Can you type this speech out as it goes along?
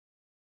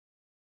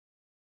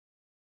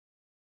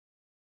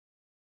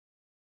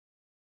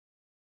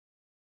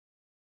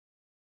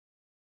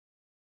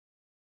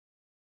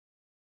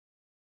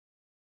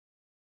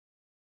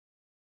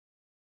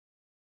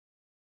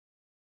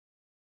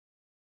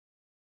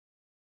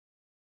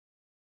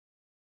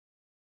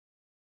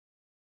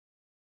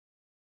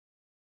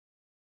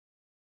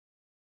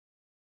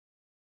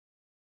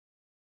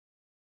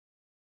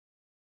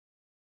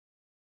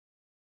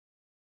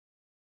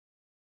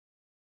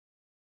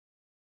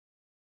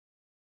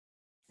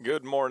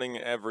Good morning,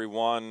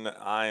 everyone.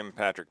 I'm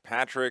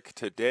Patrick.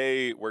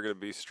 Today, we're going to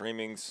be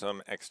streaming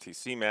some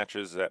XTC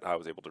matches that I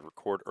was able to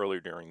record earlier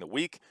during the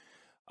week.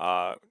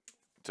 To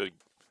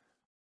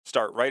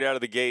start right out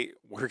of the gate,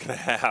 we're going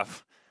to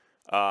have,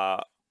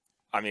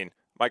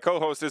 my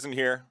co-host isn't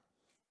here.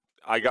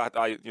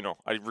 I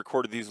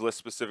recorded these lists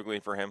specifically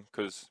for him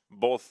because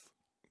both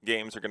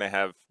games are going to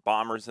have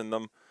bombers in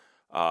them.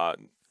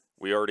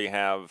 We already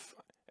have,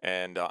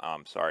 and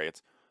I'm sorry,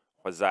 it's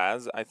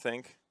Juozas, I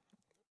think.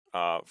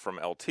 From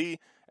LT,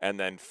 and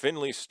then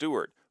Finlay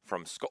Stewart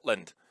from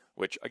Scotland,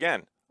 which,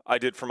 again, I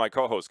did for my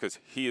co-host because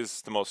he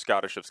is the most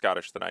Scottish of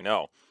Scottish that I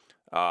know,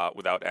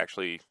 without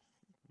actually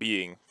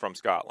being from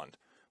Scotland.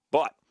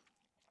 But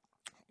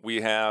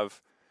we have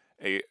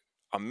a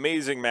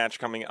amazing match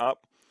coming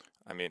up.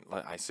 I mean,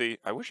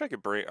 I wish I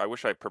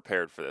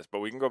prepared for this, but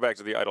we can go back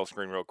to the idle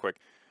screen real quick.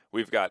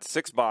 We've got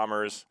 6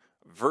 bombers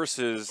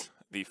versus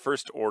the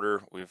First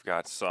Order. We've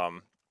got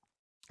some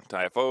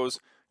TFOs,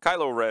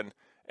 Kylo Ren,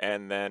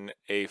 and then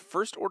a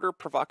First Order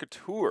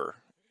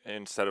Provocateur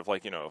instead of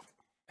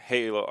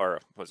Halo, or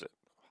was it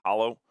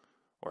Hollow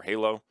or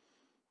Halo?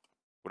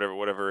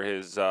 Whatever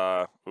his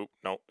there we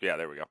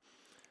go.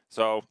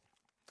 So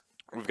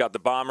we've got the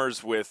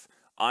bombers with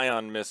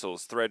ion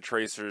missiles, thread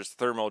tracers,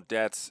 thermal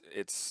jets.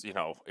 It's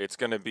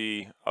going to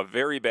be a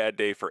very bad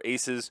day for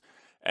aces.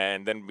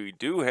 And then we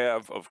do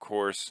have, of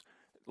course,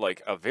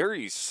 a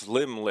very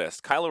slim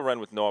list. Kylo Ren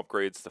with no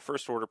upgrades, the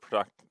First Order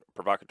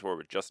Provocateur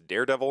with just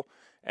Daredevil,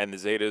 and the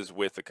Zetas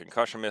with the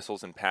concussion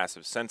missiles and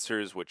passive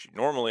sensors, which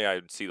normally I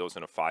would see those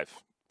in a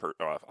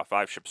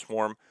 5-ship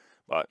swarm,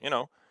 but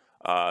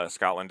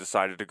Scotland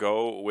decided to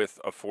go with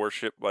a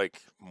 4-ship,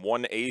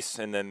 1 ace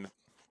and then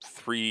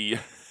 3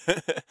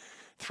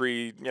 2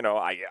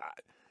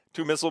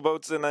 missile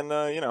boats, and then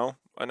a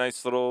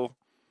nice little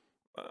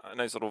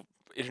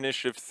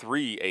initiative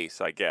 3 ace,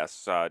 I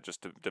guess,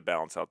 just to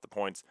balance out the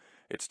points.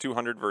 It's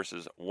 200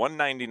 versus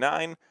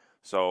 199.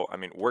 So,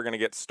 we're going to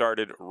get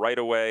started right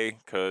away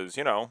because,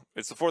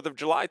 it's the 4th of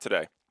July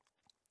today.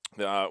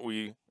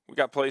 We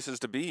got places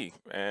to be,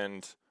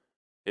 and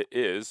it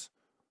is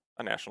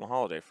a national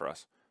holiday for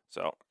us.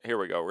 So, here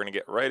we go. We're going to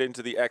get right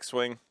into the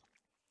X-Wing.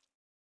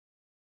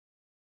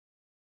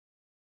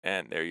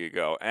 And there you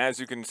go. As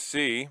you can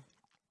see,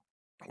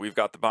 we've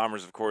got the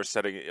bombers, of course,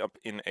 setting it up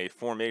in a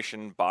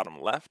formation bottom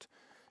left.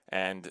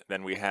 And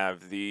then we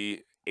have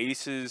the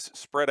aces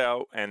spread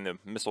out and the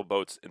missile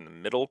boats in the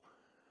middle.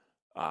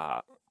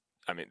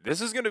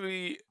 This is going to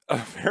be a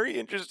very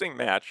interesting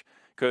match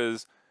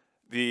because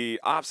the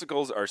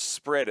obstacles are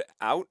spread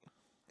out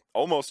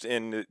almost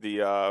in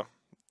the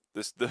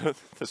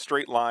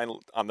straight line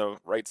on the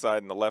right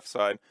side and the left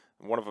side.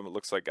 One of them, it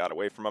looks like, got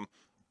away from them.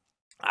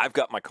 I've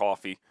got my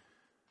coffee.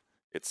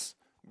 It's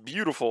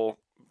beautiful,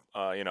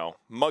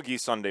 muggy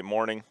Sunday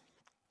morning,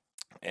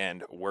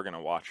 and we're going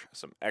to watch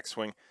some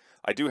X-Wing.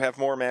 I do have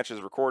more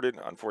matches recorded.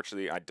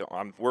 Unfortunately,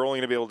 we're only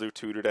going to be able to do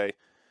 2 today.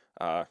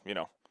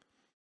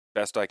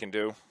 Best I can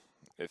do,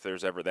 if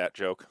there's ever that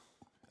joke.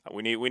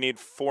 We need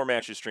 4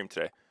 matches streamed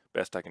today.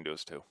 Best I can do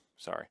is 2.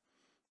 Sorry.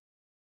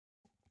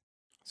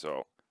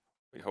 So,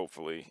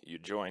 hopefully you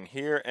join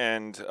here.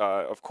 And,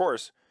 of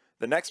course,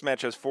 the next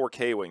match has 4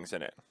 K-Wings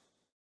in it.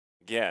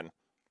 Again,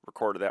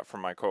 recorded that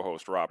from my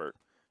co-host, Robert,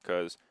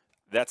 because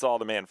that's all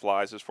the man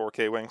flies is 4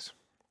 K-Wings.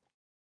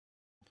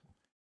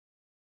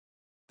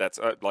 That's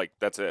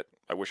it.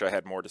 I wish I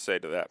had more to say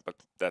to that, but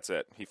that's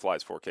it. He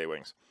flies 4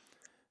 K-Wings.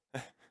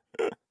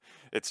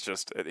 It's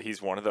just,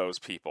 he's one of those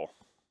people.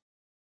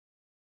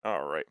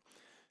 All right.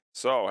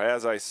 So,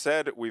 as I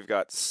said, we've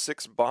got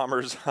 6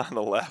 bombers on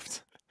the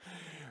left.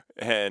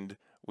 And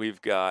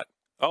we've got,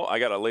 I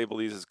got to label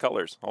these as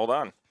colors. Hold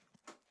on.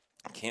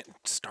 I can't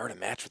start a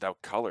match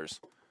without colors.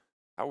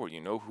 How will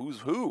you know who's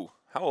who?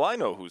 How will I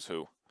know who's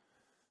who?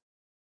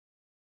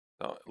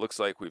 So, it looks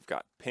like we've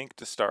got pink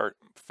to start.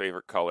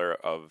 Favorite color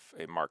of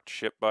a marked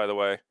ship, by the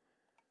way.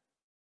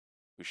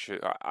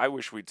 I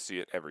wish we'd see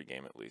it every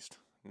game at least.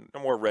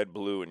 No more red,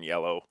 blue, and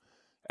yellow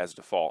as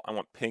default. I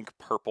want pink,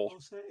 purple. I'll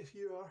say if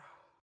you are.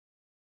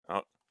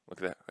 Oh,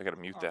 look at that. I got to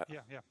mute that.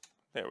 Yeah.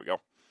 There we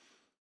go.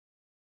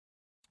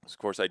 Of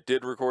course, I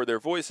did record their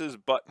voices,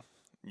 but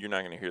you're not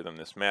going to hear them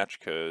this match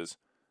because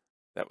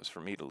that was for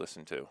me to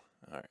listen to.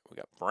 All right, we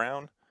got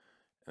brown,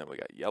 and then we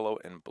got yellow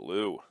and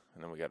blue,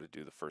 and then we got to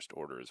do the First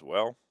Order as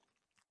well.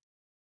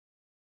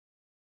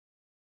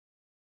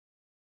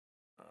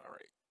 All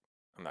right.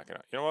 I'm not going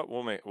to, you know what?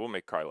 We'll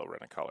make Kylo Ren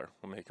a color.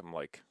 We'll make him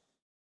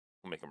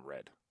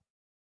red.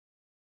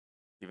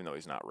 Even though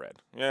he's not red.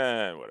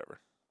 Yeah, whatever.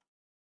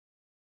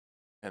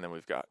 And then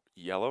we've got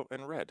yellow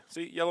and red.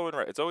 See, yellow and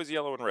red. It's always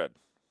yellow and red.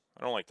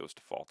 I don't like those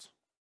defaults.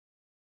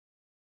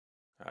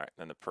 All right,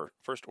 then the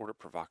First Order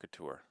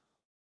Provocateur.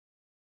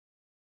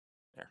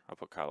 There, I'll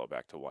put Kylo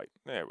back to white.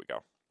 There we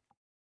go.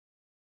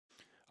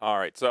 All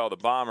right, so the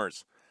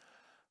bombers.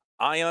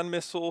 Ion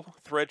missile,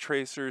 thread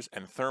tracers,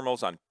 and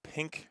thermals on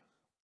pink.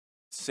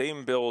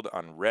 Same build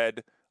on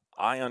red.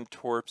 Ion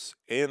torps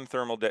and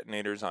thermal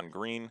detonators on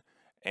green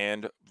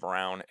and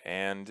brown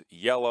and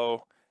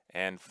yellow.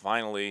 and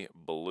finally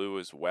blue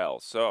as well.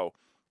 So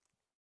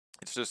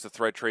it's just the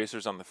thread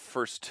tracers on the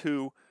first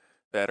two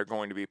that are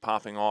going to be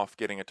popping off,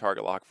 getting a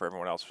target lock for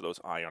everyone else for those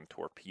ion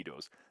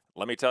torpedoes.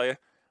 Let me tell you,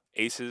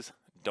 aces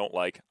don't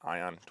like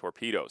ion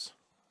torpedoes.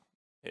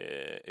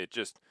 It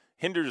just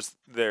hinders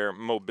their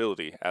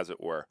mobility, as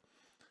it were.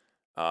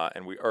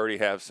 And we already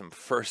have some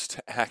first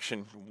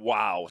action.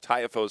 Wow,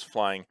 TIFOs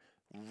flying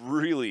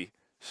really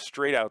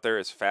straight out there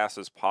as fast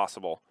as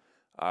possible.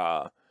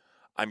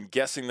 I'm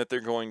guessing that they're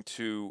going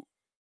to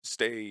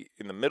stay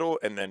in the middle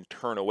and then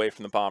turn away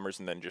from the bombers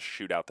and then just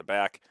shoot out the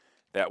back.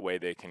 That way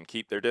they can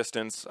keep their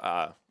distance.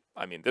 I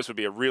mean, this would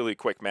be a really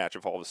quick match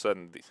if all of a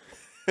sudden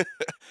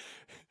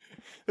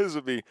this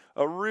would be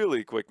a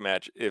really quick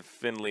match if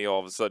Finlay all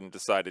of a sudden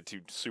decided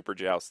to super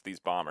joust these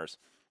bombers.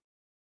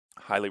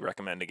 Highly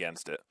recommend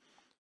against it.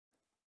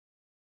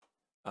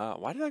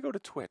 Why did I go to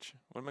Twitch?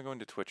 What am I going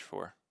to Twitch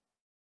for?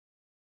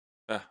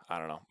 I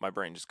don't know. My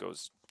brain just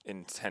goes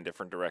in 10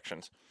 different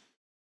directions.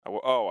 I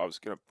was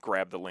going to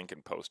grab the link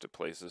and post it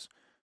places.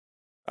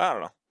 I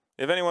don't know.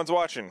 If anyone's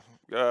watching,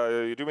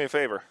 you do me a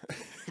favor.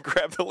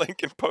 Grab the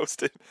link and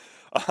post it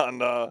on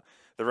the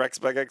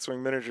RexSpec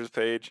X-Wing Miniatures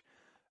page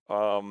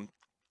and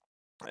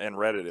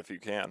Reddit if you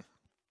can.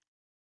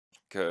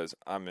 Because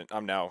I'm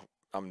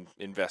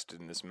invested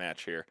in this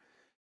match here.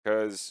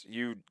 Because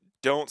you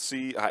don't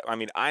see... I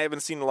mean, I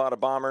haven't seen a lot of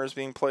bombers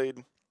being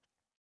played.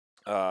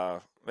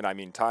 And I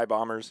mean TIE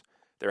bombers.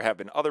 There have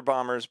been other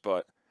bombers,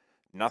 but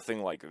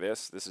nothing like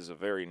this. This is a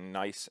very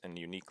nice and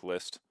unique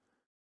list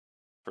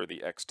for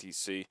the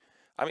XTC.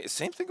 I mean,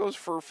 same thing goes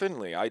for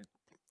Finlay. I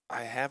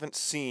haven't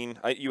seen...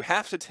 you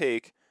have to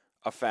take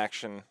a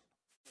faction...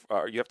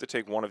 you have to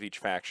take one of each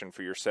faction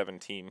for your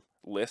 7-team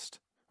list,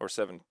 or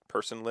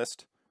 7-person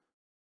list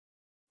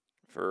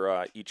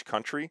for each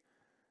country.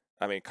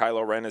 I mean,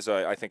 Kylo Ren is,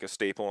 I think, a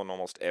staple in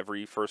almost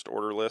every First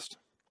Order list.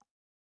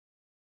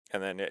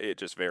 And then it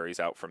just varies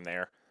out from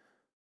there.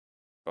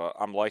 But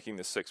I'm liking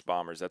the 6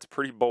 bombers. That's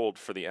pretty bold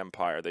for the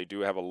Empire. They do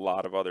have a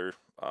lot of other,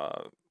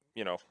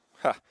 you know,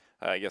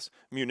 I guess,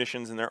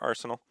 munitions in their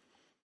arsenal.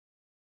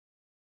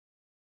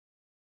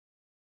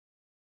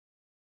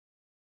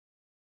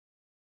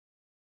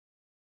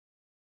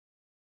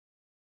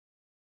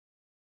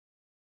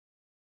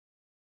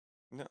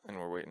 Yeah, and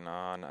we're waiting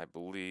on, I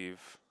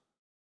believe,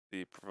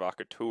 the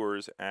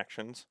provocateurs'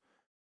 actions.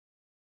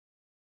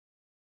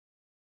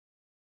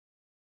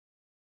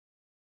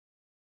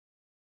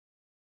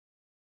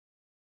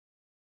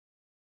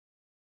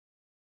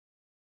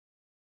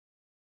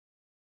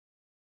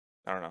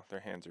 I don't know. Their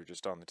hands are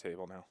just on the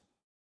table now.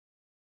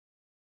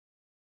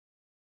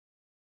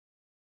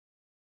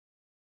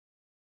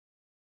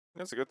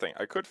 That's a good thing.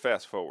 I could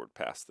fast forward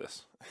past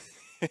this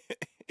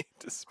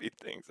to speed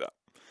things up.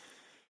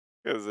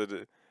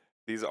 Because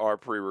these are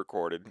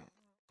pre-recorded.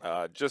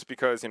 Just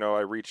because, you know,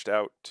 I reached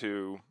out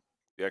to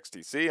the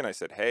XTC and I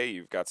said, hey,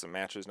 you've got some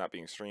matches not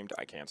being streamed.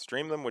 I can't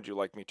stream them. Would you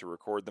like me to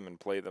record them and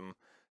play them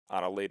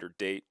on a later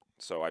date?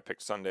 So I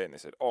picked Sunday and they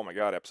said, oh my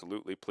God,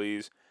 absolutely,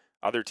 please.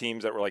 Other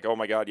teams that were like, oh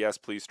my God, yes,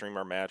 please stream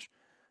our match.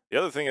 The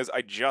other thing is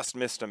I just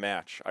missed a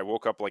match. I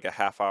woke up like a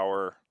half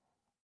hour.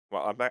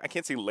 Well, I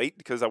can't say late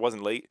because I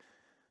wasn't late.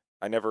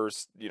 I never,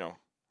 you know,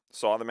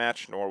 saw the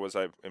match, nor was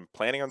I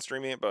planning on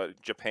streaming it,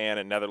 but Japan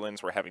and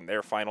Netherlands were having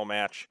their final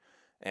match,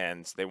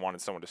 and they wanted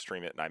someone to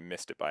stream it, and I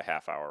missed it by a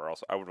half hour, or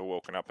else I would have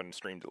woken up and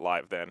streamed it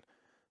live then.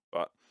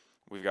 But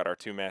we've got our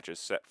 2 matches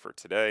set for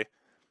today.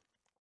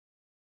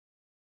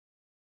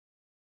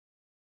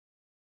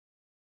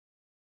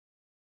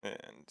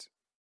 And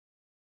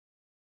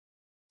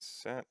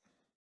set.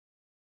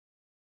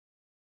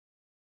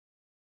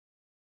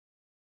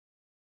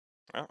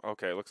 Oh,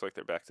 okay, looks like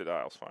they're back to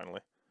dials finally.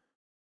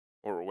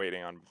 Or we're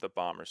waiting on the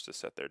bombers to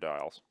set their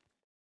dials.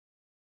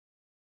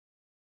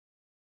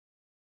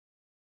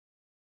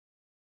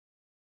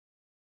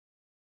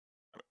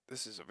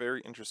 This is a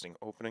very interesting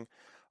opening.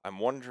 I'm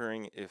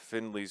wondering if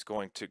Finlay's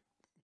going to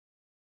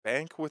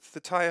bank with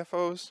the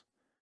TIFOs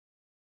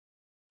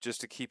just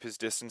to keep his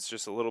distance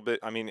just a little bit.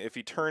 I mean, if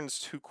he turns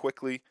too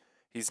quickly,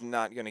 he's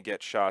not going to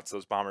get shots.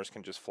 Those bombers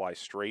can just fly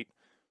straight.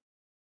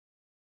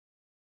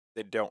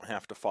 They don't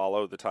have to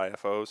follow the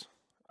TIFOs.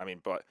 I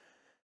mean, but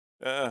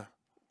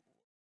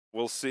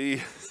we'll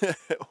see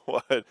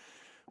what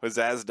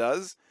Juozas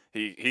does.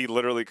 He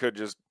literally could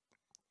just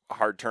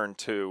hard turn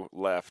 2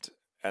 left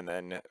and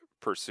then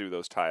pursue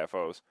those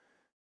TIFOs.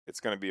 It's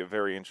going to be a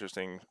very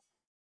interesting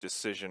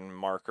decision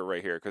marker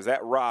right here, because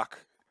that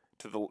rock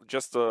to the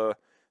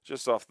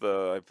just off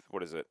the,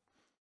 what is it,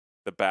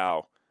 the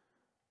bow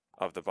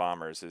of the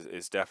bombers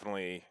is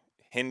definitely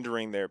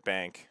hindering their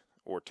bank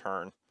or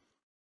turn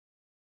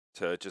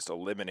to just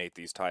eliminate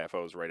these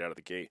TIFOs right out of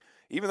the gate.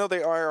 Even though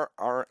they are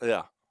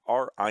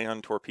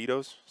ion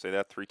torpedoes, say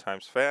that 3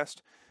 times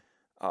fast,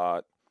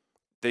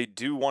 they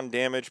do 1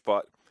 damage,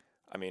 but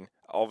I mean,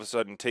 all of a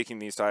sudden taking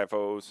these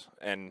TIFOs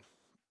and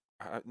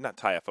not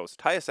TIFOs,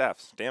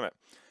 TISFs, damn it,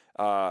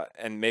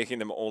 and making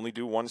them only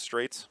do 1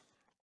 straights.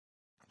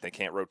 They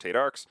can't rotate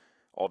arcs.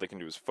 All they can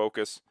do is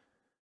focus.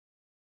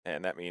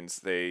 And that means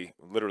they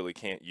literally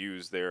can't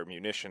use their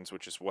munitions,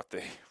 which is what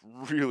they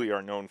really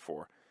are known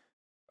for.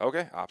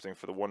 Okay, opting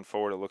for the 1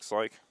 forward, it looks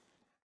like.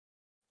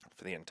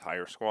 For the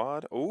entire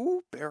squad.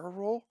 Ooh, barrel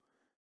roll.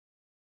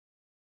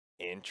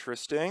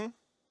 Interesting.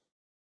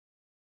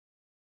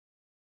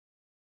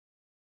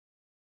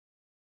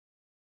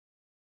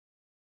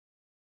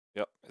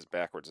 Yep, as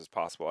backwards as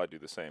possible. I do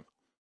the same.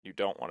 You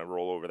don't want to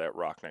roll over that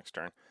rock next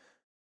turn.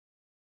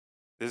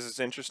 This is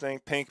interesting.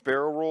 Pink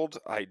barrel rolled.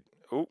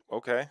 Oh,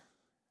 okay.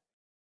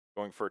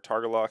 Going for a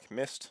target lock.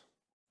 Missed.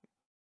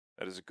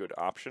 That is a good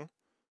option.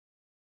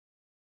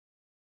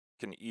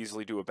 Can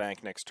easily do a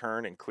bank next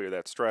turn and clear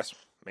that stress,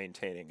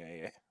 maintaining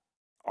a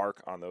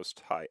arc on those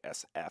tie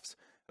SFs.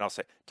 And I'll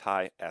say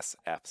tie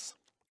SFs.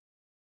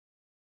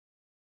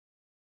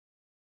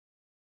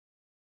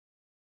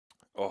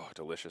 Oh,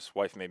 delicious.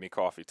 Wife made me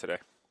coffee today.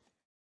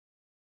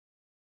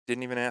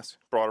 Didn't even ask.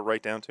 Brought it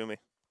right down to me.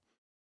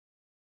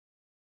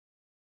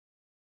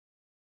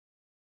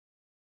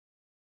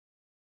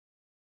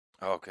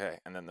 Okay,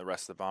 and then the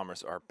rest of the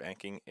bombers are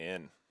banking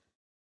in.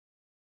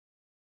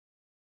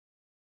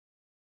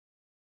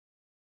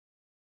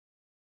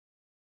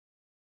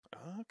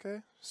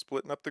 Okay,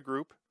 splitting up the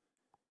group.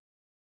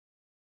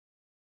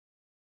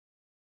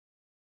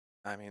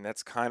 I mean,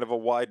 that's kind of a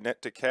wide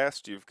net to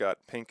cast. You've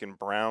got pink and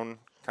brown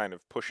kind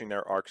of pushing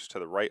their arcs to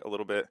the right a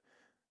little bit.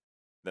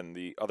 Then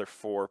the other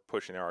 4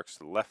 pushing their arcs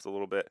to the left a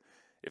little bit.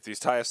 If these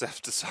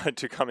TISFs decide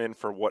to come in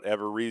for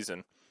whatever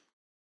reason,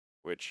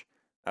 which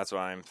that's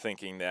why I'm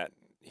thinking that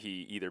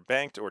he either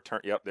banked or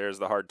turned. Yep, there's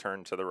the hard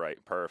turn to the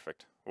right.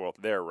 Perfect. Well,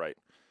 they're right.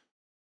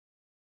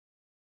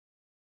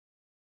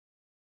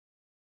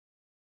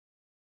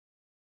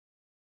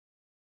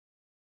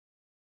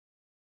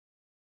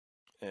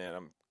 And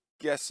I'm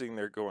guessing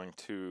they're going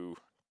to.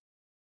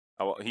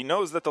 Oh, well, he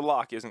knows that the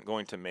lock isn't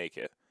going to make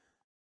it,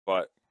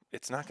 but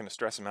it's not going to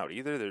stress him out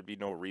either. There'd be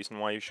no reason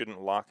why you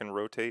shouldn't lock and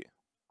rotate.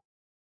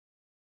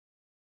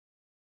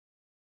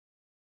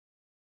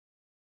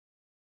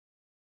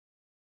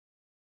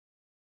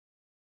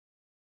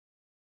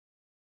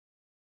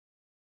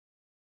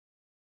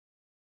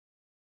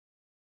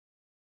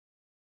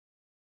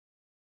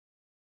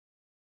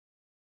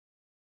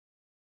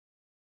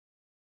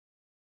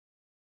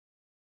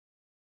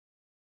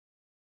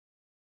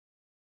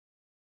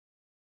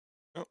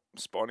 Oh,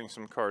 spawning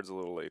some cards a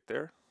little late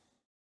there.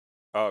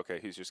 Oh, okay,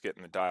 he's just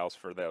getting the dials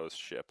for those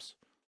ships,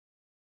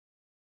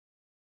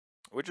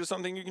 which is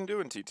something you can do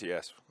in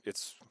TTS.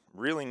 It's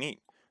really neat.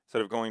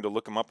 Instead of going to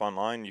look them up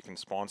online, you can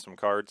spawn some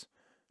cards,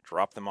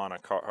 drop them on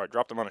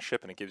a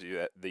ship, and it gives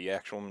you the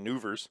actual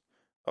maneuvers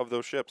of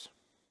those ships.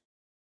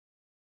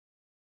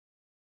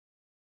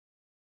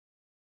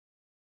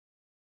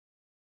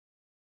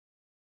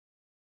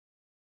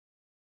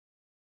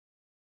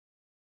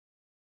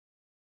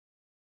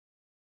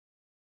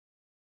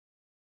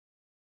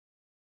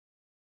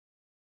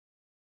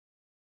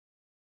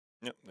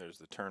 Yep, there's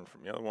the turn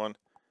from the other one.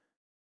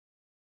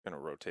 Gonna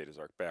rotate his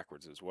arc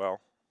backwards as well.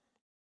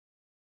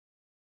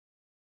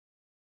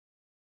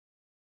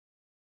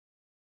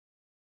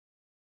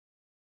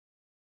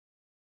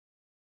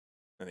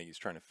 I think he's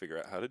trying to figure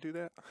out how to do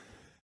that.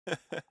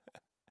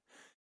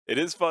 It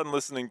is fun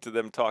listening to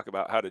them talk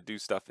about how to do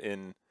stuff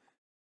in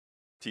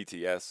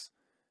TTS,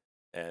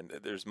 and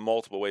there's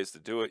multiple ways to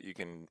do it. You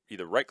can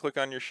either right-click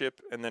on your ship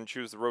and then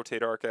choose the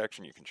rotate arc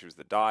action. You can choose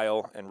the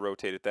dial and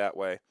rotate it that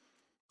way.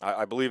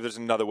 I believe there's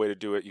another way to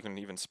do it. You can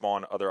even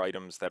spawn other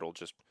items that'll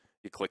just,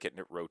 you click it and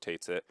it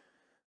rotates it.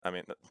 I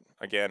mean,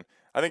 again,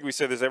 I think we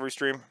say this every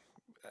stream,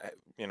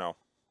 you know,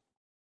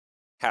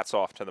 hats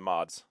off to the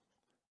mods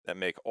that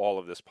make all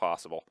of this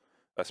possible,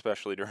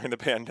 especially during the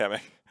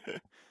pandemic.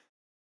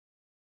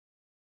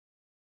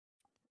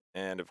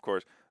 And of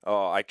course,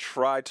 I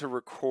tried to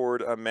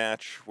record a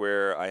match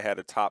where I had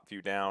a top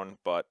view down,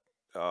 but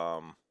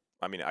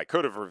I mean, I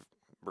could have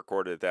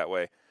recorded it that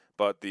way,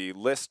 but the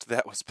list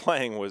that was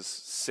playing was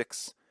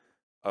 6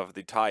 of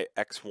the TIE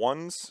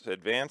X1s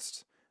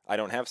advanced. I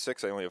don't have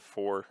 6, I only have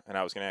 4, and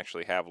I was going to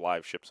actually have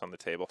live ships on the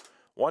table.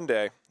 One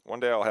day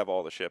I'll have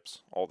all the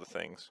ships, all the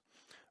things.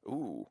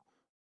 Ooh.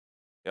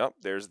 Yep,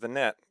 there's the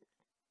net.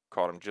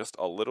 Caught him just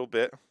a little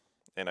bit,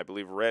 and I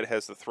believe red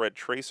has the thread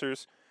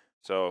tracers.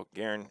 So,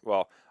 Garen,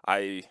 well,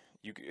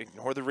 you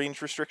ignore the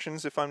range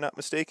restrictions if I'm not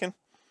mistaken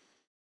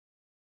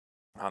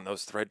on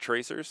those thread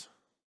tracers.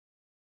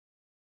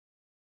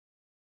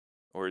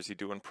 Or is he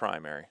doing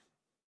primary?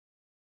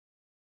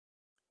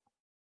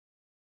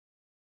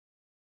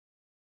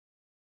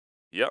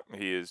 Yep,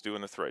 he is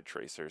doing the thread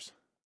tracers.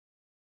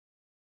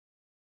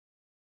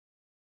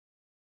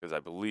 Because I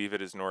believe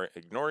it is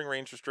ignoring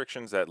range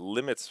restrictions that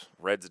limits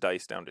red's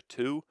dice down to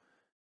 2.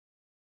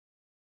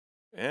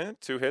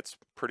 And 2 hits,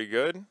 pretty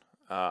good.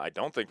 I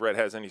don't think red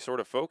has any sort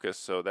of focus,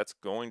 so that's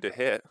going to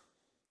hit.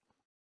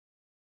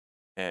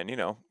 And, you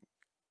know,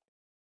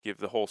 give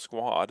the whole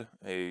squad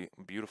a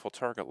beautiful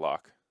target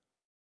lock.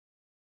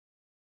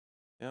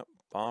 Yep,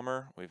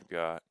 bomber. We've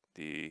got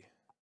the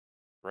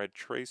red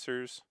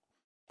tracers.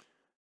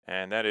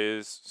 And that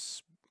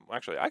is,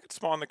 actually, I could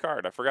spawn the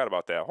card. I forgot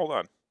about that. Hold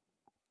on.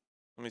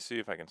 Let me see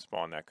if I can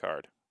spawn that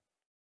card.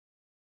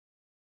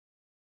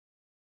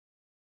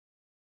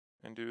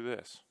 And do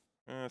this.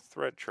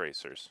 Thread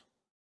tracers.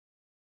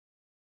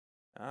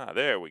 Ah,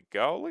 there we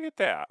go. Look at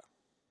that.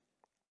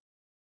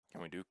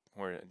 Can we do,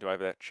 do I have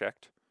that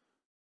checked?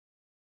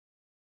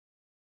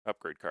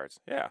 Upgrade cards.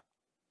 Yeah.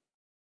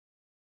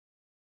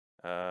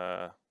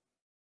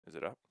 Is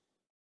it up?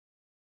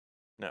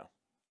 No.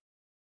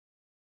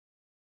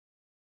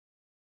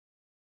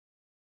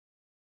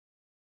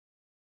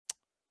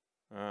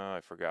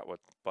 I forgot what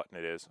button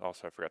it is.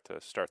 Also, I forgot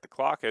to start the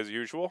clock as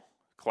usual.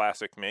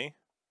 Classic me.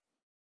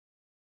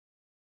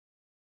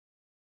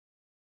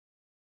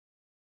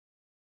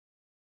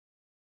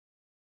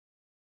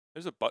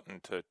 There's a button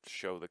to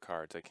show the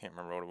cards. I can't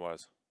remember what it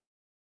was.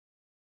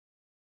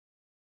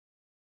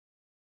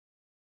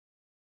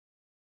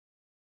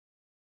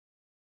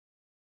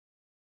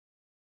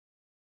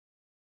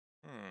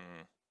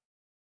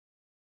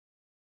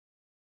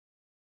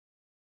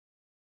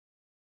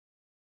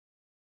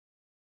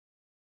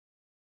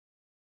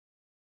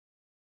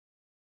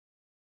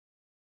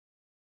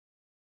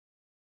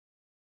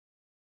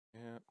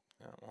 Yeah,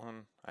 that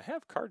one. I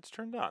have cards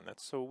turned on.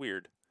 That's so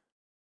weird.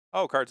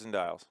 Oh, cards and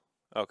dials.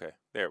 Okay,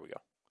 there we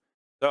go.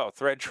 So,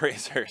 thread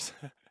tracers.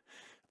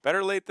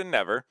 Better late than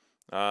never.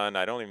 And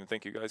I don't even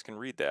think you guys can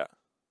read that.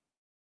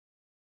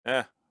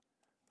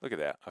 Look at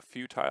that. A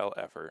futile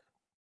effort.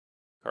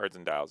 Cards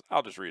and dials.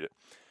 I'll just read it.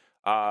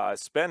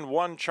 Spend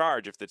 1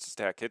 charge if this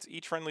attack hits.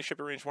 Each friendly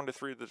ship at range 1 to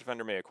 3 the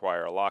defender may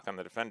acquire a lock on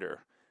the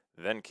defender.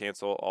 Then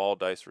cancel all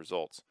dice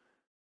results.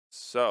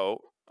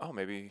 So, oh,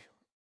 maybe...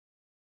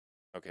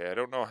 Okay, I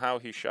don't know how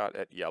he shot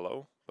at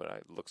yellow, but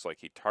it looks like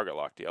he target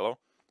locked yellow.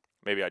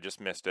 Maybe I just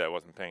missed it. I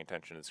wasn't paying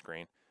attention to the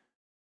screen.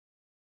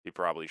 He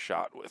probably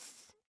shot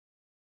with...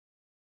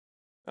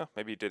 Oh,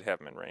 maybe he did have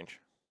him in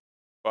range.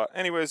 But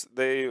anyways,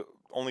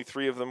 only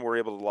 3 of them were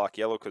able to lock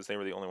yellow because they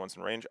were the only ones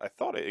in range. I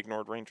thought it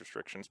ignored range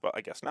restrictions, but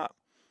I guess not.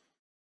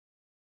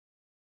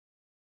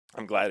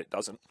 I'm glad it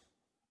doesn't.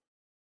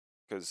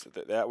 Because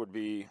that would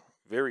be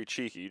very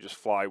cheeky. You just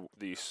fly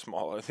the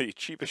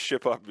cheapest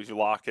ship up, you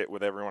lock it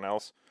with everyone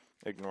else,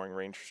 ignoring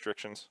range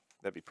restrictions.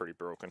 That'd be pretty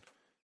broken.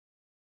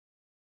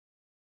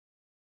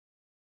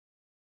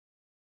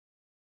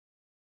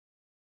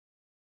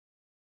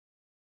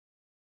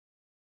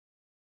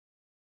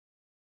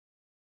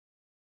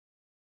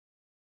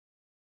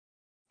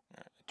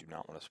 I do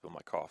not want to spill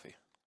my coffee,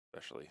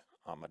 especially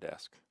on my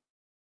desk.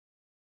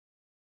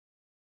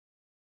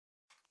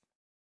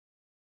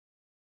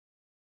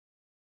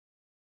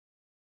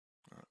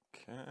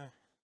 Okay.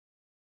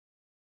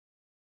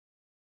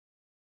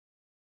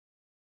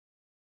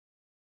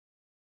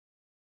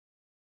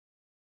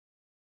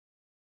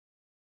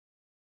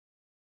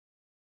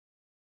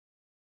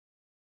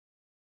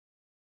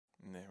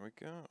 And there we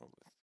go.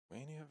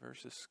 Lithuania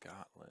versus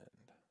Scotland.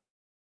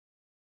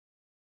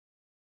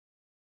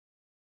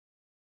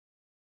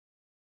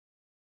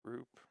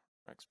 Group,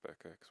 X-Spec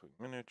X-Wing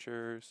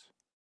miniatures.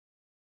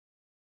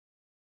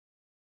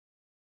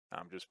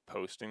 I'm just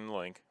posting the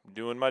link. I'm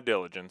doing my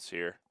diligence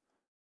here.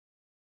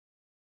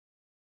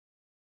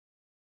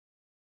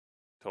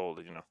 Told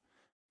you know,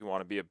 you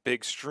want to be a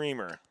big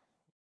streamer,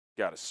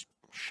 you got to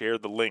share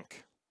the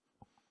link.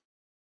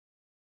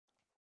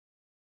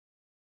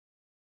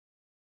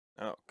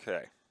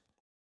 Okay.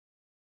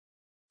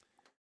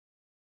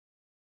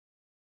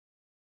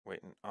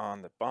 Waiting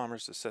on the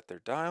bombers to set their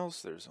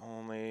dials. There's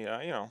only,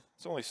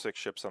 it's only 6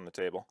 ships on the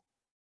table.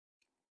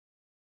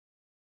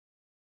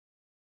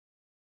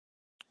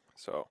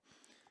 So,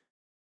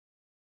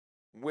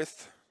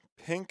 with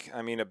pink,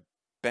 I mean, a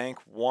bank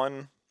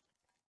 1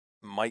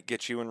 might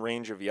get you in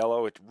range of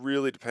yellow. It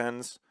really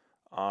depends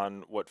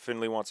on what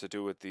Finlay wants to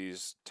do with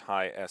these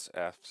TIE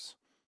SFs.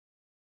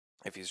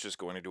 If he's just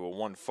going to do a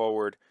 1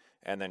 forward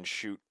and then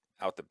shoot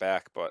out the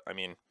back. But, I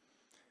mean,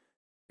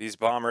 these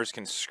bombers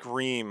can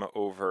scream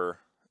over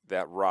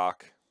that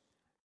rock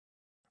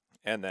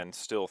and then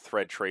still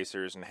thread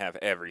tracers and have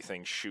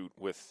everything shoot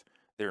with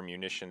their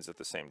munitions at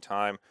the same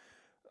time.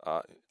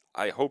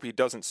 I hope he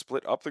doesn't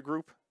split up the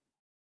group,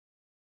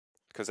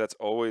 because that's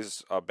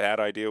always a bad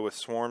idea with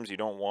swarms. You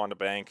don't want to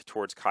bank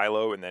towards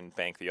Kylo and then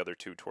bank the other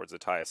 2 towards the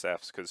TIE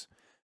SFs, because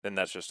then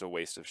that's just a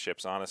waste of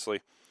ships,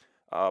 honestly.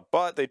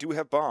 But they do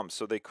have bombs,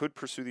 so they could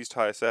pursue these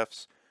TIE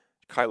SFs.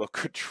 Kylo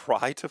could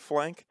try to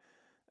flank,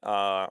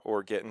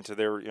 or get into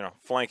their,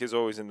 flank is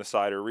always in the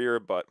side or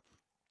rear, but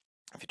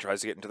if he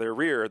tries to get into their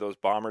rear, those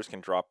bombers can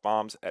drop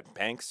bombs at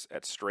banks,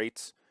 at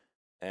straights,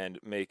 and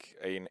make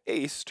an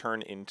ace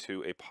turn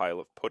into a pile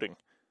of pudding.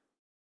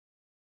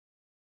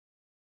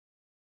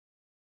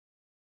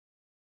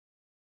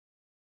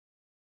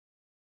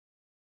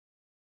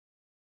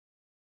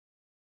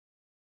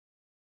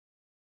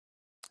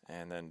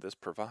 And then this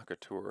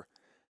provocateur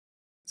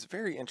is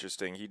very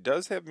interesting. He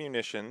does have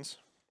munitions.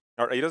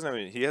 Or he doesn't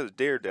have, he has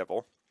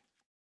Daredevil,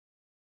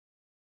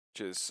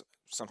 which is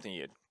something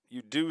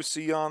you do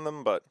see on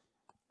them, but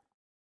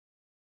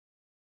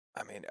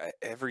I mean,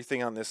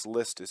 everything on this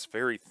list is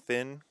very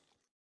thin.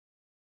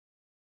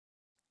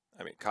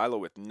 I mean, Kylo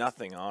with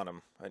nothing on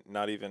him,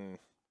 not even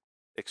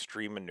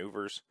extreme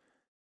maneuvers.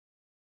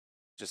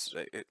 Just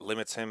it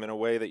limits him in a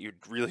way that you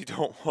really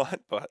don't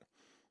want, but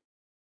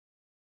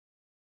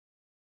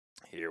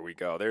here we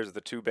go. There's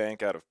the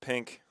 2-bank out of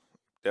pink.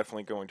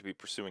 Definitely going to be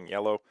pursuing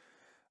yellow.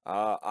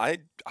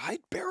 I'd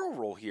barrel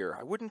roll here.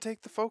 I wouldn't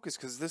take the focus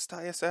because this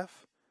ISF,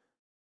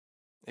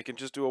 it can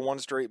just do a 1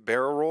 straight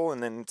barrel roll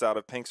and then it's out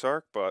of pink's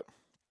arc, but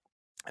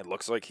it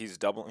looks like he's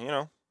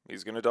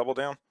he's going to double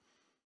down.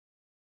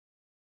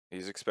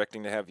 He's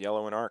expecting to have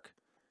yellow in arc.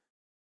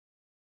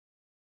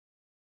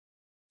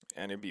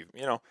 And it'd be,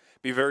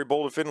 be very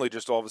bold of Finlay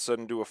just all of a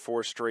sudden do a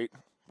 4 straight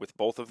with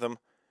both of them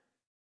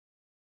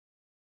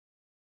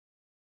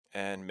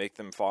and make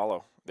them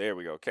follow. There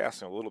we go,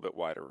 casting a little bit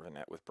wider of a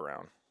net with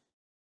brown.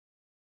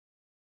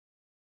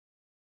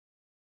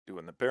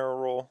 Doing the barrel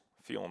roll,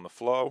 feeling the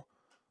flow.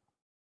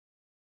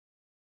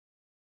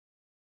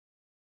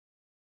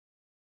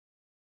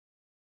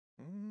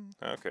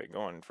 Okay,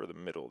 going for the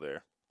middle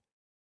there.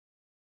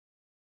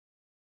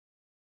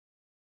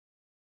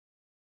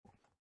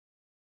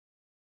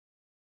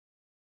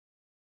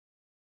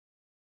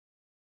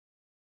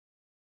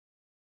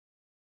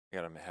 I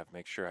gotta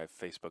make sure I have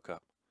Facebook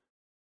up.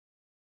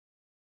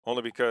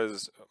 Only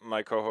because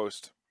my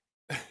co-host,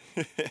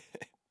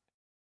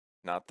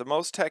 not the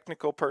most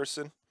technical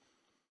person.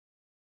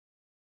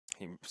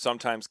 He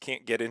sometimes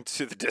can't get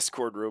into the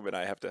Discord room and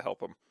I have to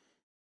help him.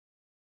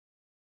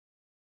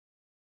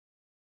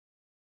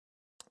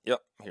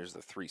 Yep, here's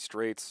the 3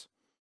 straights.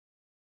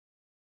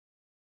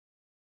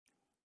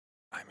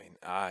 I mean,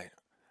 I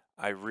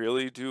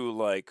really do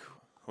like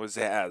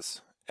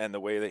Juozas and the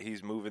way that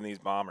he's moving these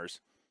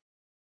bombers.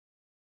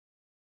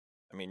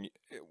 I mean,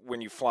 when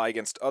you fly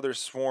against other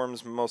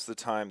swarms, most of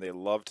the time they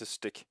love to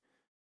stick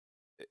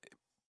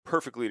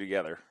perfectly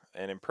together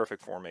and in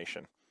perfect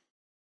formation.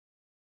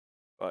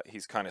 But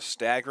he's kind of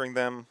staggering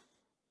them.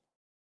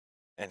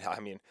 And I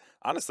mean,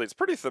 honestly, it's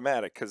pretty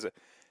thematic because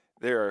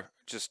they're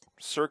just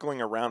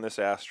circling around this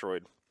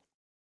asteroid,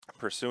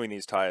 pursuing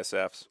these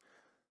TIE-SFs,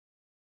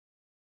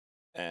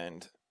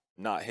 and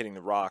not hitting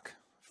the rock,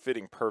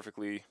 fitting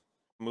perfectly,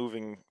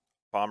 moving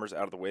bombers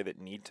out of the way that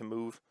need to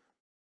move.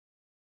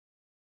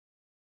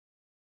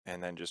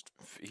 And then just,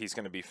 he's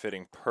going to be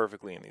fitting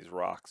perfectly in these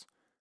rocks.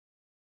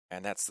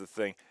 And that's the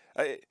thing.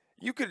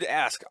 You could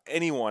ask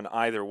anyone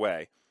either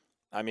way.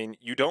 I mean,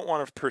 you don't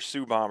want to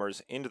pursue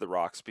bombers into the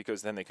rocks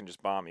because then they can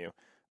just bomb you.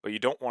 But you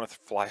don't want to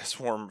fly a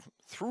swarm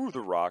through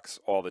the rocks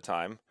all the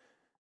time.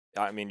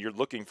 I mean, you're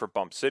looking for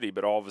Bump City,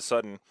 but all of a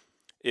sudden,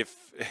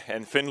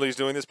 and Finlay's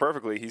doing this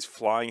perfectly, he's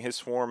flying his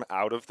swarm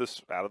out of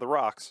the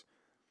rocks.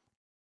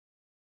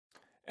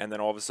 And then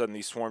all of a sudden,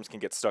 these swarms can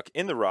get stuck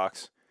in the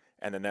rocks,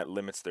 and then that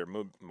limits their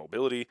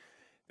mobility.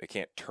 They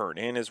can't turn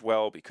in as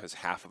well because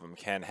half of them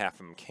can, half of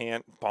them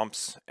can't.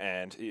 Bumps,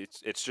 and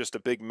it's just a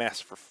big mess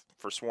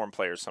for swarm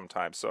players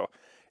sometimes. So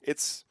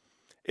it's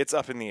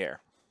up in the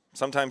air.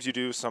 Sometimes you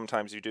do,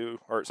 sometimes you do,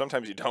 or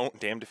sometimes you don't.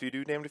 Damned if you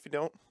do, damned if you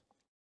don't.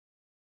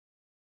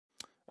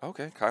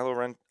 Okay, Kylo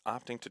Ren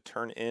opting to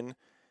turn in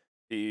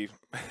the,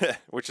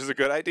 which is a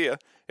good idea.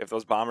 If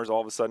those bombers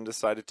all of a sudden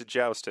decided to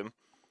joust him,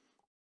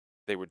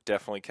 they would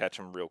definitely catch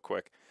him real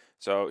quick.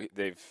 So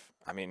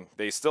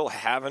they still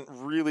haven't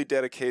really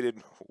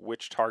dedicated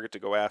which target to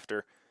go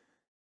after,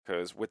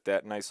 because with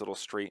that nice little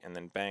straight and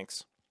then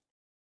banks,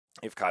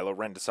 if Kylo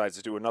Ren decides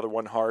to do another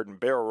one hard and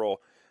barrel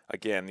roll,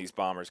 again, these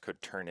bombers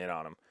could turn in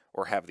on him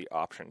or have the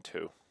option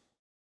to.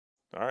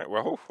 All right,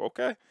 well,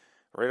 okay.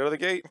 Right out of the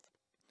gate,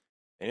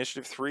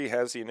 Initiative 3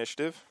 has the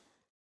initiative.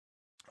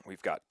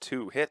 We've got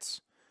 2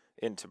 hits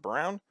into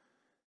brown.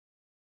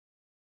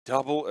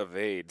 Double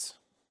evades.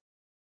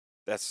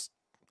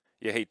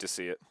 You hate to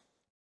see it.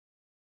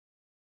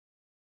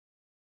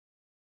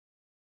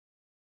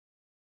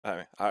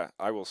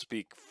 I will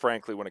speak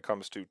frankly when it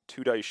comes to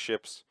 2 dice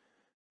ships,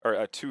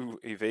 or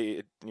 2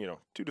 evade,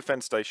 2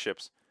 defense dice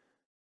ships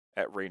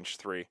at range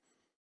 3.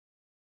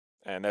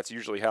 And that's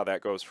usually how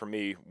that goes for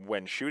me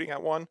when shooting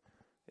at one.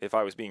 If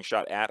I was being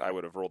shot at, I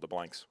would have rolled the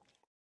blanks.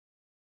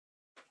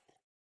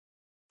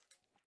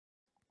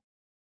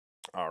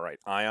 All right,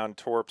 Ion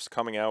Torps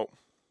coming out.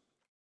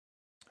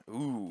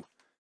 Ooh.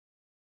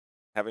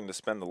 Having to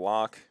spend the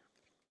lock.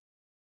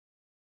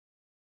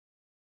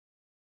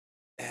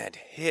 And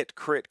hit,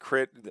 crit.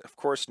 Of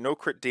course, no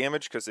crit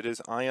damage because it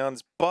is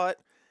ions, but...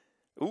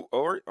 Ooh,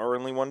 or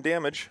only 1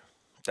 damage.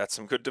 That's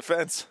some good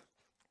defense.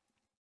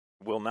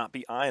 Will not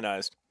be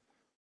ionized.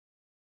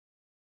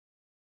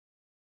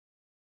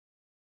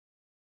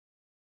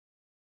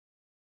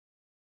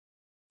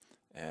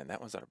 And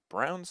that one's out of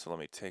brown, so let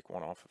me take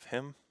 1 off of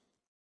him.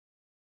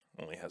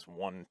 Only has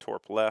 1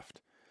 torp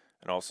left.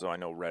 And also, I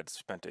know red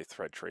spent a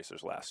thread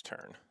tracer's last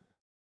turn.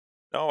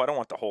 No, I don't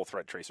want the whole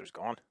thread tracers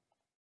gone.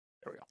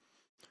 There we go.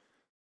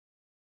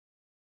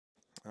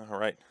 All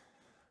right.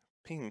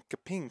 Pink.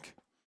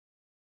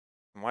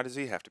 And why does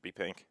he have to be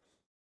pink?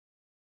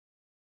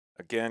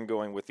 Again,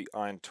 going with the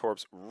ion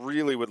torps.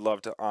 Really would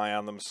love to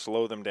ion them,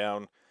 slow them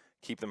down,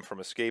 keep them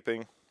from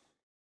escaping.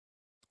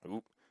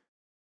 Oop.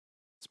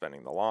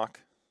 Spending the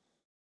lock.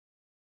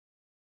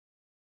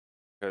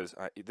 Because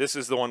this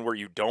is the one where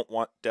you don't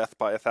want death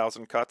by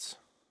 1,000 cuts.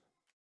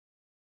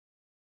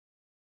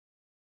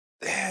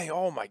 Dang,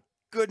 oh my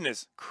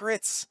goodness,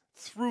 crits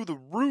through the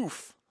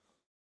roof.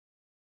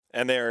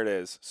 And there it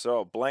is.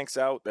 So blanks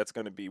out. That's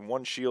going to be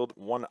 1 shield,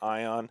 1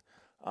 ion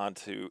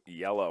onto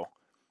yellow.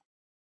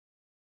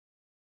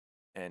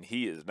 And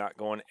he is not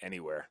going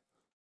anywhere.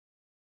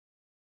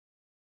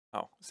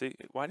 Oh, see,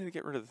 why did he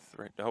get rid of the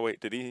thread? Oh, wait,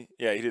 did he?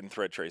 Yeah, he didn't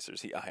thread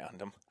tracers. He ioned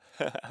them.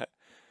 That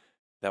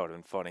would have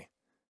been funny.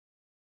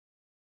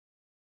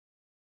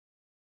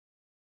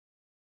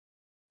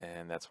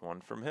 And that's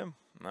 1 from him.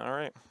 All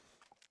right.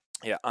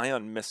 Yeah,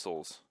 ion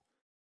missiles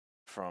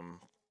from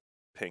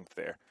pink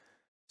there.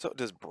 So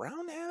does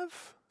brown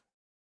have?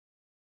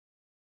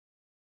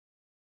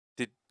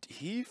 Did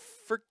he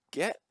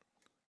forget?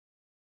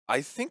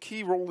 I think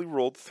he only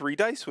rolled 3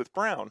 dice with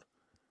brown.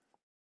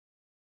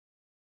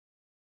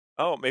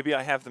 Oh, maybe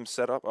I have them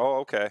set up. Oh,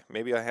 okay.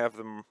 Maybe I have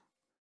them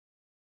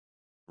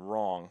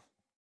wrong.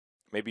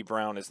 Maybe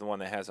brown is the one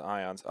that has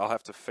ions. I'll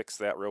have to fix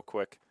that real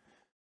quick.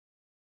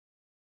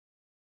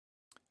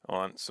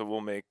 Hold on. So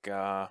we'll make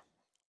brown.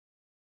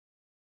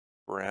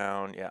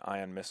 Yeah,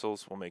 ion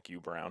missiles. We'll make you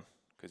brown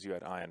because you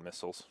had ion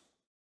missiles.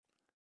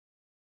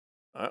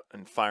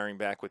 And firing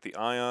back with the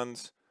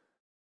ions.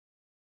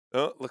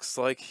 Oh, looks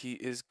like he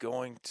is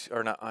going to,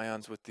 or not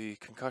ions, with the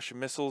concussion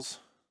missiles.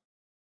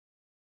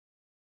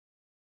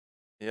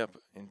 Yep,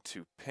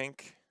 into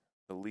pink,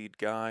 the lead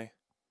guy.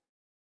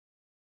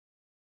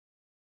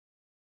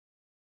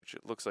 Which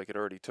it looks like it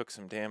already took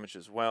some damage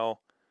as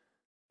well.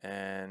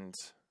 And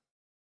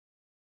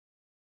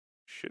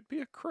should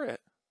be a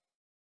crit.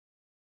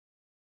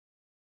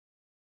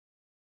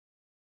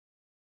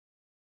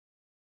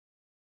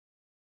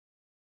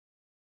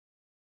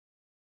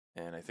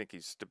 And I think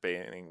he's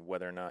debating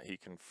whether or not he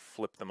can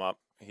flip them up.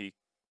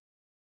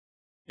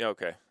 Yeah,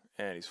 okay.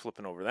 And he's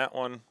flipping over that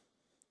one.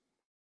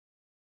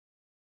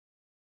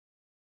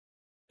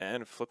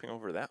 And flipping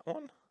over that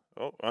one?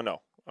 Oh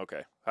no.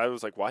 Okay. I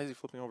was like, why is he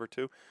flipping over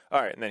 2?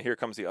 All right, and then here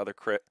comes the other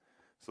crit.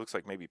 So it looks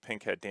like maybe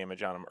pink had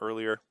damage on him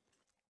earlier.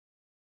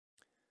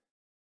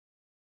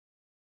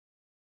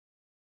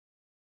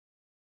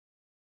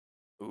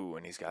 Ooh,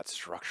 and he's got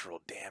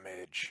structural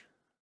damage.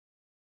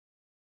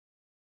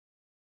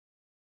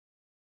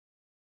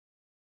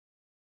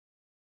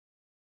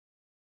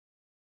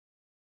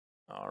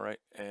 All right,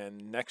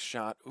 and next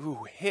shot.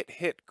 Ooh,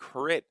 hit,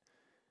 crit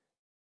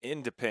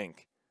into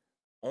pink.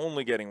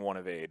 Only getting 1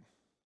 evade.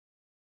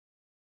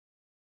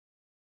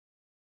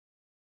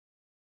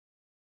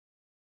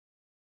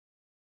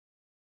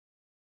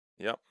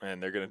 Yep,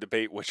 and they're going to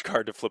debate which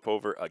card to flip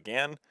over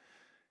again.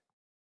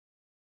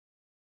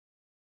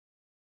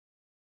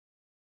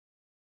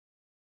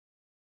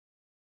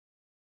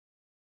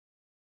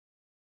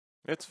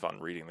 It's fun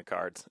reading the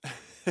cards.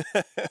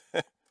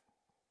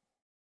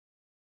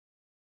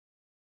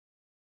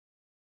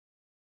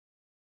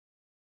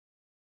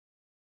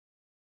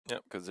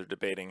 Yep, because they're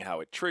debating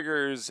how it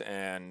triggers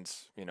and,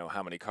 you know,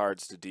 how many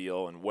cards to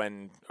deal and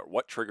when, or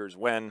what triggers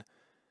when.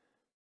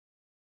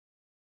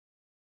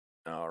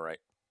 All right.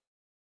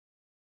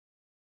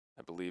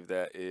 I believe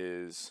that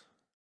is...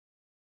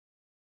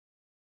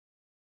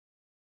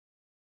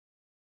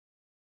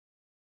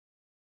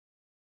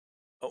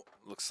 Oh,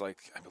 looks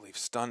like, I believe,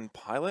 stun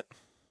pilot.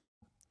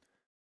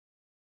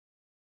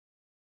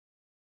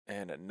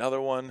 And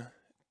another one,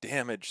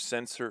 damage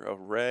sensor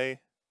array.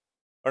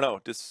 Oh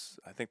no,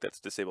 I think that's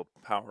disabled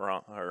power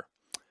on, or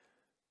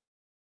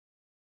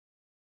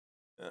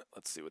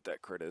let's see what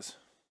that crit is.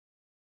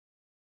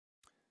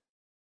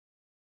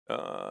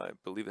 I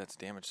believe that's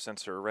damage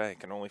sensor array.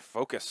 Can only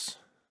focus.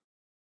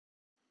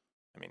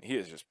 I mean, he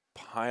is just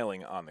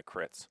piling on the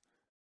crits.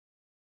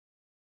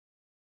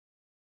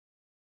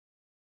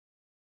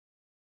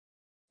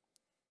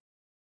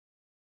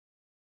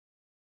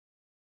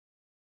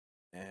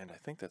 And I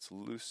think that's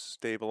loose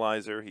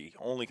stabilizer. He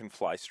only can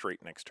fly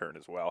straight next turn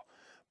as well.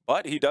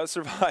 But he does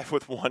survive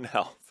with 1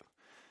 health.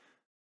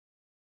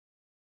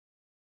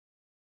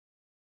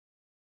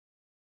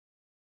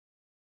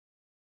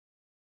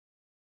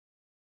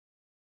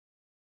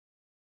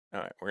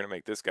 All right, we're going to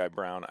make this guy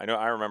brown.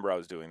 I remember I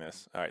was doing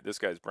this. All right, this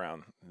guy's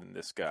brown, and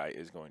this guy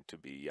is going to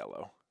be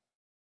yellow.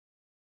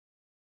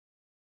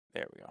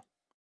 There we go.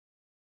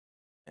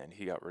 And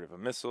he got rid of a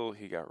missile.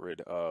 He got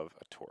rid of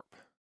a torp.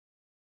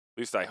 At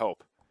least I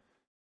hope.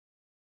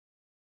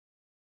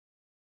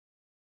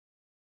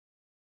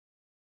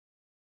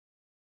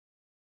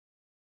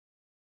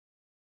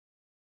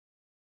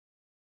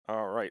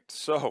 All right,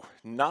 so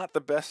not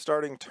the best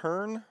starting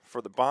turn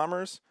for the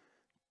Bombers.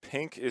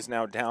 Pink is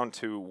now down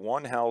to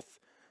 1 health,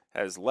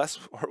 has less...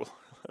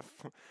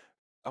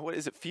 what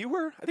is it,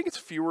 fewer? I think it's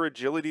fewer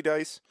agility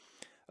dice.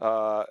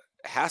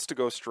 Has to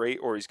go straight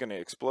or he's going to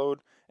explode,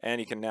 and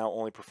he can now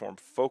only perform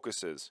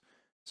focuses.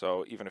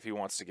 So even if he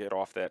wants to get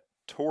off that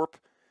torp,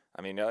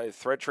 I mean,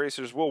 thread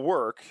tracers will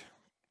work,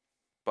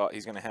 but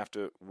he's going to have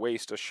to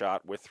waste a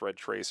shot with thread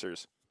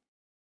tracers.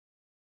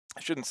 I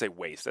shouldn't say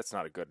waste. That's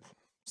not a good...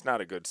 It's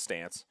not a good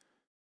stance.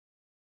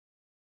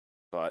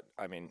 But,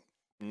 I mean,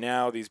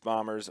 Now these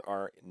bombers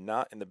are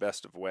not in the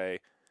best of way,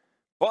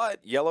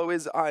 but yellow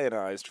is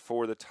ionized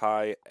for the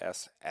tie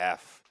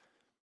SF.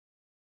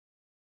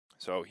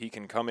 So he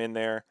can come in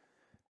there.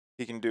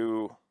 He can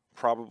do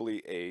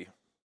probably a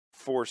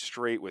 4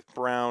 straight with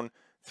brown,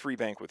 3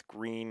 bank with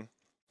green.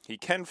 He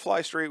can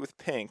fly straight with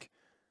pink,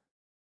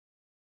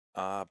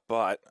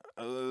 but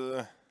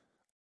I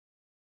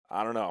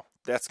don't know.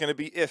 That's going to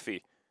be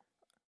iffy.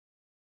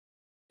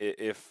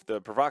 If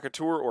the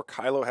Provocateur or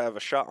Kylo have a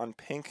shot on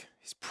pink,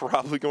 he's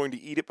probably going to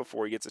eat it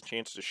before he gets a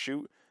chance to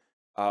shoot.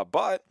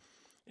 But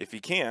if he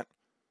can't,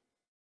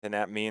 then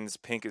that means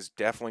pink is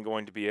definitely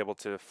going to be able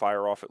to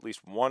fire off at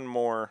least one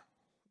more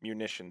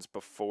munitions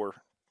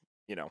before,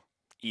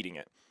 eating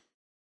it.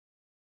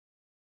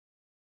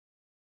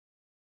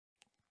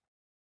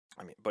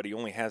 But he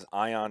only has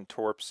ion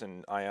torps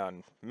and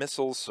ion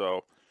missiles,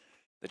 so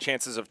the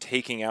chances of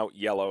taking out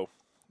yellow,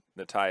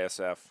 the TIE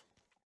SF,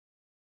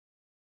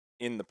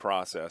 in the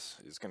process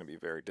is going to be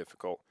very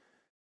difficult.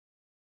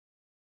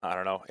 I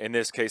don't know. In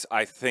this case,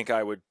 I think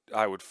I would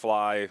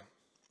fly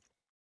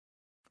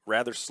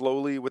rather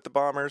slowly with the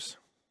bombers.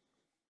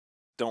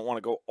 Don't want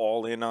to go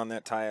all in on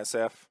that TIE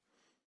SF.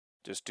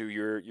 Just do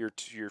your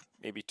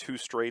maybe 2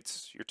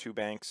 straights, your 2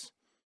 banks,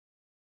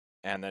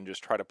 and then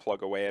just try to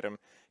plug away at him.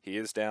 He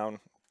is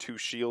down 2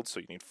 shields, so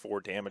you need 4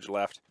 damage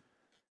left.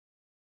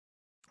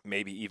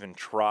 Maybe even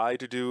try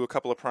to do a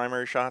couple of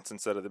primary shots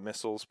instead of the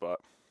missiles, but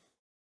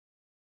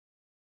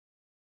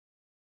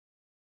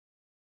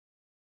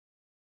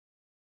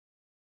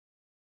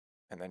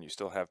and then you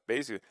still have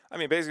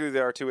basically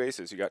there are 2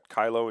 aces. You got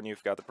Kylo and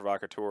you've got the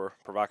Provocateur.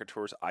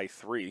 Provocateur's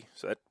I3,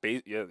 so that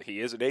he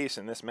is an ace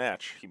in this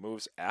match. He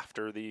moves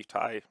after the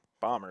TIE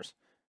bombers.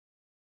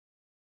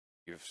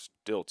 You've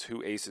still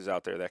 2 aces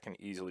out there that can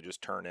easily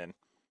just turn in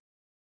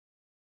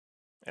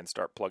and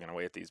start plugging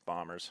away at these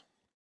bombers.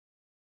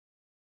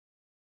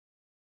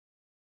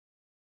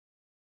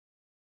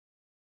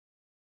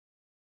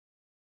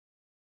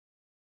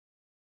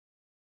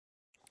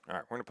 All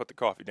right, we're going to put the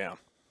coffee down.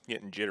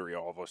 Getting jittery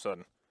all of a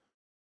sudden.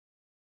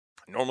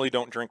 I normally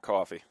don't drink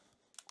coffee.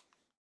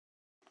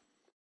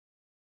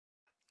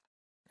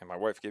 And my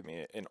wife gave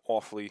me an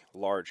awfully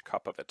large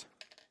cup of it.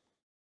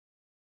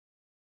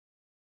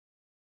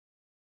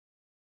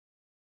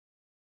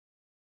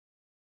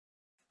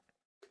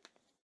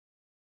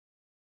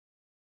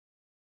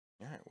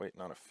 All right, waiting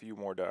on a few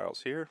more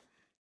dials here.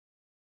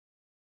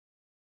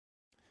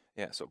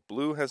 Yeah, so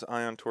blue has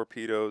ion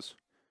torpedoes,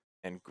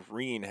 and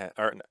green has,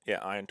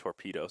 ion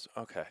torpedoes.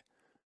 Okay.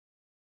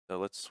 So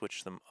let's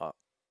switch them up.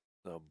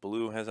 So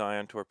blue has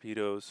ion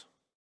torpedoes.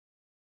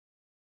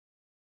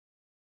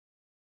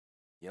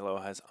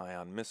 Yellow has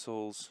ion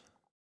missiles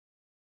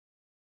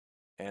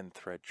and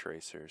thread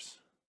tracers.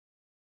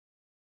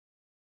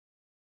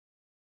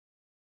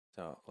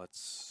 So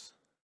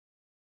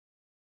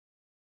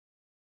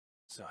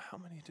so how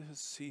many does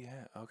C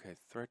have? Okay,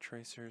 thread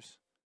tracers.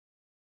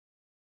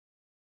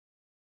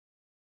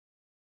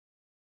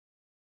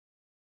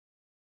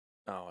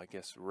 Oh, I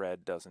guess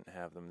red doesn't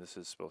have them. This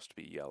is supposed to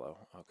be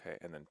yellow. Okay,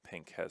 and then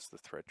pink has the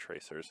thread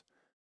tracers.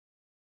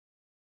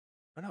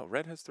 Oh no,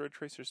 red has thread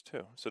tracers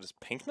too. So does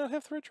pink not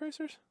have thread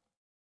tracers?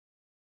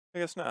 I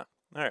guess not.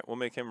 All right, we'll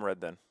make him red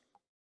then.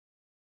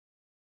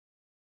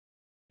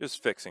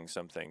 Just fixing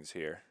some things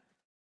here.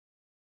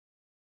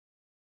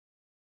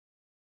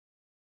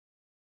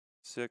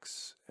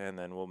 6, and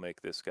then we'll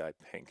make this guy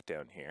pink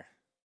down here.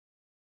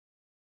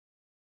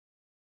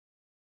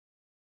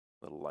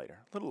 A little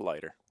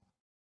lighter.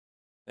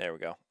 There we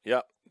go.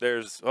 Yep,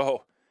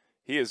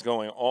 he is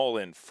going all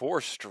in.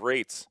 4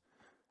 straights.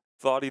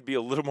 Thought he'd be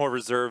a little more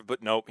reserved,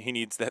 but nope, he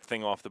needs that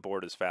thing off the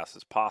board as fast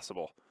as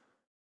possible.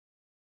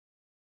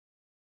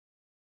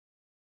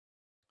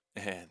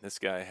 And this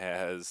guy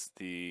has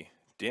the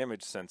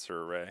damage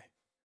sensor array.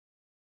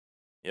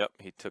 Yep,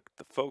 he took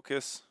the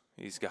focus.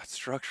 He's got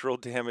structural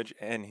damage,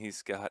 and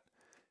he's got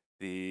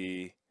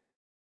the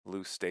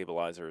loose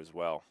stabilizer as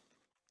well.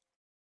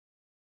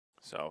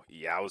 So,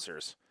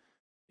 yowzers.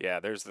 Yeah,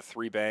 there's the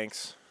 3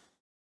 banks.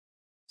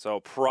 So,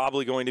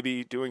 probably going to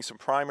be doing some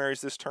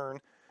primaries this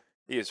turn.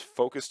 He is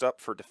focused up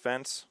for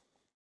defense.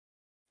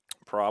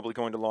 Probably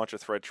going to launch a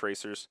thread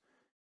tracers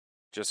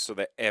just so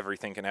that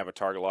everything can have a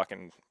target lock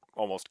and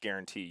almost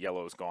guarantee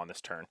yellow is gone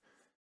this turn.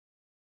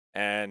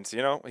 And,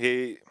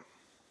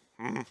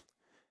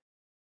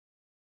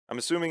 I'm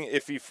assuming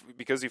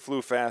because he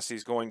flew fast,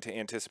 he's going to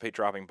anticipate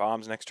dropping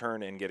bombs next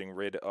turn and getting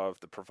rid of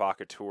the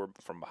Provocateur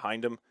from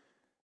behind him.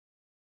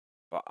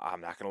 But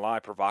I'm not going to lie,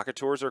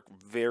 Provocateurs are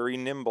very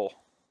nimble.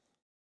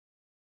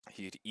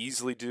 He'd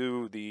easily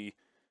do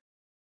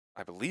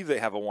I believe they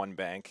have a 1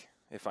 bank,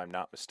 if I'm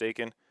not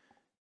mistaken.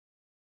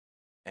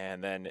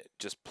 And then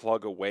just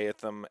plug away at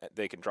them.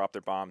 They can drop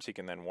their bombs. He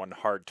can then 1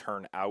 hard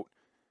turn out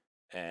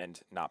and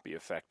not be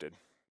affected.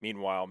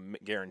 Meanwhile,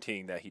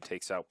 guaranteeing that he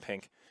takes out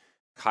pink.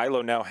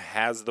 Kylo now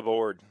has the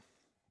board.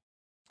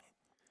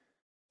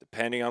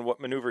 Depending on what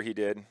maneuver he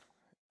did,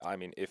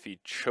 if he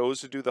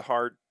chose to do the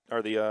hard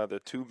or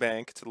the 2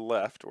 bank to the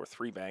left or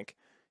 3 bank,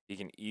 he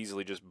can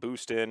easily just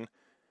boost in,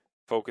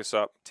 focus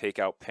up, take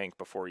out pink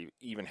before he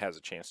even has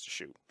a chance to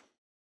shoot.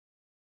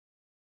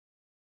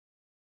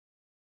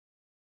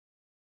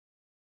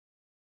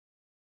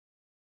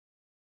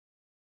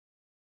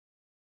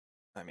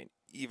 I mean,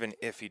 even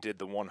if he did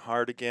the one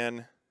hard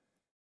again,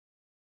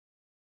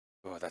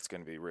 oh, that's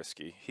going to be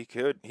risky. He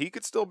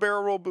could still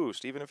barrel roll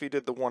boost, even if he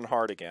did the one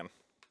hard again.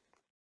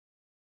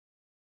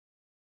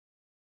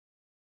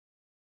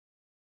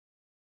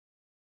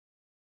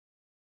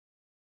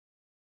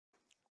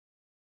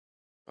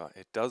 But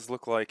it does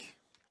look like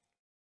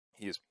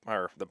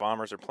the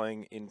Bombers are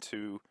playing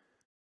into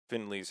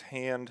Finley's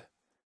hand.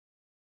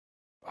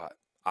 But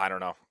I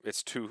don't know.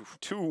 It's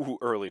too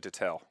early to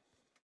tell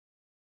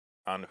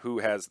on who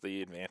has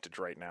the advantage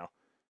right now.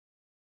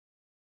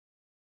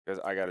 Because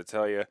I got to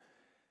tell you,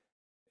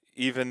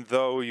 even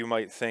though you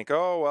might think,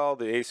 oh, well,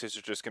 the aces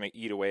are just going to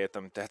eat away at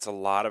them, that's a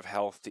lot of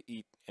health to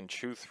eat and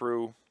chew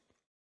through.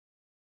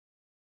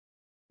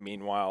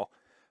 Meanwhile,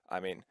 I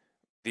mean,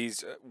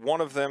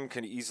 one of them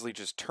can easily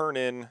just turn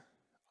in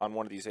on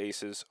one of these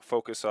aces,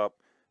 focus up,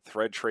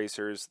 thread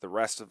tracers, the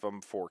rest of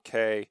them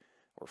 4K,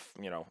 or,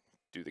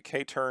 do the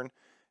K turn,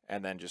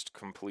 and then just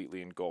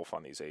completely engulf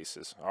on these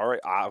aces. All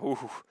right,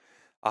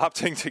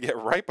 opting to get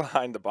right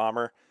behind the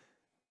Bomber.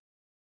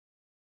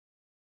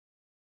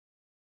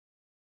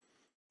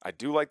 I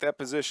do like that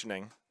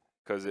positioning,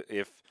 because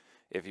if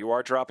you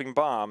are dropping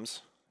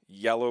bombs,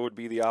 yellow would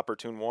be the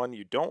opportune one.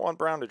 You don't want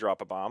brown to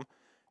drop a bomb,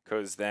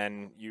 because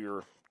then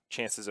your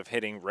chances of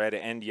hitting red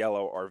and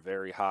yellow are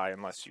very high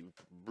unless you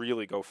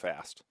really go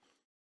fast.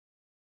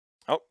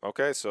 Oh,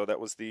 okay, so that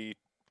was the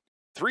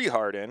 3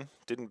 hard in,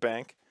 didn't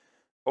bank.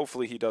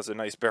 Hopefully he does a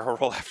nice barrel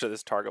roll after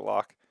this target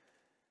lock.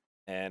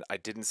 And I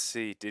didn't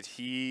see, did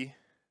he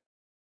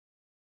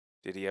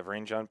have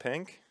range on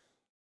pink?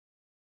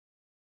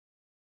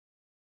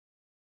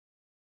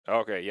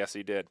 Okay, yes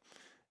he did.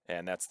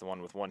 And that's the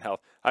one with 1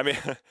 health. I mean,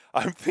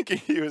 I'm thinking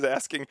he was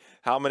asking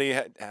how many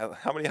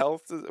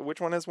health,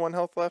 which one has 1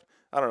 health left?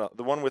 I don't know.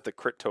 The one with the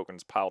crit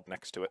tokens piled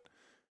next to it.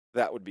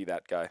 That would be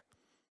that guy.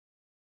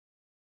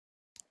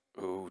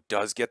 Ooh,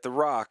 does get the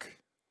rock.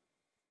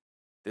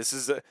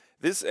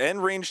 This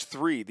and range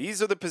 3.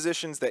 These are the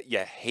positions that you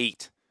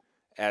hate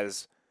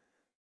as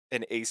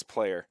an ace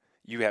player.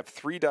 You have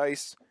 3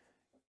 dice.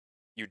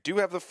 You do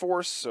have the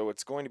force, so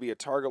it's going to be a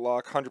target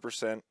lock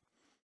 100%.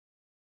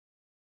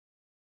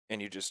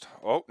 And you just,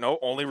 oh, no,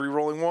 only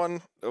re-rolling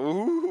 1.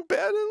 Ooh,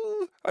 bad.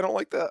 I don't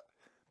like that.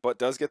 But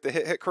does get the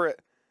hit crit.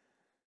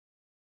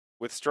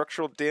 With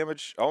structural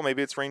damage, oh,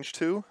 maybe it's range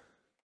 2.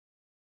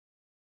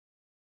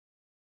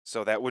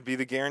 So that would be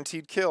the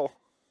guaranteed kill.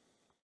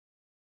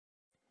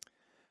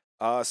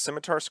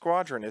 Scimitar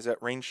Squadron is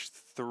at range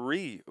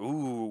 3.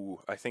 Ooh,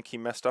 I think he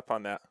messed up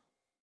on that.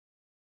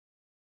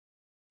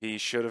 He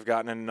should have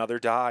gotten another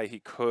die. He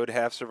could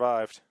have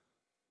survived.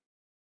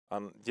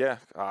 Yeah,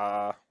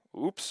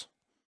 oops.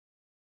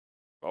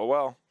 Oh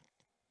well.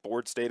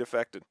 Board state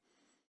affected.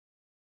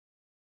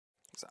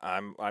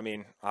 I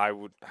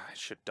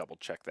should double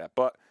check that,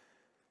 but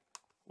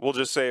we'll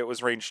just say it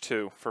was range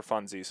 2 for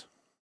funsies.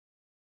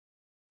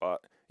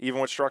 But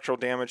even with structural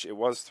damage, it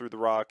was through the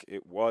rock.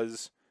 It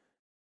was.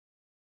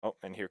 Oh,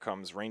 and here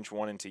comes range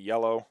 1 into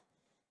yellow.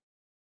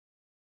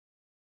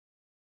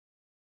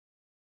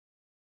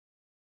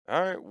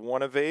 All right,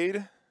 1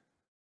 evade.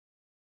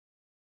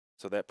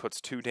 So that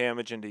puts 2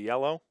 damage into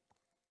yellow.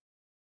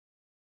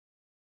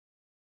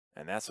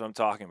 And that's what I'm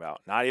talking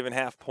about. Not even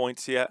half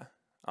points yet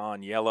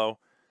on yellow.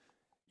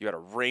 You got a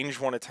range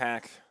 1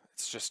 attack.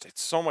 It's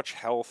so much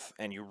health,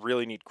 and you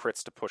really need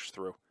crits to push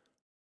through.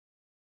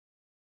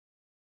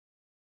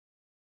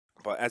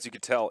 But as you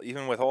could tell,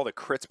 even with all the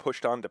crits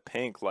pushed onto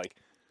pink, like,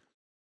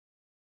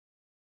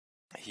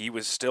 he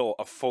was still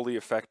a fully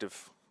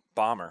effective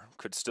bomber.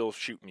 Could still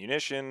shoot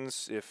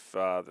munitions if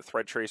the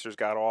thread tracers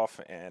got off,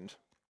 and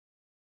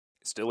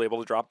still able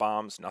to drop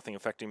bombs, nothing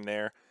affecting him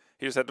there.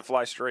 He just had to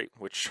fly straight,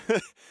 which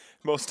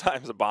most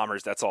times the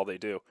bombers, that's all they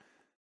do.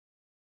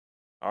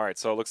 All right,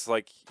 so it looks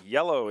like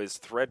yellow is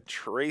thread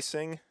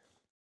tracing,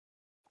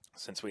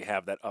 since we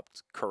have that up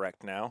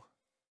correct now.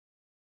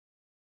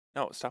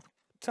 No, stop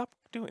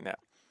doing that.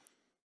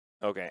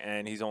 Okay,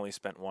 and he's only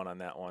spent 1 on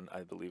that one.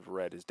 I believe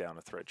red is down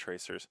to thread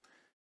tracers.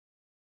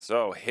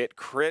 So hit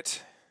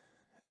crit,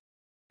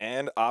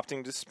 and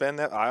opting to spend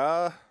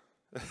that.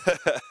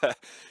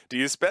 Do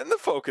you spend the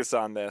focus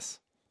on this?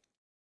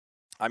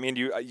 I mean,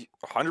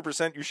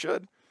 100% you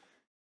should.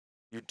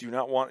 You do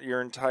not want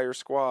your entire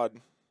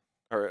squad,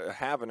 or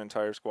have an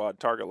entire squad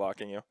target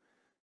locking you.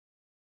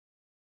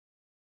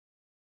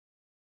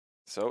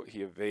 So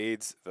he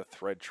evades the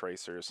thread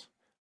tracers.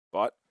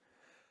 But,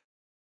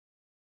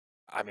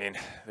 I mean,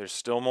 there's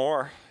still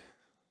more.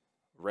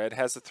 Red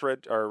has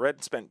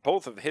Red spent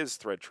both of his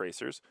thread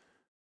tracers.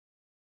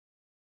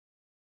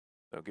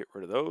 So get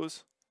rid of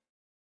those.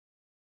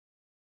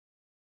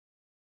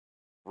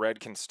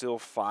 Red can still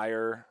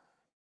fire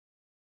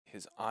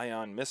his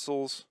ion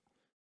missiles.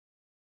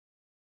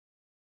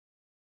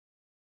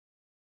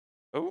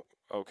 Oh,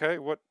 okay,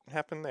 what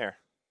happened there?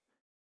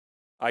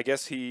 I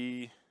guess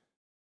he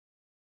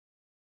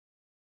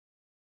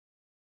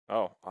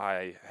Oh,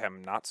 I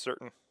am not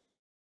certain.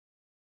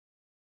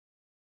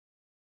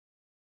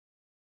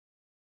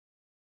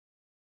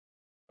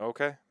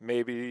 Okay,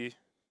 maybe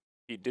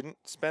he didn't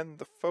spend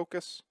the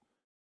focus.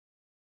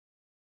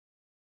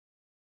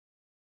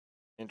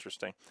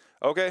 Interesting.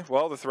 Okay,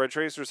 well, the thread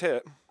tracers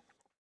hit.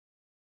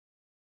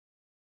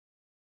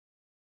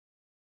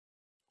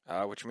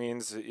 Which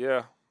means,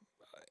 yeah,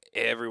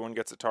 everyone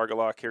gets a target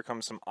lock. Here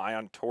comes some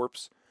ion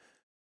torps.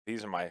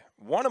 These are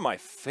one of my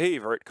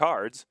favorite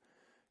cards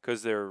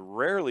because they're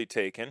rarely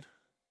taken.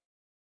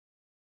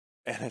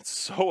 And it's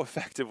so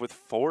effective with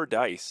 4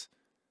 dice.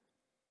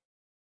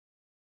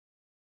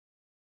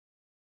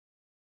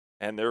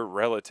 And they're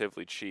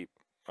relatively cheap.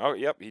 Oh,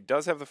 yep, he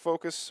does have the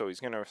focus, so he's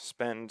going to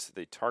spend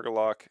the target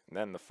lock and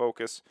then the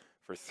focus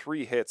for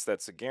 3 hits.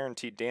 That's a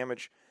guaranteed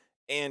damage,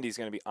 and he's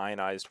going to be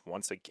ionized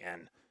once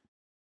again.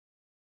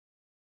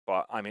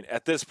 But, I mean,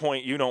 at this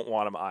point, you don't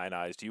want him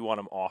ionized. You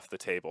want him off the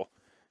table.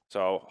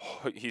 So,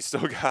 he's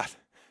still got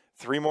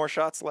 3 more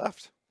shots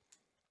left.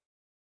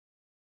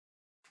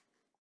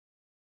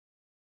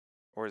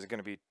 Or is it going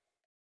to be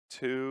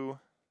 2?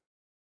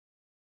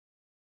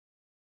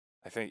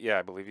 I think, yeah,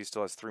 I believe he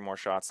still has 3 more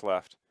shots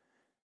left.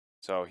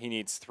 So he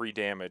needs 3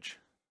 damage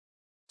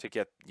to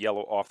get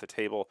yellow off the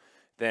table.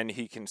 Then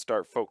he can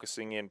start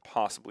focusing in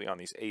possibly on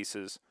these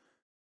aces.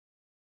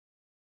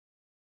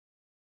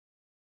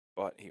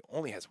 But he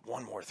only has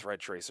 1 more thread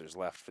tracers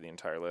left for the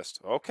entire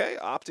list. Okay,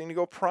 opting to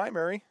go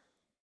primary.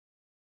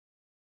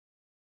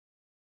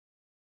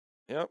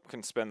 Yep,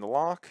 can spend the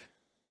lock.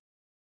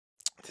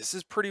 This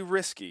is pretty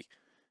risky.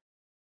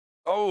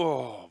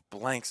 Oh,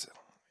 blanks.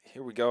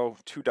 Here we go.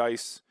 2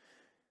 dice.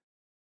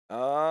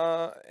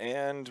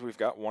 And we've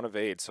got 1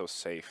 evade, so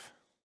safe.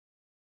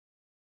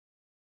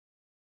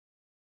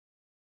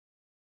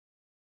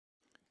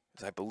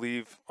 I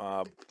believe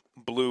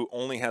blue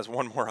only has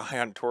 1 more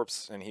ion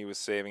torps, and he was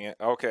saving it.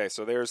 Okay,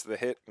 so there's the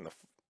hit and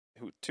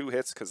the 2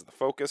 hits because of the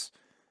focus.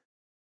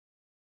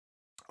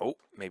 Oh,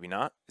 maybe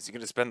not. Is he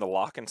going to spend the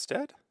lock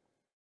instead?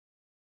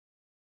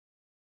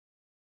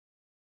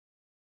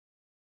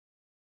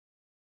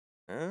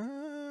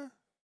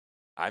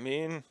 I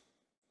mean,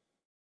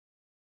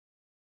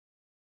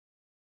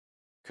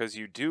 because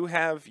you do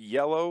have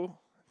yellow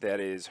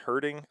that is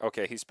hurting.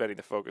 Okay, he's spending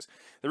the focus.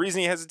 The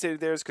reason he hesitated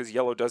there is because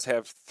yellow does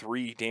have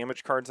 3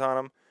 damage cards on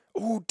him.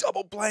 Ooh,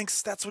 double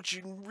blanks. That's what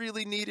you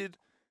really needed.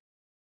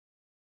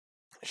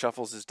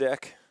 Shuffles his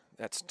deck.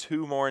 That's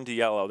 2 more into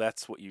yellow.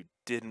 That's what you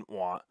didn't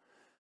want.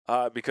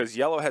 Because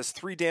yellow has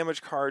 3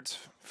 damage cards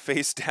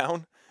face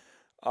down.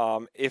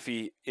 If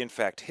he, in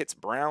fact, hits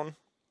brown,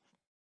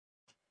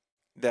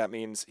 that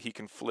means he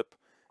can flip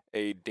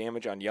a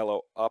damage on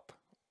yellow up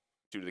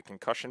due to the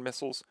concussion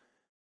missiles.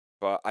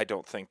 But I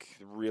don't think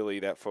really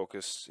that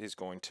focus is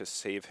going to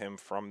save him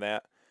from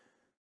that.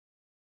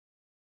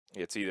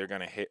 It's either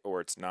going to hit or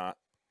it's not.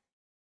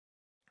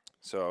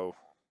 So,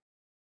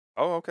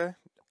 oh, okay.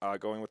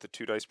 Going with the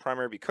 2 dice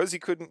primary because he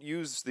couldn't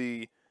use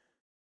the...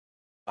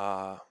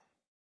 Yep,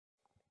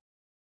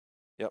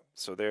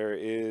 so there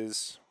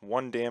is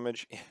 1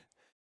 damage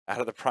out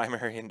of the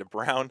primary into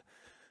brown.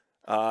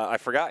 I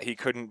forgot he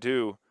couldn't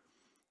do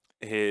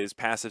his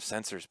passive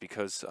sensors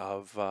because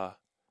of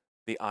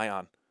the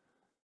ion.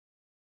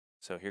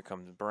 So here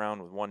comes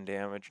brown with 1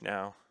 damage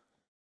now.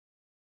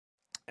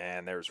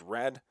 And there's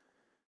red.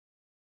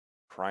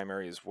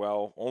 Primary as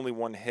well. Only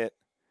 1 hit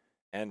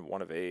and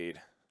 1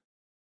 evade.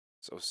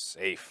 So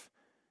safe.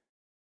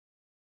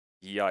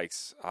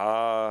 Yikes.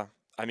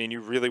 I mean, you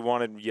really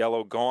wanted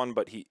yellow gone,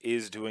 but he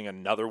is doing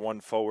another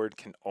 1 forward,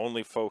 can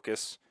only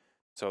focus.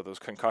 So those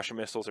concussion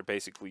missiles are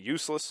basically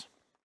useless.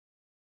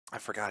 I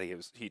forgot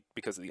he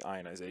because of the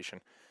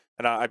ionization.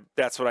 And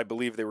that's what I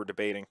believe they were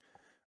debating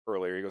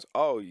earlier. He goes,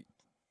 oh, you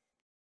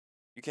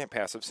can't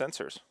passive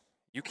sensors.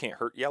 You can't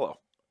hurt yellow.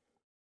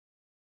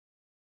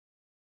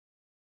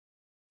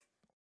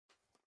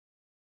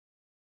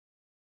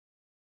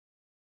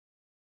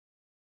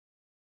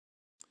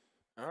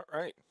 All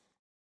right.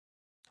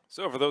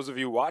 So for those of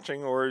you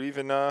watching, or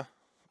even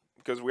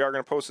because we are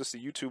going to post this to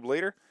YouTube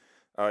later,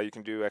 you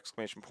can do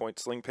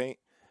 !sling paint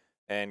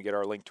and get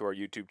our link to our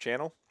YouTube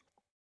channel.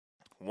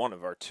 One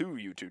of our 2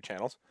 YouTube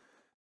channels.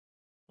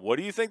 What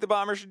do you think the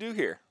Bombers should do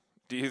here?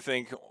 Do you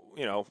think,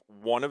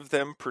 one of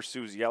them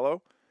pursues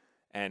yellow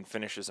and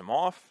finishes him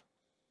off?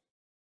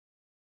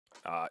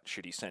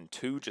 Should he send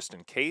 2 just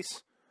in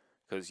case?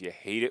 Because you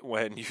hate it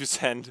when you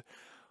send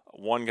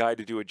 1 guy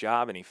to do a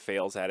job and he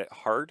fails at it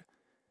hard.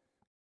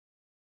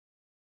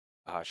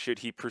 Should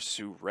he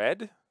pursue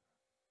red?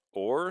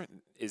 Or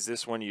is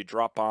this when you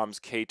drop bombs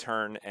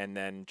K-turn and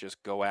then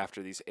just go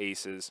after these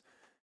aces?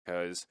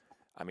 Because,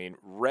 I mean,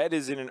 red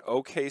is in an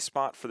okay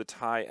spot for the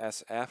tie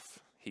SF.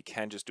 He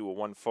can just do a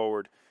 1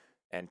 forward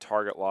and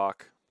target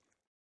lock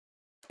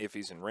if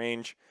he's in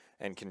range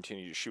and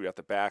continue to shoot at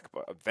the back.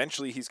 But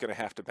eventually he's going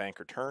to have to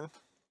bank or turn.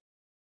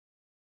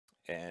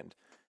 And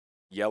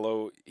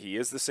yellow, he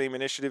is the same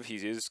initiative. He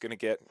is going to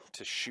get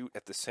to shoot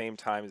at the same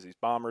time as these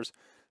bombers.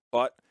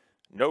 But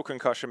no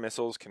concussion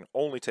missiles, can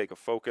only take a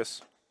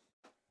focus.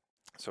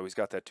 So he's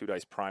got that 2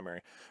 dice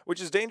primary,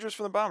 which is dangerous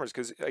for the bombers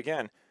because,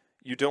 again,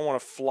 you don't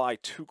want to fly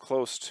too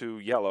close to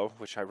yellow,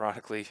 which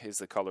ironically is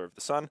the color of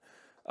the sun,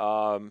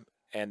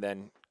 and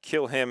then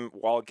kill him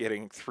while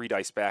getting 3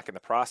 dice back in the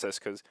process,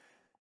 because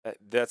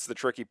that's the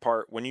tricky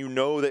part. When you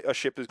know that a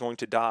ship is going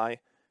to die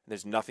and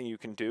there's nothing you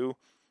can do,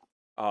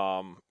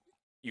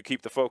 you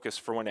keep the focus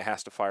for when it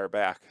has to fire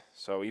back.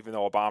 So even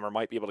though a bomber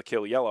might be able to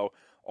kill yellow,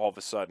 all of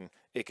a sudden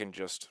it can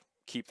just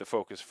keep the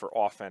focus for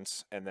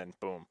offense, and then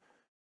boom.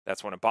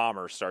 That's when a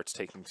bomber starts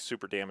taking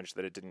super damage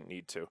that it didn't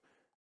need to.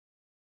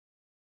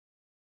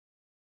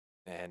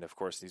 And of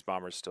course, these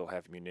bombers still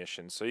have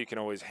munitions, so you can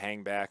always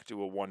hang back,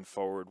 do a 1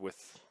 forward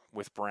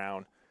with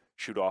Brown,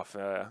 shoot off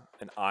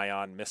an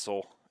ion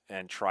missile,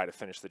 and try to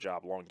finish the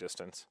job long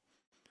distance.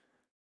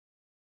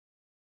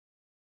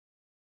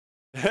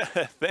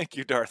 Thank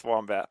you, Darth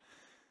Wombat.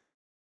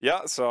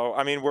 Yeah, so,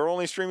 I mean, we're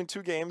only streaming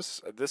 2 games.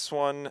 This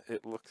one,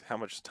 look how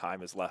much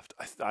time is left.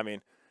 I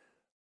mean,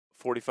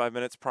 45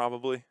 minutes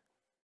probably.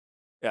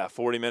 Yeah,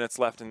 40 minutes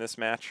left in this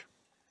match.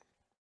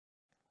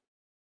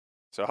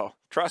 So,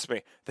 trust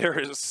me, there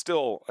is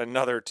still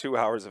another 2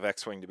 hours of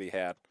X-Wing to be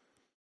had.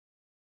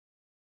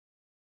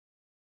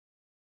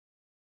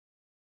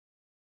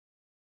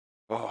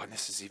 Oh, and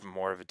this is even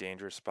more of a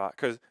dangerous spot,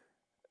 because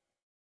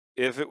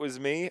if it was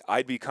me,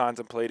 I'd be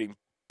contemplating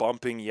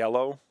bumping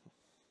yellow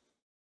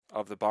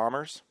of the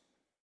bombers.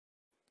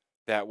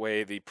 That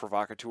way the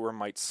provocateur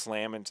might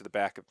slam into the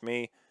back of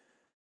me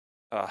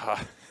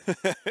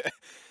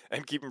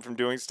and keep him from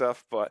doing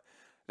stuff. But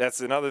that's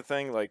another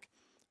thing. Like,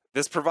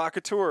 this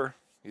provocateur,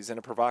 he's in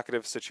a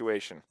provocative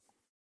situation.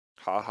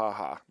 Ha ha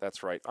ha.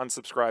 That's right.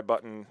 Unsubscribe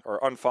button or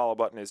unfollow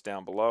button is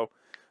down below.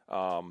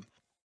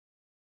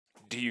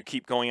 Do you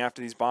keep going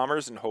after these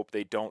bombers and hope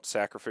they don't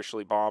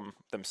sacrificially bomb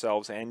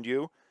themselves and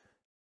you?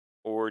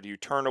 Or do you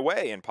turn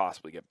away and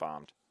possibly get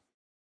bombed?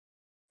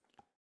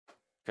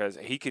 Because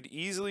he could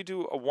easily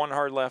do a 1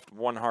 hard left,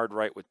 1 hard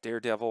right with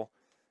Daredevil.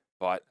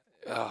 But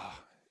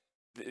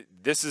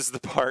this is the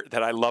part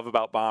that I love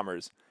about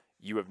bombers.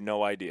 You have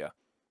no idea.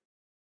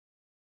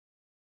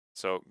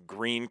 So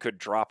green could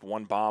drop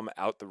 1 bomb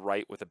out the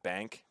right with a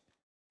bank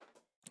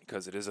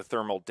because it is a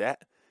thermal det.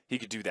 He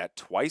could do that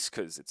twice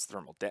because it's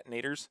thermal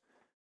detonators.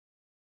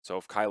 So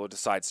if Kylo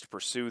decides to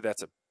pursue,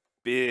 that's a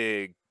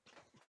big,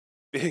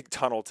 big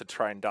tunnel to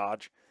try and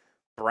dodge.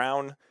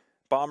 Brown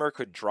bomber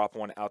could drop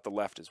 1 out the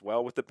left as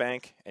well with the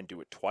bank and do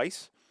it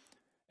twice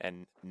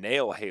and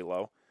nail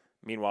Halo.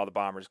 Meanwhile, the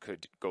bombers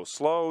could go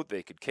slow,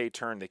 they could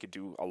K-turn, they could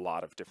do a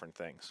lot of different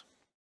things.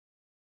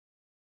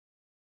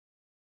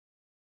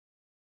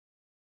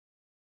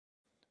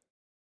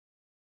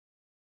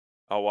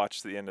 I'll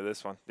watch the end of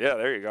this one. Yeah,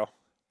 there you go.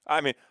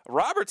 I mean,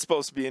 Robert's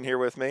supposed to be in here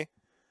with me.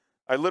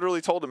 I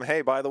literally told him,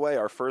 hey, by the way,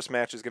 our first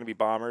match is going to be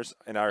bombers,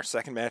 and our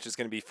second match is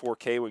going to be 4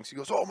 K-Wings. He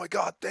goes, oh my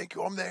God, thank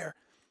you, I'm there.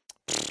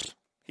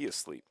 He is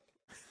asleep.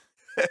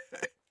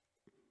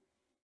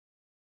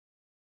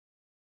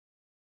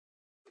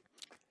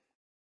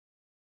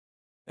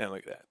 And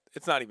look at that.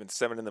 It's not even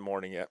 7 in the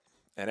morning yet.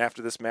 And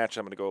after this match,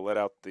 I'm going to go let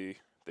out the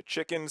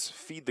chickens,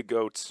 feed the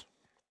goats.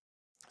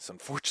 So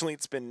unfortunately,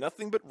 it's been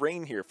nothing but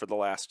rain here for the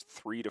last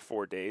 3 to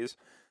 4 days.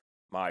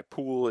 My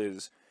pool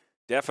is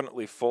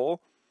definitely full.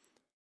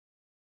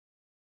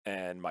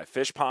 And my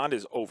fish pond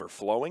is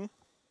overflowing.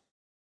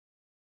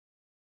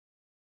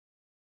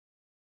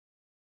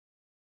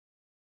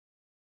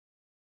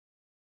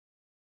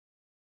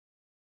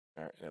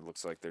 All right, it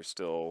looks like they're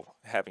still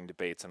having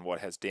debates on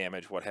what has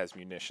damage, what has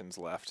munitions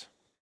left.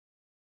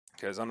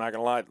 Because I'm not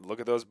going to lie,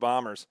 look at those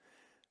bombers.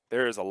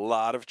 There is a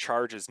lot of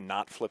charges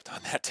not flipped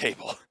on that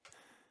table.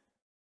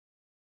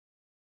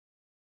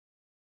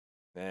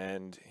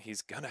 And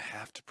he's going to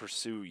have to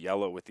pursue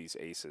yellow with these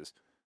aces.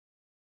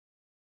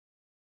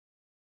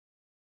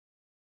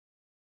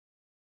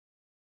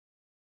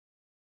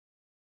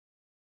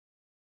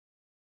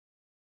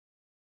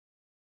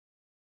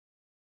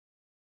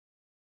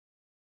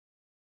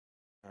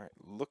 All right,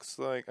 looks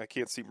like I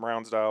can't see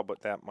Brown's dial,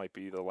 but that might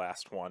be the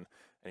last one.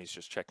 And he's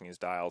just checking his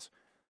dials.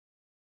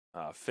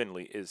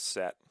 Finlay is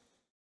set.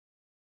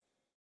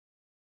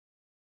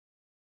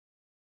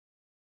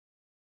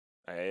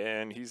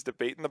 And he's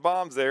debating the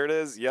bombs. There it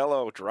is.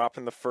 Yellow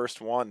dropping the first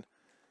one.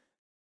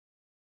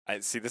 I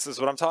see, this is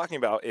what I'm talking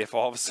about. If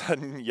all of a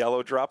sudden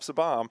yellow drops a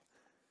bomb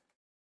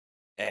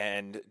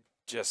and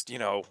just, you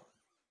know,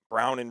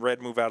 brown and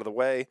red move out of the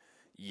way,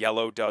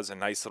 yellow does a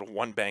nice little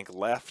 1 bank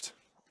left,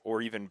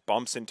 or even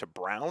bumps into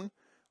brown,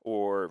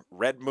 or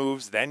red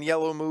moves, then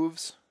yellow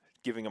moves,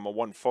 giving him a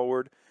 1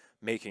 forward,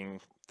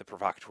 making the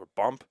provocateur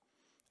bump.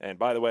 And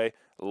by the way,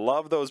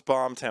 love those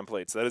bomb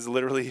templates. That is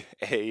literally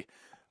a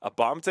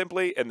bomb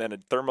template and then a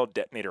thermal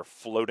detonator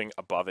floating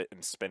above it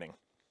and spinning.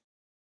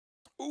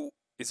 Ooh,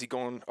 is he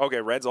going?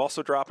 Okay, red's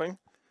also dropping.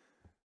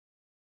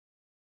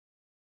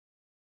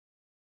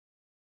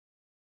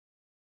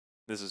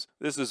 This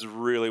is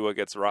really what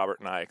gets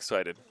Robert and I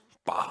excited.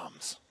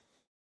 Bombs.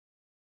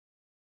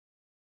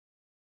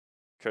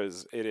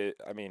 Because it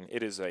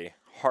is a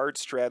hard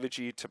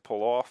strategy to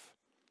pull off.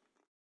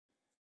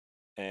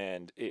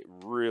 And it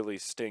really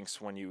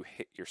stinks when you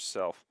hit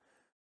yourself.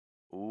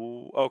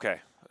 Ooh, okay.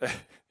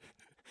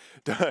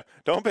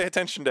 Don't pay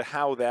attention to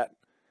how that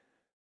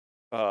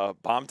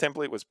bomb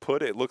template was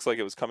put. It looks like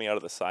it was coming out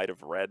of the side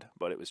of red,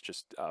 but it was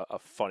just a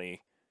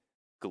funny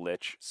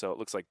glitch. So it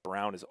looks like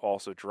brown is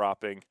also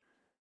dropping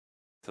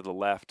to the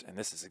left, and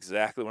this is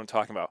exactly what I'm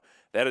talking about.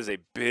 That is a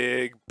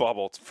big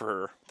bubble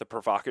for the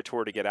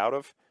provocateur to get out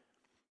of.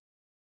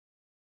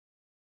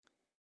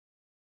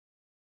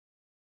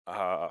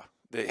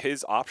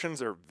 His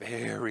options are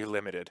very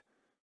limited.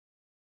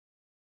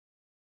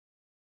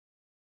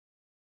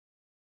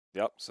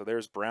 Yep, so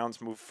there's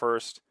brown's move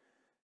first,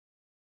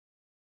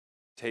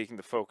 taking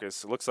the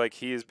focus. It looks like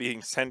he is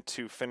being sent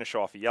to finish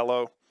off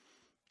yellow,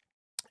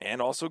 and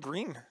also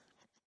green,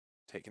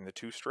 taking the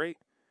 2 straight.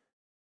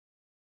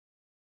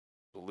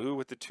 Blue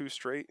with the 2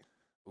 straight.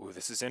 Ooh,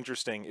 this is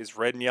interesting. Is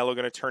red and yellow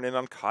going to turn in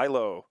on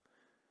Kylo?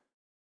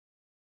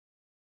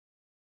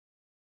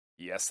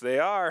 Yes, they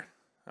are.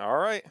 All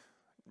right.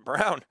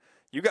 Brown,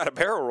 you got a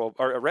barrel roll.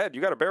 Or red,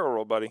 you got a barrel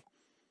roll, buddy.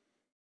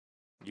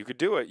 You could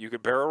do it. You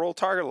could barrel roll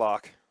target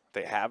lock.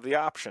 They have the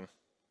option.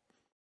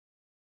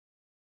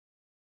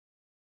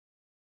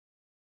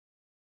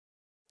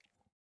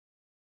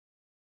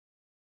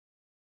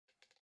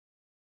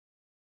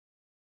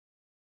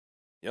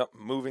 Yep,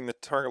 moving the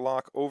target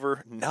lock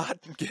over,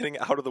 not getting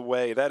out of the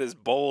way. That is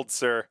bold,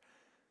 sir.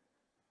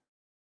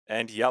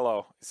 And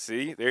yellow.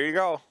 See, there you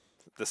go.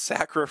 The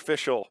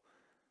sacrificial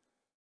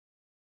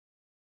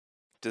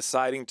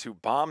deciding to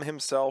bomb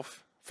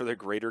himself for the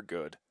greater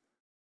good.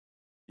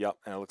 Yep,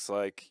 and it looks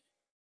like...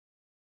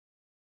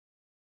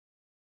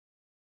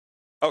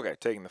 Okay,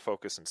 taking the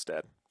focus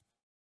instead.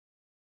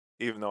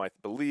 Even though I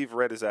believe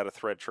red is out of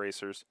thread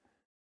tracers.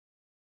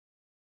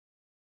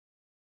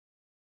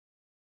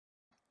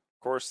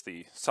 Of course,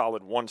 the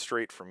solid 1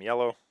 straight from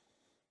yellow.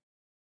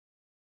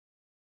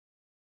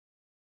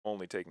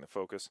 Only taking the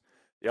focus.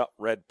 Yep,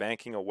 red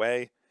banking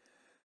away.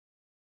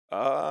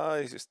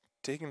 He's just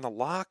taking the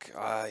lock.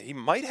 He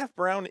might have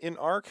brown in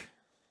arc.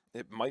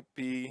 It might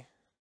be,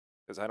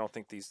 because I don't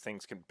think these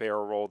things can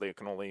barrel roll. They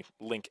can only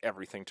link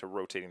everything to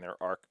rotating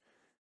their arc.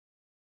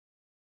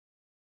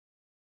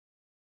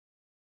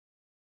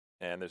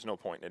 And there's no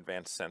point in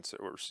advanced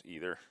sensors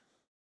either,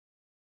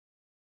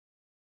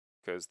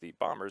 because the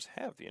bombers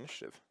have the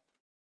initiative.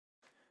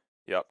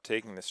 Yep,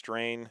 taking the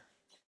strain.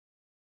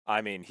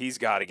 I mean, he's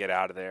got to get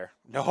out of there.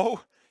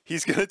 No,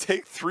 he's going to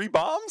take 3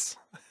 bombs?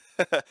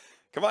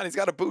 Come on, he's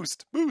got a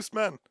boost. Boost,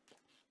 man.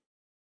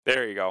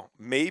 There you go.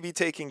 Maybe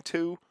taking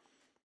 2,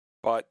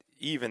 but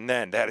even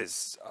then, that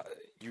is,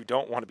 you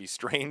don't want to be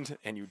strained,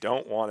 and you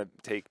don't want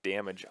to take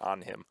damage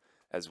on him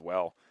as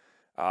well.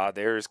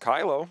 There's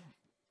Kylo.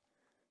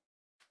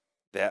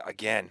 That,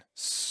 again,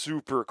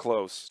 super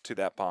close to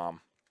that bomb.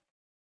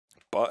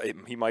 But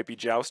he might be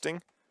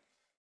jousting.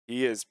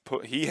 He has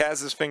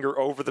his finger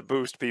over the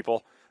boost,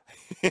 people.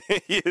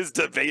 He is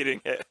debating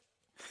it.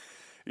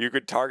 You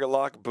could target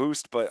lock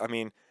boost, but, I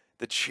mean,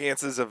 the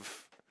chances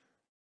of...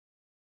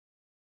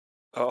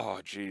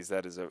 Oh, geez,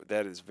 that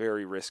is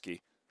very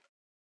risky.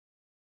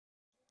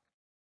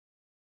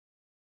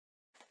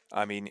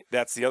 I mean,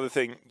 that's the other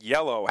thing.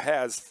 Yellow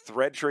has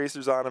thread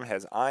tracers on him,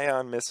 has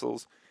ion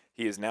missiles.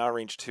 He is now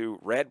range 2.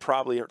 Red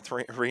probably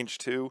at range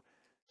 2.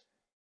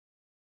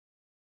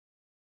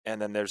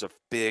 And then there's a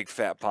big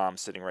fat bomb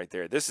sitting right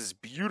there. This is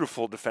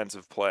beautiful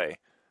defensive play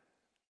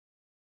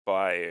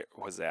by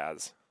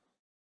Juozas.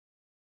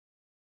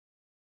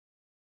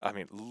 I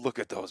mean, look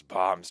at those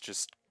bombs,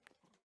 just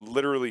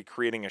literally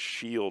creating a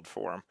shield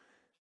for him.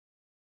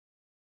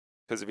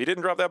 Because if he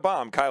didn't drop that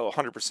bomb, Kylo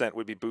 100%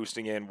 would be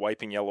boosting in,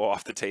 wiping yellow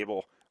off the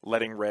table,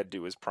 letting red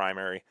do his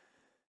primary.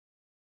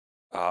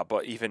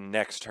 But even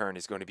next turn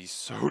is going to be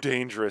so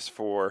dangerous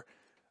for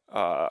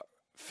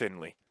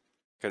Finlay.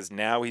 Because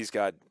now he's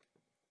got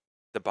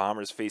the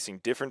bombers facing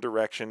different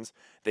directions.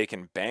 They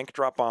can bank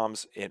drop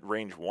bombs at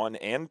range 1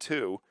 and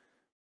 2.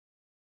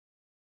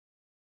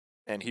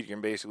 And he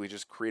can basically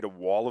just create a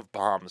wall of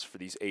bombs for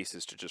these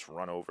aces to just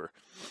run over.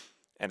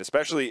 And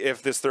especially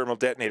if this thermal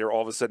detonator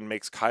all of a sudden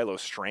makes Kylo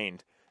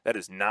strained. That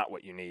is not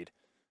what you need.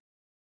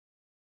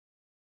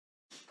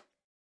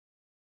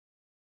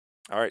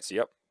 All right, so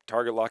yep,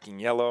 target locking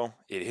yellow.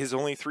 It is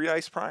only 3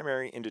 ice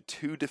primary into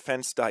 2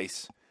 defense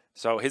dice.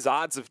 So his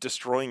odds of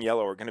destroying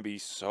yellow are going to be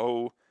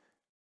so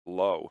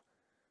low,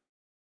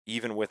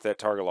 even with that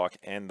target lock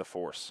and the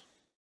force.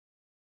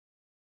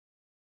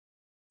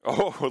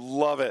 Oh,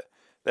 love it.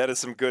 That is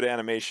some good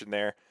animation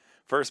there.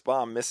 First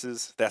bomb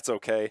misses. That's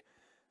okay.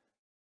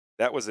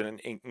 That was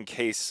in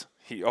case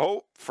he...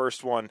 Oh,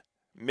 first one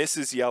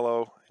misses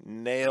yellow,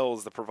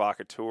 nails the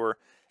provocateur,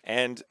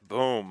 and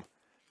boom.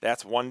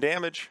 That's 1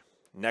 damage.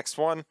 Next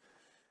one.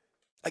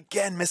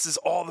 Again, misses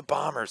all the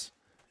bombers.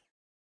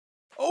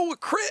 Oh, a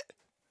crit!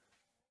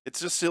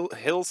 It's just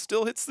Hill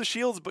still hits the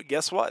shields, but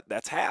guess what?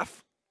 That's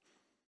half.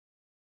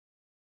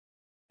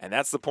 And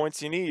that's the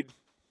points you need.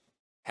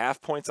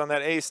 Half points on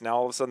that ace. Now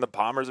all of a sudden the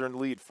bombers are in the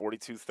lead,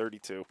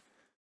 42-32.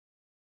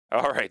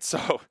 All right,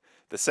 so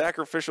the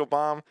sacrificial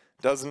bomb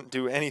doesn't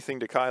do anything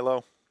to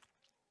Kylo.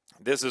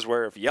 This is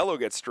where if yellow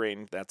gets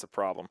strained, that's a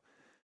problem.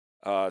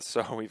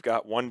 So we've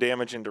got 1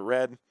 damage into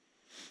red.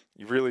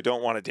 You really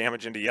don't want to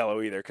damage into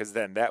yellow either, because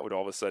then that would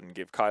all of a sudden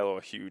give Kylo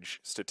a huge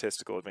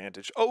statistical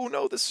advantage. Oh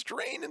no, the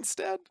strain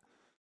instead.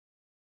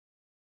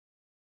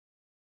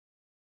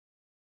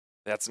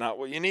 That's not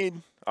what you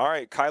need. All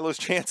right, Kylo's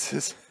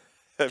chances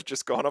have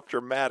just gone up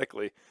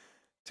dramatically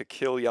to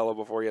kill yellow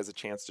before he has a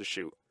chance to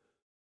shoot.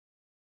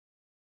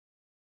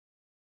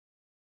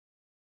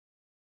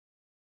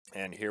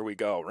 And here we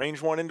go. Range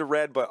 1 into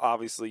red, but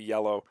obviously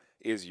yellow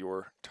is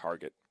your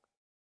target.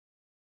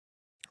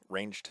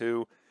 Range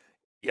 2,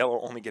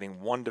 yellow only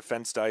getting 1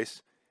 defense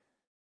dice.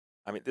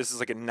 I mean, this is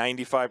like a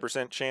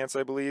 95% chance,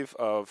 I believe,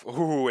 of,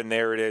 ooh, and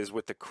there it is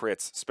with the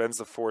crits. Spends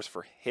the force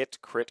for hit,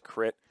 crit,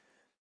 crit.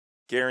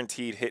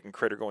 Guaranteed hit and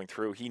crit are going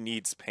through. He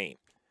needs paint.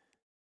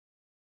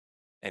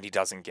 And he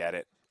doesn't get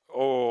it.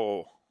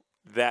 Oh,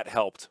 that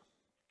helped.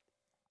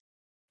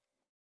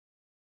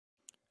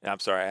 I'm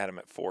sorry, I had him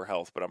at 4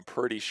 health, but I'm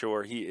pretty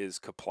sure he is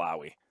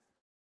Kaplowy.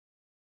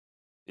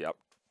 Yep.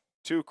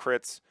 2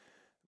 crits.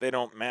 They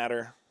don't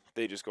matter.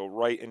 They just go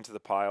right into the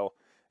pile,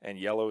 and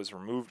yellow is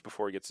removed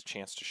before he gets a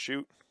chance to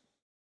shoot.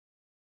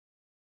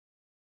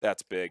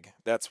 That's big.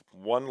 That's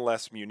 1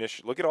 less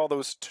munition. Look at all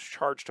those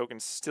charge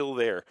tokens still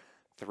there.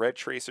 Thread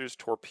tracers,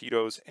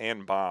 torpedoes,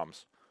 and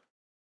bombs.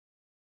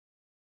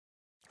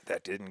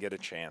 That didn't get a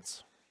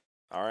chance.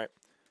 All right.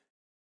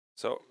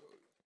 So,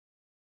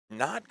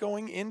 not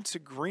going into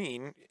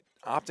green,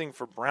 opting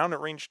for brown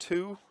at range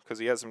 2 because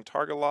he has him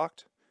target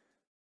locked.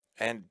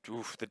 And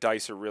oof, the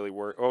dice are really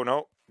work. Oh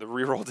no, the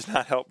reroll did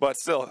not help, but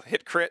still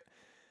hit crit.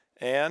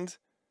 And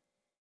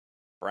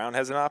brown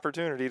has an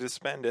opportunity to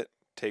spend it,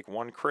 take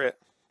 1 crit,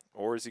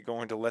 or is he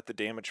going to let the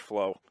damage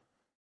flow?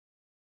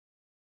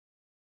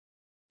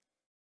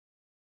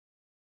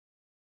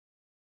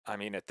 I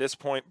mean, at this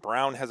point,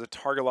 brown has a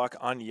target lock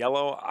on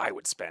yellow. I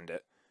would spend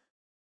it.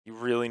 You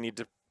really need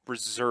to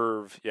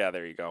reserve. Yeah,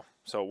 there you go.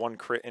 So 1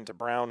 crit into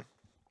brown.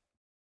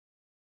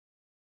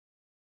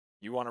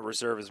 You want to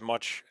reserve as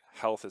much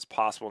health as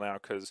possible now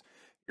because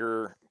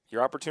your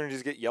opportunities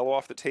to get yellow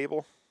off the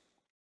table.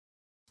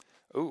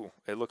 Ooh,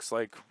 it looks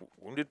like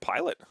wounded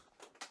pilot.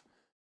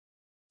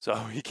 So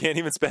he can't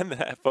even spend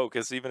that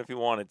focus even if he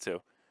wanted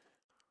to.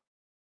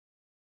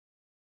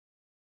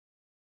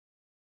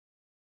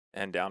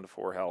 And down to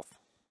 4 health.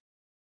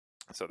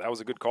 So that was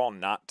a good call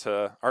not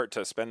to, or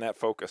to spend that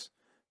focus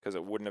because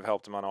it wouldn't have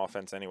helped him on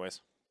offense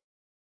anyways.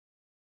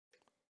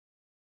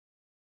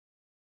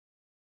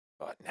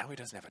 But now he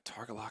doesn't have a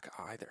target lock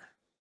either.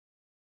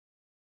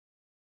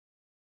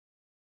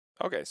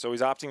 Okay, so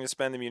he's opting to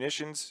spend the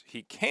munitions.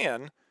 He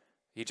can.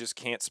 He just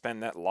can't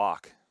spend that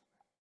lock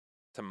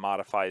to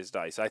modify his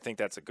dice. I think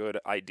that's a good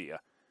idea.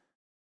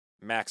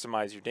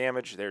 Maximize your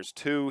damage. There's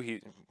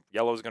 2.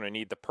 Yellow's going to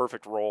need the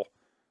perfect roll.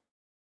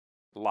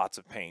 Lots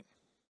of paint.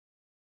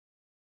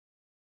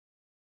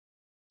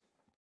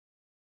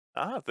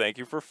 Thank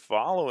you for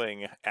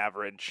following,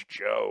 Average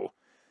Joe.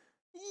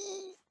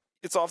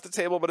 It's off the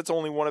table, but it's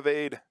only 1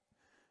 evade.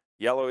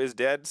 Yellow is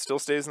dead, still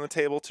stays on the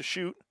table to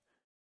shoot.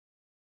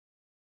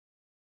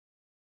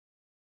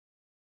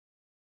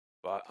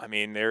 But, I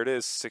mean, there it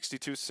is,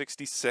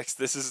 62-66.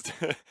 This is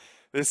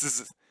this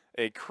is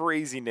a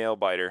crazy nail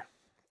biter.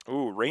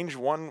 Ooh, range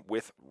 1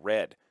 with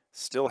red.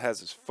 Still has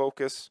his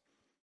focus.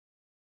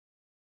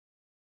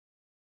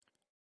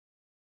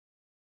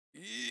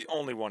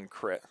 Only 1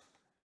 crit.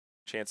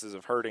 Chances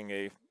of hurting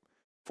a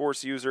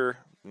force user,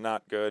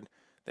 not good.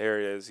 There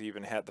it is. He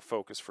even had the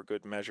focus for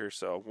good measure.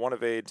 So 1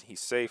 evade, he's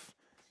safe.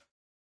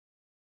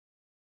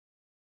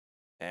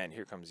 And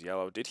here comes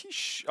yellow. Did he?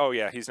 Oh,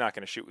 yeah, he's not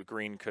going to shoot with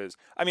green because,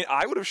 I mean,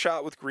 I would have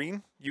shot with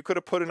green. You could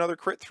have put another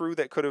crit through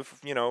that could have,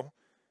 you know,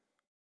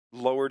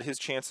 lowered his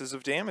chances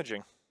of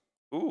damaging.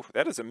 Ooh,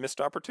 that is a missed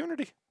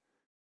opportunity.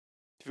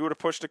 If you would have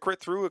pushed a crit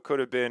through, it could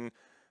have been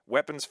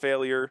weapons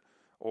failure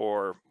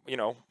or, you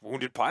know,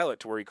 wounded pilot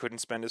to where he couldn't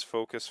spend his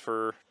focus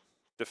for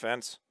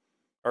defense,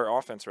 or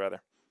offense,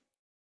 rather.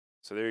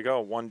 So there you go.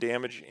 1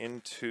 damage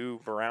into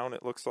brown,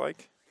 it looks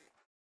like.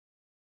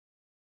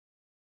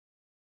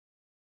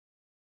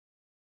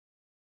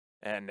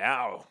 And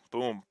now,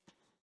 boom,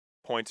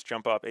 points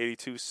jump up,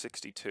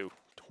 82-62,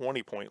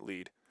 20-point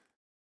lead.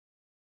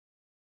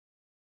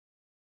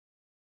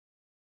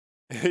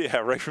 Yeah,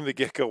 right from the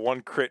get-go,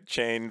 1 crit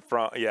chain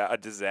from, yeah, a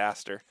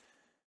disaster.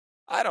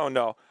 I don't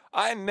know.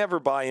 I never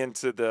buy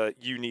into the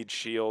you need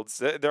shields.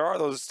 There are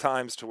those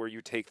times to where you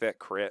take that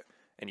crit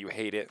and you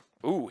hate it.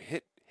 Ooh,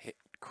 hit,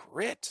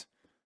 crit.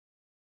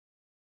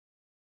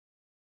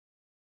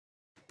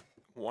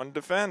 1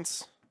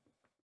 defense.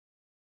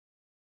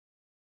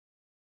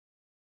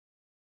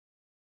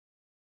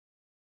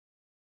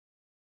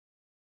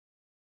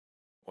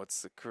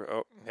 What's the...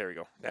 Oh, there we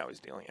go. Now he's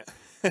dealing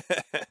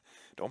it.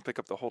 Don't pick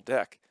up the whole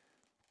deck.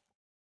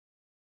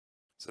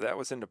 So that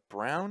was into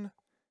brown.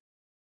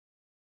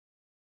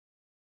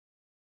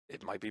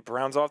 It might be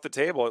brown's off the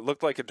table. It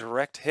looked like a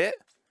direct hit.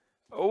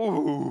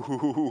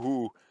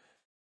 Oh,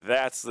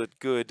 that's the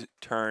good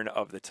turn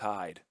of the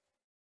tide.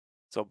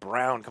 So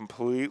brown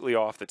completely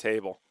off the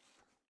table.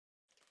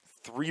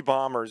 3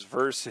 bombers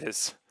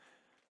versus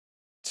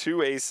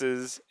 2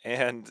 aces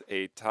and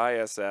a tie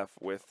SF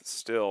with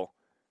still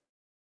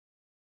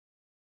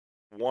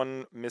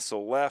 1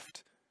 missile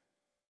left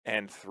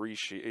and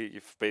 3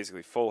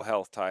 basically full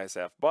health tie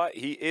SF. But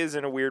he is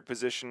in a weird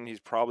position. He's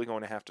probably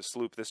going to have to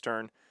sloop this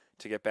turn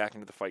to get back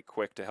into the fight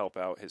quick to help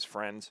out his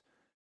friends.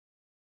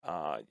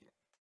 And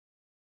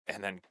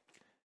then,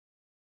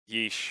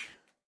 yeesh.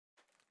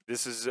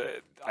 This is,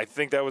 I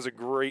think that was a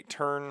great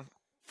turn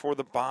for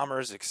the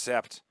Bombers,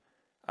 except,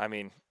 I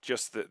mean,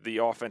 just the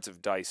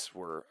offensive dice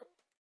were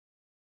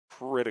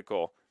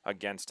critical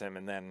against him.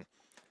 And then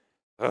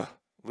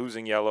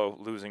losing yellow,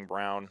 losing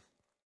brown.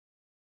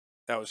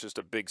 That was just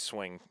a big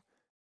swing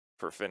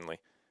for Finlay.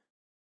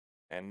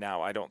 And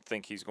now I don't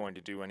think he's going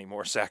to do any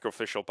more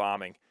sacrificial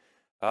bombing.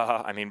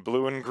 I mean,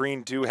 blue and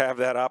green do have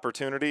that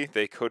opportunity.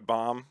 They could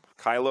bomb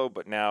Kylo,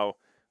 but now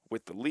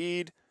with the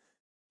lead,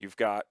 you've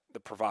got the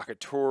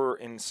Provocateur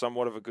in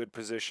somewhat of a good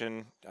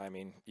position. I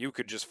mean, you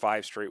could just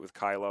 5 straight with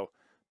Kylo,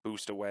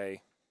 boost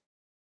away,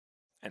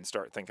 and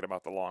start thinking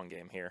about the long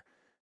game here.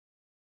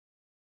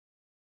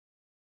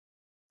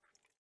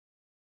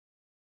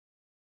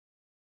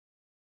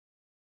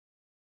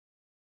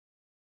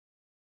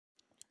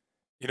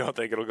 You don't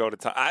think it'll go to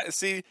time?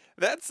 See,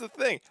 that's the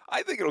thing.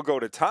 I think it'll go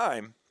to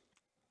time.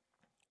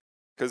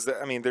 Because,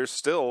 I mean, there's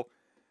still,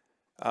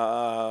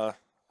 I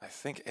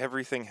think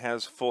everything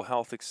has full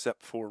health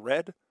except for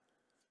red.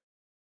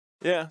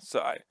 Yeah,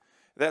 so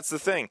that's the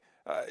thing.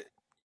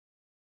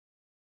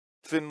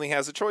 Finlay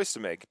has a choice to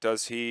make.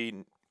 Does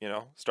he,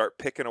 start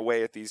picking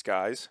away at these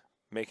guys,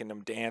 making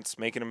them dance,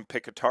 making them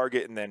pick a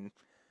target, and then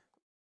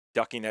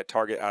ducking that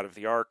target out of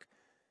the arc,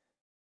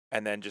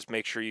 and then just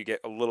make sure you get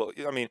a little,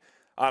 I mean,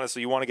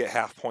 honestly, you want to get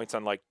half points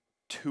on like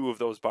 2 of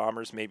those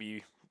bombers,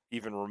 maybe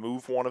even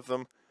remove one of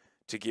them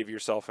to give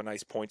yourself a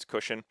nice points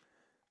cushion.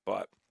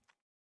 But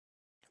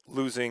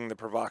losing the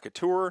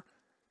Provocateur,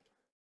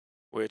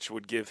 which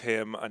would give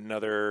him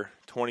another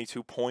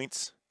 22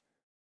 points,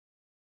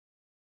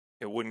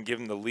 it wouldn't give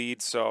him the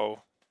lead.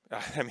 So,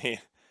 I mean,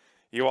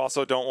 you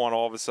also don't want to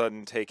all of a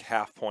sudden take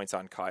half points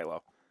on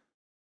Kylo.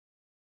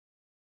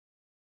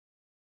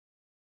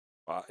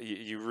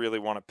 You really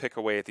want to pick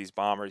away at these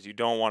bombers. You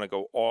don't want to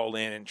go all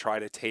in and try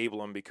to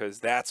table them, because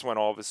that's when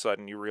all of a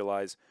sudden you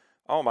realize,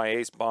 oh, my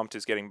ace bumped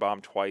is getting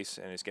bombed twice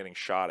and is getting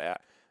shot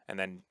at. And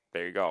then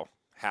there you go,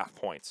 half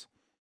points.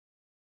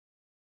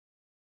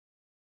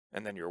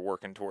 And then you're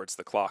working towards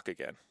the clock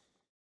again.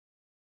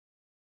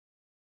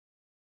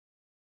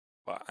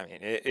 But, I mean,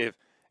 if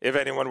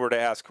anyone were to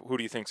ask who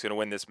do you think's going to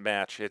win this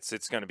match,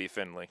 it's going to be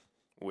Finlay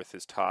with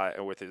his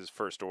with his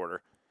first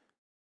order.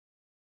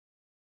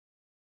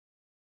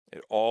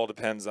 It all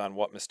depends on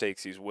what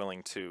mistakes he's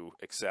willing to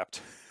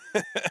accept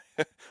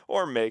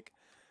or make.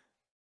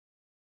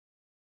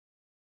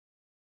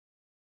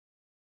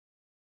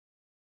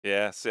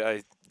 Yeah, see,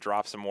 I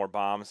drop some more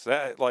bombs.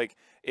 Like,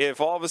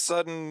 if all of a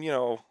sudden,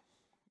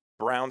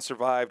 brown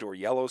survived or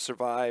yellow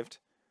survived,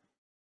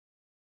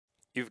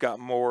 you've got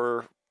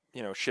more,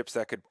 ships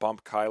that could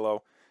bump Kylo.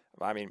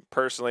 I mean,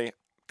 personally,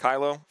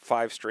 Kylo,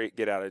 5 straight,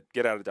 get out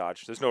of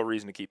Dodge. There's no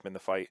reason to keep him in the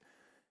fight.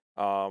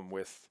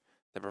 With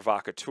the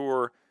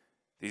Provocateur,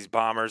 these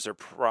bombers are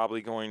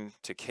probably going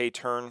to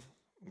K-turn,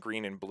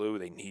 green and blue.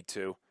 They need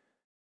to.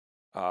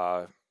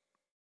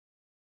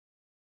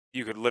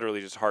 You could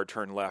literally just hard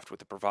turn left with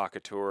the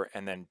Provocateur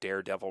and then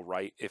Daredevil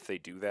right if they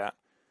do that.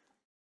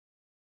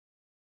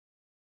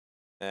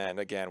 And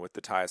again, with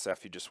the tie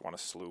SF, you just want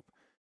to sloop,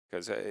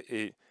 because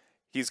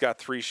he's got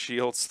 3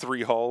 shields,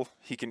 3 hull.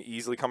 He can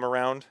easily come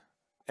around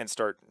and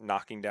start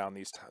knocking down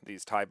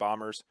these tie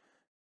bombers.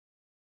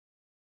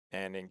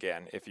 And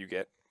again, if you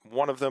get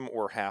one of them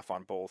or half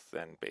on both,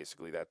 then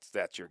basically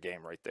that's your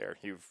game right there.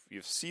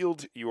 You've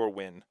sealed your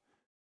win,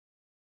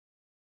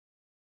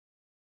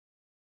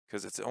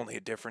 because it's only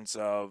a difference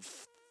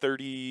of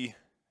 30.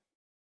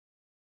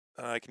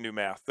 I can do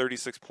math.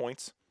 36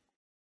 points.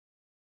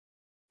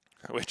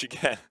 Which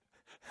again,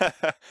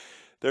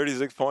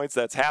 36 points.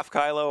 That's half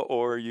Kylo,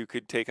 or you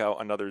could take out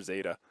another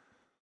Zeta.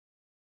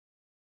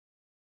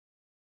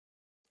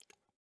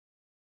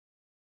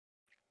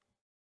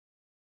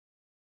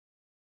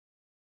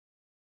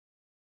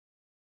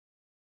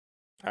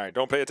 All right,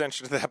 don't pay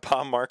attention to that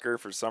bomb marker.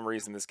 For some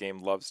reason, this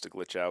game loves to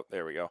glitch out.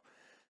 There we go.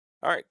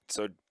 All right,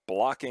 so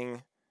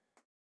blocking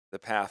the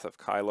path of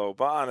Kylo.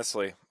 But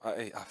honestly,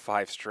 a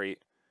 5 straight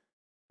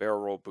barrel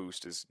roll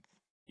boost is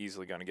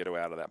easily going to get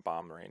out of that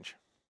bomb range.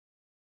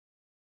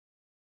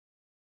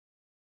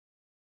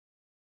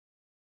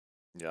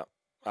 Yeah,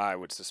 I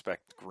would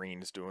suspect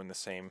green is doing the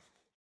same.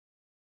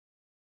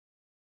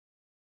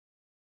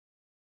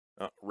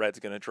 Red's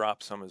going to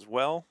drop some as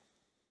well.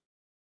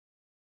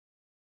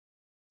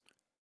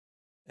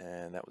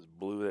 And that was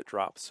blue that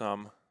dropped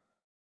some.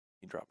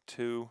 He dropped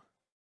 2.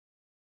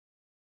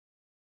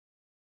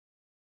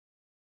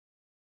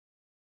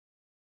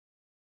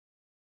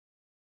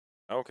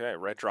 Okay,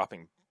 red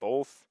dropping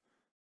both.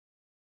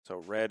 So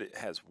red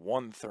has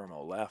 1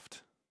 thermo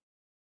left.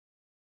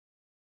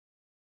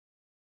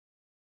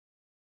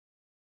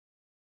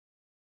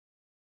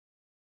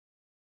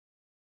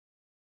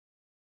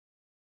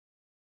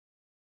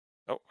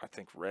 Oh, I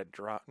think red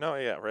dropped. No,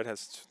 yeah, red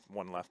has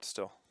one left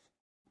still.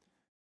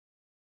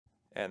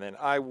 And then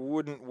I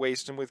wouldn't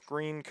waste him with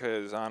green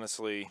because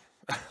honestly,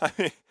 I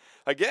mean,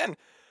 again,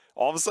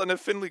 all of a sudden if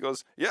Finlay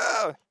goes,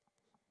 yeah,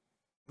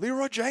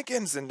 Leroy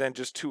Jenkins, and then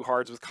just two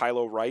hards with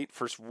Kylo Wright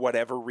for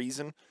whatever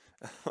reason,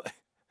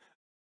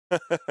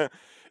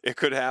 it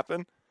could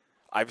happen.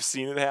 I've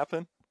seen it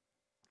happen,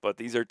 but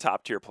these are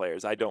top tier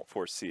players. I don't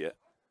foresee it.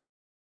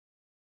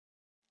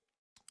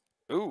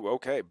 Ooh,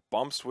 okay,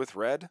 bumps with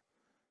red.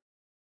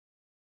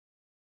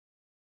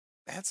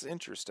 That's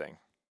interesting.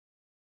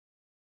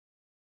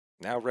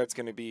 Now red's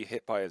going to be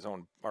hit by his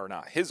own, or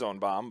not his own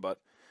bomb, but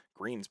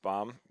green's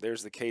bomb.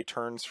 There's the K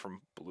turns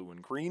from blue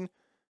and green.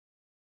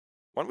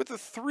 One with a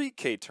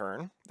 3K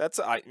turn.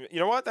 You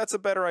know what? That's a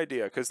better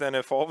idea, because then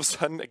if all of a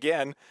sudden,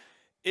 again,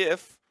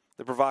 if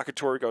the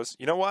provocateur goes,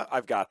 you know what?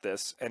 I've got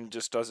this, and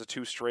just does a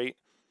 2 straight,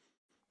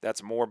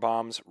 that's more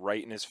bombs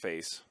right in his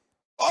face.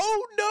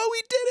 Oh, no,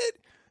 he did it!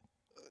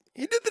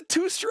 He did the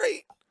 2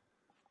 straight.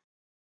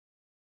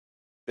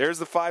 There's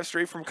the 5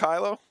 straight from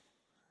Kylo.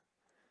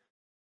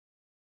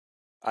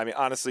 I mean,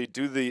 honestly,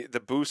 do the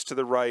boost to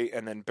the right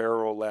and then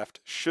barrel roll left.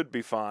 Should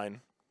be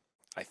fine.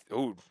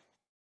 Ooh.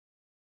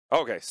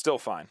 Okay, still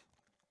fine.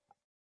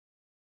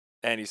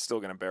 And he's still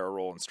going to barrel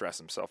roll and stress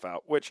himself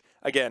out, which,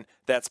 again,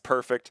 that's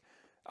perfect.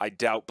 I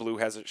doubt blue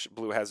has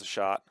a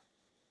shot.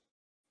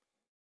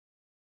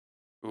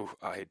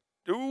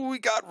 Ooh, we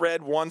got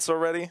red once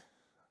already.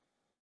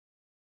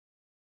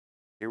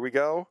 Here we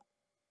go.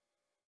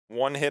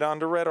 1 hit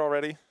onto red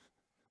already.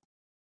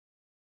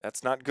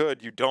 That's not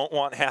good. You don't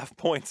want half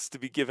points to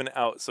be given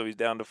out, so he's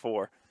down to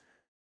 4.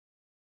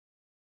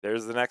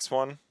 There's the next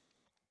one.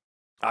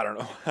 I don't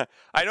know.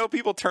 I know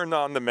people turned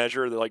on the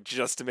measure like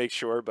just to make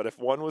sure, but if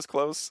one was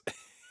close,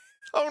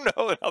 oh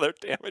no, another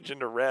damage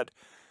into red.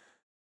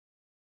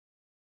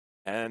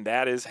 And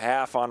that is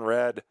half on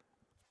red.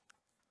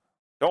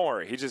 Don't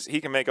worry,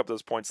 he can make up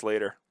those points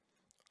later.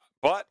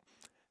 But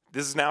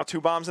this is now 2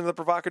 bombs into the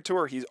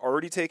provocateur. He's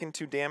already taken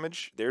 2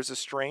 damage. There's a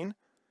strain.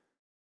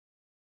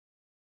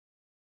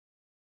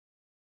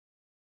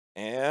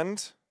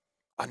 And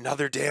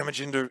another damage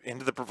into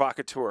the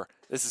provocateur.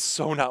 This is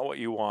so not what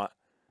you want.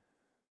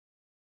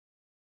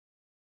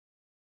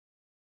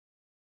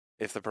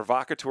 If the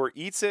provocateur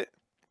eats it,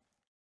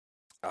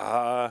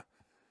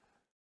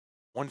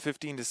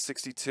 115 to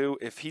 62.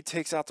 If he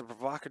takes out the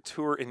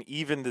provocateur and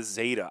even the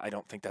Zeta, I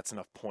don't think that's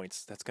enough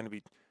points. That's going to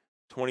be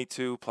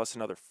 22 plus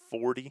another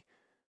 40,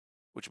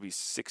 which would be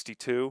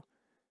 62.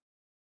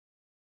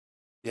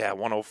 Yeah,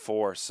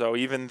 104. So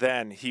even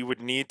then, he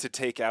would need to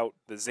take out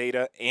the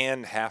Zeta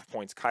and half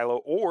points Kylo.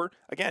 Or,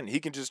 again,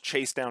 he can just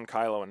chase down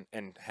Kylo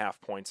and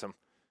half points him.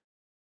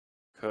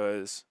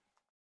 Because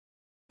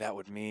that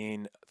would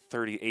mean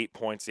 38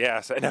 points.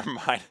 Yeah, so never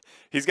mind.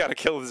 He's got to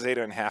kill the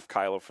Zeta and half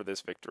Kylo for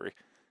this victory.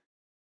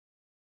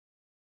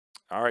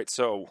 All right,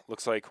 so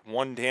looks like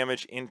 1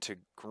 damage into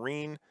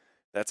green.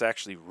 That's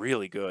actually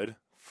really good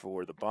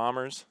for the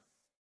bombers.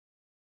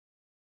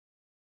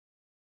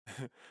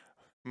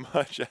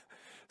 Much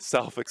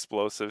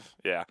self-explosive,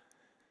 yeah.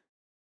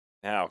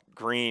 Now,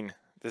 green,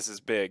 this is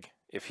big.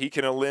 If he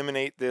can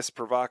eliminate this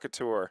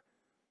provocateur,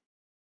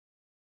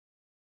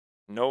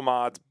 no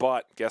mods,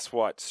 but guess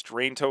what?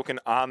 Strain token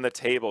on the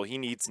table. He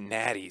needs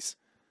natties.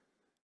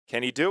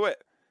 Can he do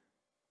it?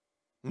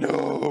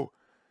 No!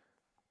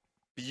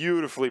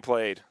 Beautifully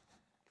played.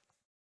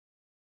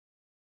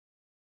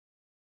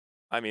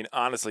 I mean,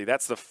 honestly,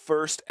 that's the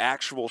first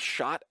actual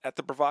shot at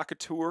the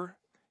provocateur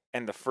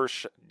and the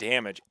first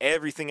damage.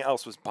 Everything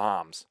else was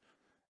bombs.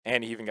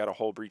 And he even got a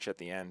hull breach at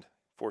the end.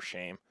 For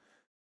shame.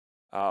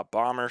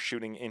 Bomber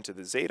shooting into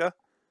the Zeta.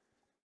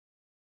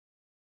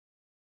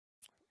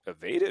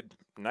 Evaded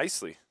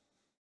nicely.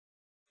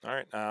 All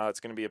right, it's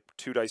going to be a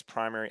 2 dice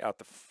primary out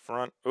the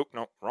front. Oh,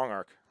 no, wrong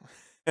arc.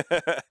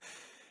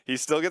 He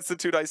still gets the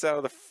 2 dice out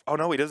of the... Oh,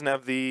 no, he doesn't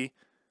have the...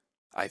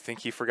 I think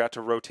he forgot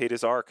to rotate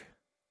his arc.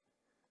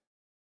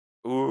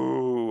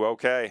 Ooh,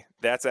 okay.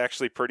 That's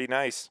actually pretty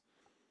nice.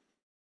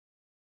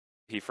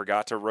 He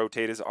forgot to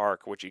rotate his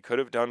arc, which he could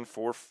have done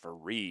for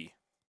free.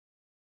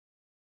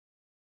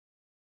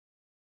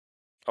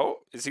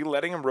 Oh, is he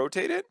letting him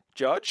rotate it?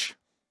 Judge?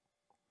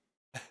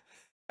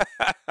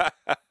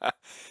 The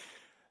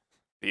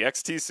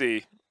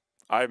XTC.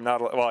 I'm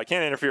not... Well, I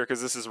can't interfere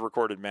because this is a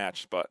recorded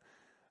match, but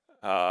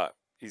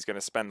he's going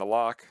to spend the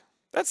lock.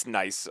 That's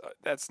nice.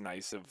 That's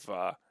nice of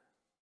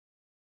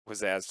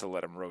Juozas to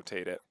let him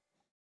rotate it.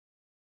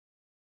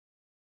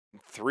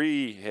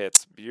 3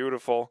 hits.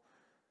 Beautiful.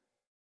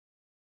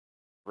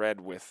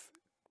 Red with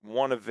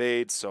 1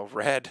 evade, so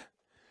red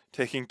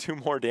taking 2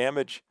 more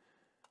damage.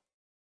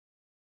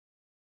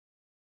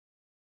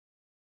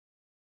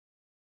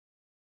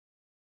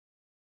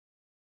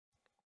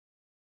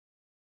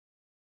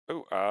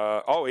 Ooh,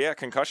 oh yeah,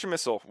 concussion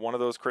missile. One of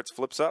those crits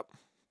flips up.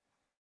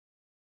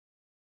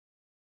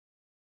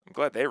 I'm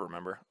glad they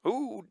remember.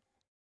 Ooh,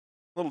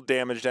 little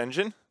damaged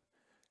engine.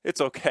 It's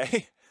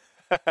okay.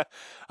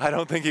 I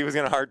don't think he was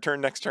going to hard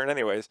turn next turn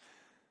anyways.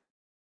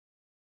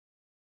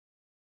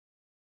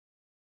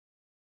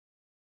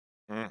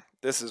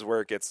 This is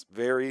where it gets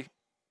very,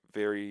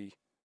 very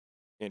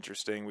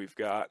interesting. We've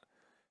got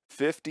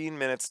 15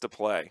 minutes to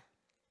play.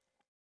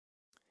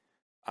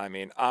 I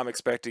mean, I'm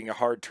expecting a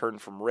hard turn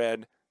from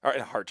red. All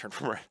right, a hard turn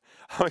from red.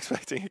 I'm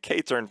expecting a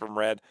K turn from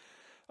red.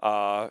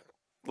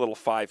 Little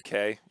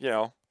 5K, you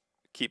know,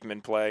 keep him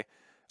in play.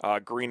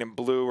 Green and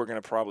blue, we're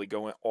going to probably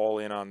go all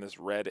in on this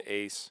red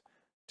ace.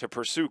 To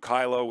pursue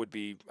Kylo would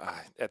be,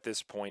 at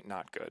this point,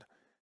 not good.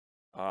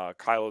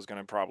 Kylo's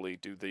going to probably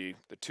do the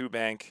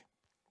 2-bank.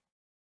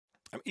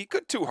 I mean, he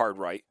could 2-hard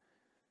right.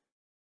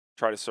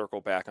 Try to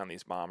circle back on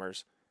these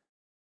bombers.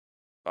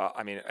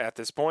 I mean, at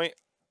this point,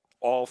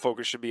 all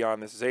focus should be on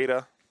this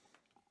Zeta.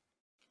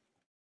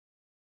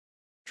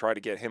 Try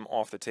to get him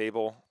off the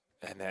table.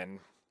 And then,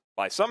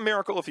 by some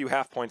miracle, if you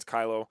half points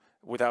Kylo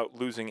without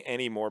losing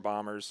any more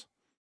bombers,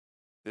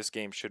 this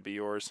game should be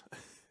yours.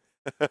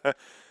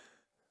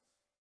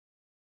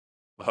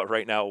 But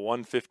right now,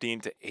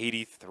 115 to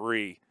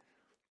 83.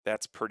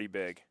 That's pretty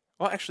big.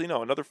 Well, actually,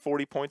 no. Another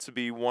 40 points would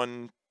be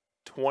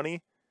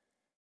 120.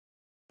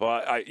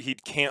 But he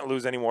can't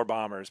lose any more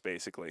bombers,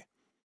 basically.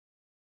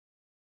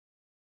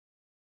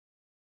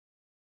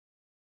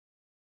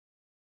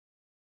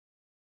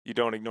 You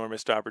don't ignore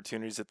missed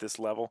opportunities at this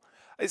level.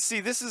 I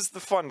see, this is the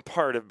fun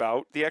part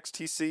about the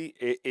XTC.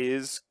 It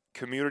is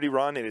community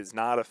run. It is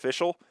not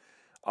official.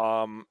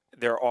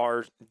 There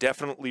are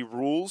definitely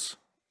rules.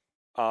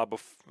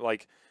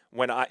 Like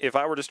if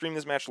I were to stream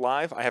this match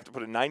live, I have to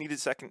put a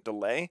 90-second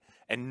delay,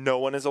 and no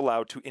one is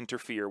allowed to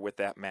interfere with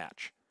that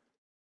match.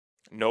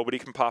 Nobody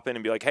can pop in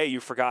and be like, "Hey, you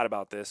forgot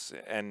about this."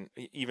 And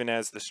even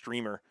as the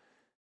streamer,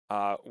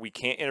 we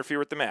can't interfere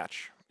with the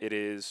match. It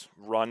is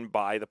run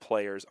by the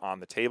players on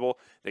the table.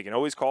 They can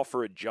always call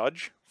for a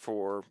judge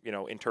for, you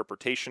know,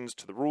 interpretations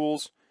to the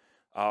rules,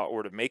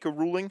 or to make a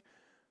ruling.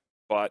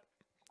 But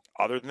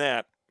other than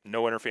that,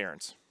 no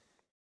interference.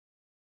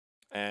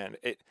 And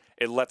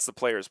it lets the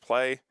players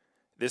play.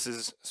 This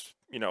is,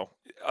 you know,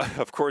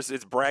 of course,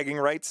 it's bragging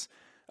rights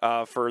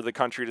for the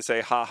country to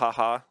say, ha, ha,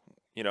 ha,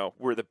 you know,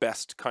 we're the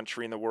best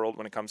country in the world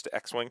when it comes to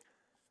X-Wing.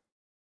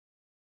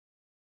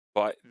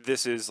 But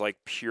this is like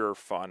pure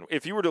fun.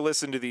 If you were to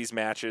listen to these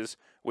matches,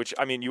 which,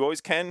 I mean, you always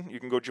can.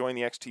 You can go join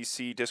the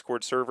XTC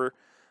Discord server.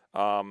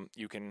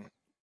 You can,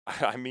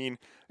 I mean,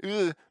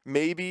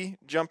 maybe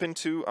jump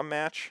into a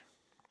match.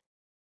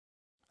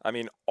 I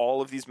mean,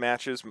 all of these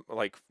matches,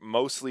 like,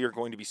 mostly are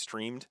going to be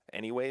streamed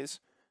anyways.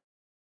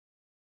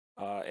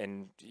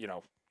 And, you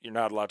know, you're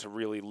not allowed to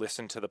really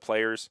listen to the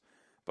players.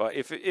 But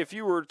if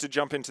you were to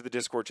jump into the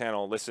Discord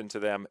channel and listen to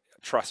them,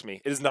 trust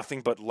me, it is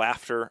nothing but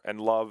laughter and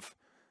love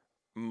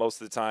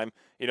most of the time.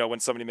 You know, when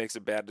somebody makes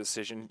a bad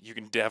decision, you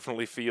can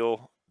definitely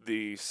feel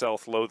the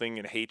self-loathing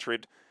and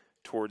hatred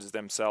towards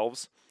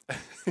themselves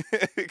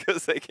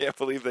because they can't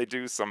believe they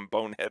do some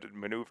boneheaded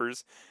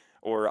maneuvers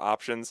or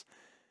options.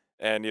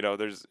 And, you know,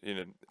 there's, you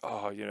know,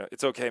 oh, you know,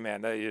 it's okay,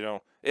 man. That, you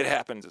know, it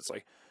happens. It's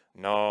like,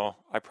 no,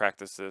 I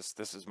practiced this.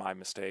 This is my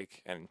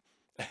mistake. And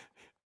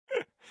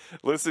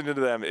listening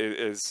to them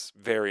is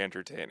very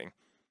entertaining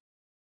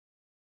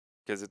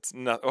because it's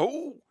not,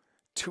 oh,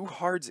 2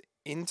 hards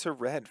into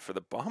red for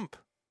the bump.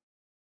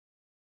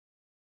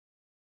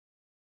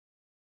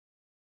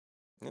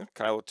 Yeah,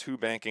 Kylo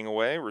 2-banking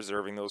away,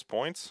 reserving those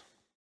points.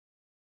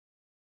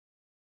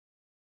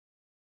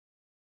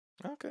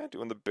 Okay,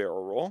 doing the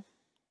barrel roll.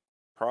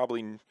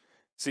 Probably,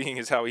 seeing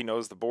as how he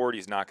knows the board,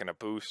 he's not going to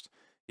boost.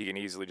 He can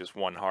easily just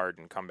 1-hard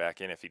and come back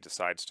in if he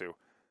decides to.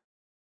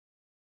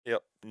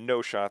 Yep,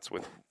 no shots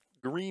with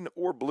green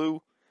or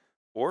blue,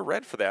 or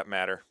red for that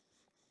matter.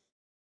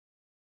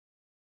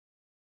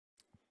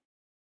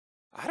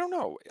 I don't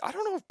know. I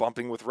don't know if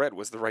bumping with red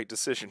was the right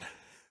decision.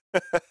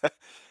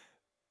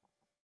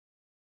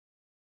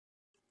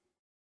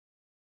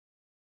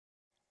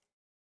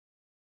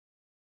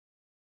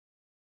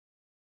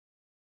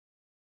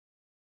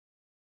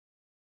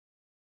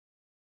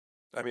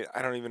 I mean,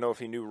 I don't even know if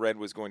he knew red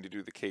was going to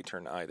do the K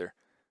turn either.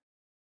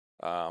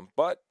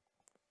 But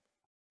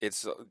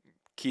it's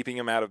keeping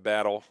him out of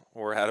battle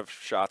or out of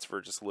shots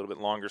for just a little bit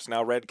longer. So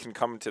now red can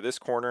come to this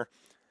corner.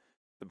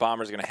 The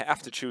bomber's going to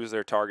have to choose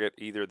their target,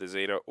 either the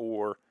Zeta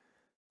or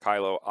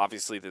Kylo.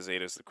 Obviously, the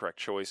Zeta is the correct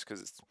choice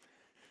because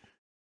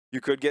you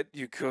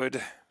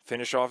could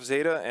finish off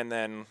Zeta and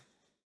then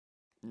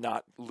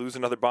not lose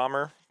another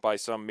bomber by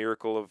some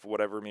miracle of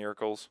whatever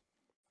miracles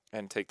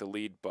and take the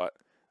lead. But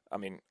I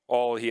mean,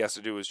 all he has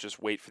to do is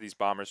just wait for these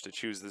bombers to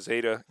choose the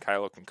Zeta.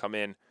 Kylo can come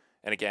in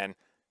and again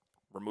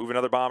remove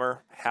another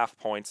bomber, half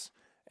points,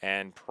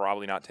 and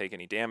probably not take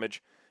any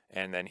damage,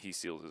 and then he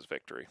seals his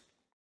victory.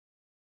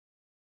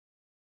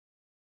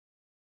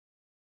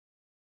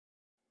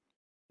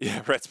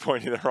 Yeah, red's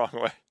pointing the wrong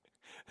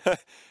way.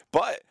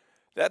 But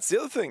that's the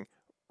other thing.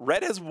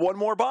 Red has 1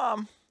 more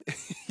bomb.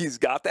 He's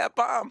got that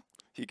bomb.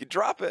 He could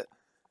drop it.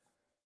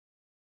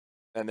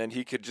 And then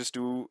he could just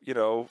do, you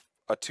know,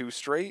 a 2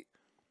 straight.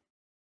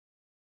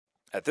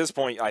 At this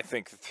point, I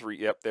think 3,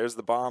 yep, there's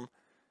the bomb.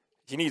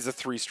 He needs a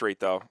 3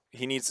 straight, though.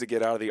 He needs to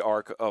get out of the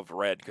arc of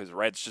red, because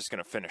red's just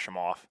going to finish him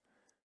off,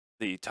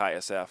 the TIE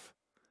SF.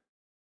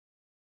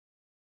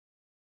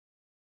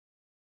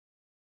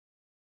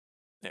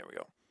 There we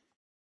go.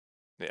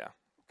 Yeah,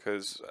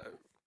 because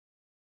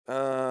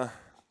I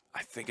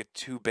think a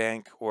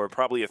 2-bank or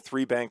probably a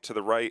 3-bank to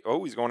the right.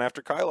 Oh, he's going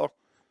after Kylo.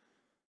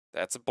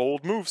 That's a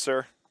bold move,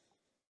 sir.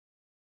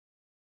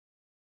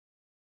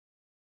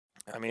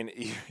 I mean,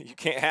 you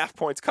can't half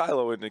points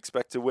Kylo and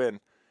expect to win,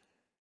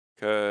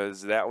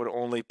 because that would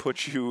only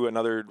put you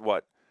another,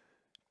 what,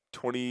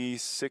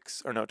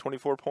 26 or no,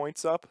 24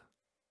 points up?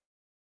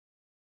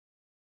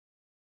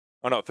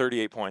 Oh no,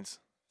 38 points.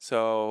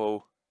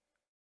 So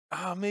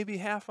maybe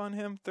half on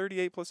him,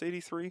 38 plus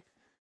 83.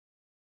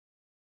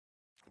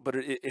 But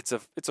it's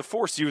a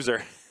Force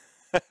user.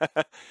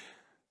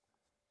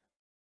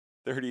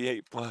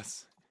 38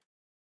 plus.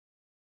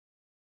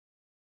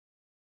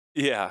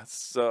 Yeah,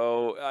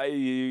 so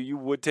you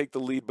would take the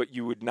lead, but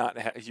you would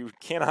not. You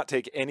cannot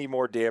take any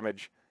more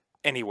damage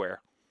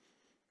anywhere.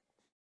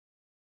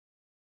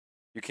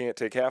 You can't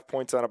take half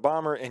points on a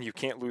bomber, and you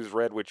can't lose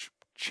red, which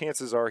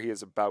chances are he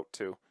is about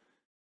to.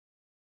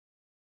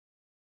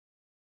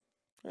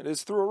 It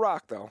is through a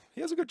rock, though. He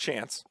has a good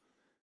chance.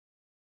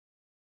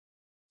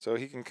 So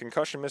he can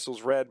concussion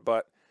missiles red,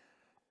 but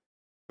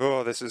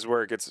oh, this is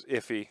where it gets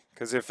iffy.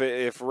 Because if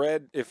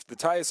the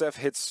TIE-SF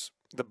hits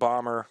the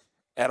bomber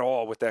at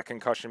all with that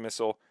concussion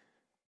missile,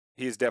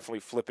 he is definitely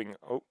flipping.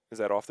 Oh, is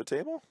that off the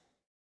table?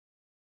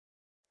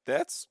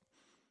 That's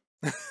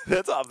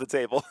that's off the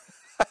table.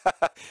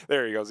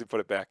 There he goes. He put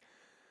it back.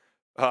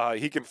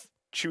 He can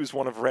choose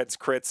one of red's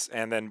crits,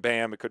 and then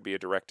bam, it could be a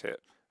direct hit.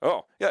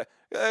 Oh, yeah.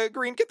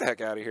 Green, get the heck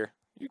out of here.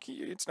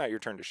 It's not your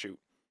turn to shoot.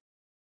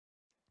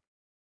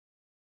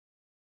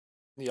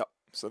 Yep.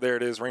 So there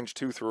it is. Range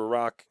 2 through a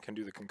rock. Can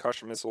do the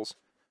concussion missiles.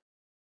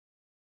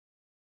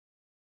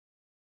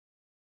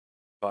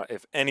 But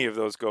if any of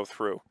those go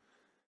through.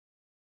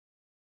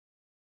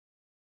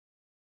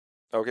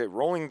 Okay,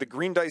 rolling the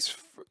green dice.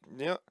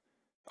 Yeah.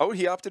 Oh,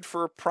 he opted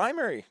for a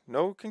primary.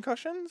 No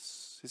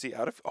concussions? Is he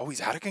out of? Oh,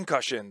 he's out of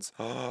concussions.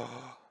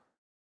 Oh.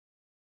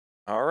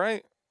 All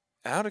right.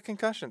 Out of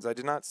concussions. I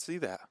did not see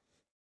that.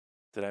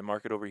 Did I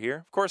mark it over here?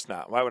 Of course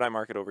not. Why would I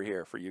mark it over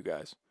here for you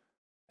guys?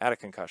 Out of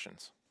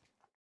concussions.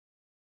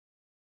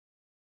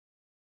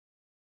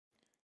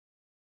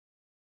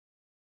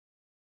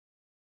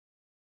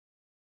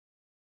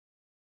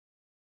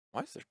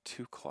 Why is there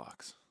 2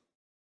 clocks?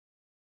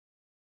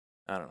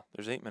 I don't know.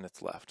 There's 8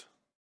 minutes left.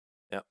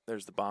 Yep,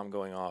 there's the bomb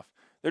going off.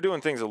 They're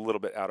doing things a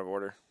little bit out of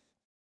order.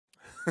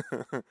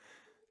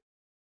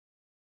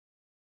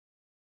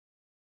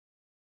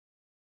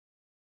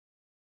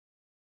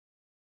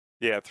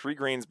 Yeah, 3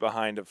 greens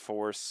behind a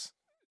Force.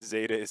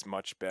 Zeta is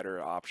much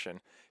better option.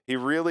 He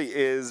really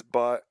is,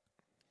 but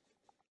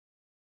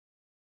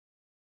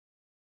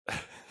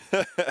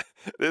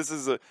this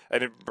is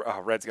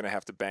red's going to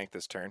have to bank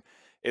this turn.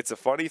 It's a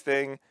funny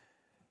thing,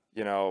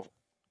 you know,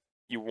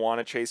 you want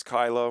to chase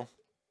Kylo.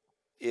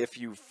 If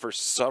you, for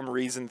some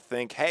reason,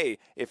 think, hey,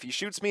 if he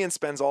shoots me and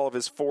spends all of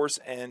his Force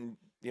and,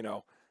 you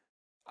know,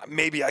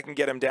 maybe I can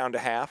get him down to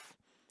half.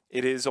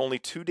 It is only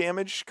 2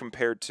 damage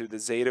compared to the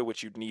Zeta,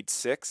 which you'd need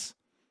 6.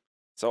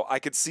 So I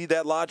could see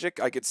that logic.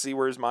 I could see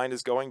where his mind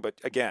is going.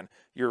 But again,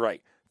 you're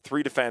right.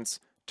 3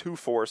 defense, 2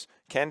 Force,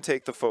 can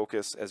take the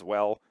focus as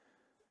well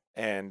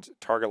and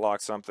target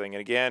lock something. And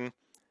again,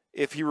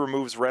 if he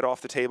removes red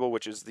off the table,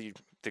 which is the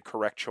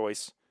correct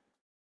choice,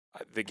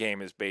 the game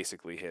is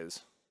basically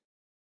his.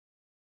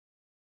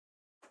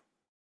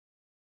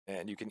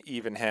 And you can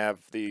even have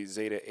the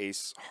Zeta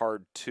Ace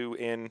hard 2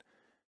 in,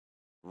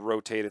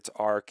 rotate its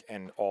arc,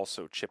 and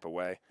also chip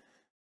away.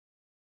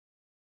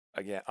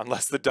 Again,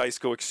 unless the dice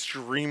go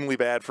extremely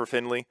bad for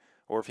Finlay,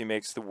 or if he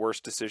makes the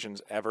worst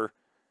decisions ever,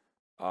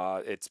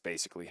 it's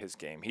basically his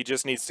game. He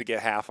just needs to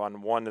get half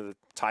on one of the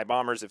TIE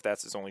bombers if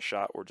that's his only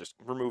shot, or just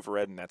remove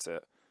red and that's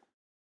it.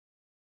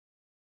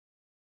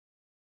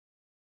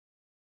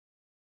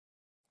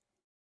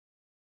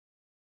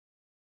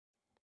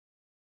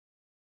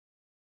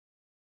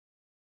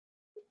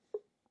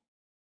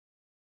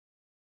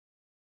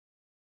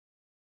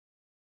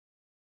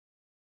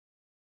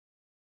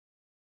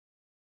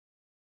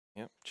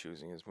 Yep,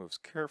 choosing his moves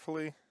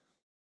carefully.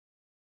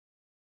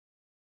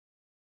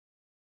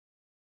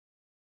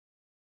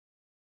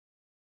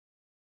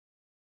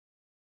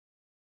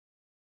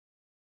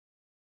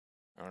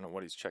 I don't know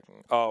what he's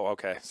checking. Oh,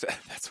 okay. So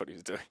that's what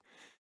he's doing.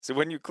 So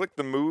when you click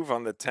the move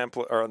on the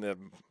template or on the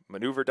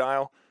maneuver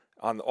dial,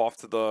 off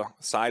to the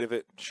side of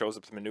it shows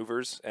up the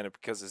maneuvers, and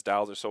because his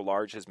dials are so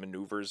large, his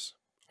maneuvers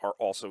are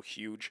also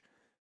huge.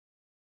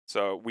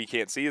 So we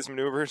can't see his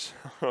maneuvers.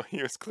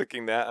 He was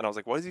clicking that, and I was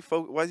like, "Why is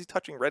he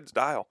touching red's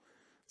dial?"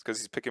 It's because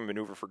he's picking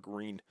maneuver for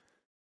green.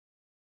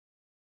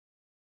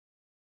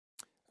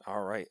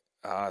 All right.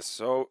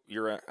 So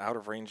you're out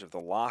of range of the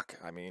lock.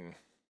 I mean,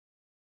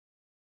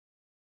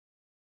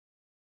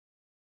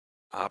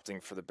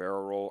 opting for the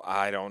barrel roll.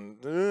 I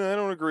don't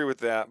agree with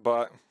that,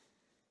 but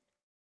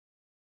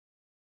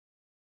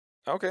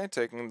okay,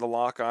 taking the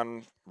lock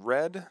on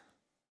red,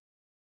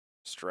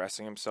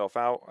 stressing himself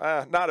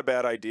out. Not a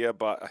bad idea,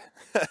 but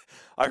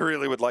I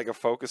really would like a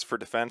focus for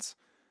defense.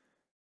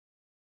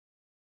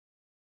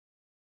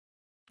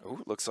 Oh,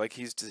 looks like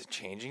he's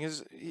changing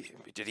his...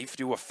 Did he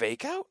do a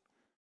fake out?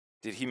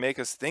 Did he make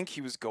us think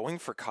he was going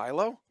for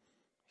Kylo?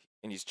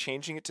 And he's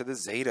changing it to the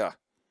Zeta.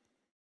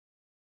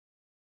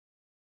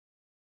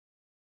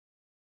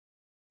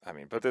 I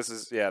mean, but this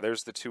is... Yeah,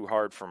 there's the 2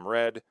 hard from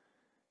red.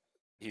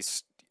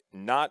 He's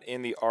not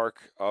in the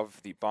arc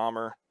of the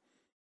bomber.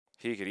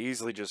 He could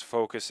easily just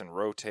focus and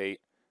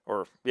rotate.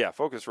 Or, yeah,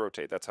 focus,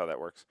 rotate. That's how that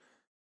works.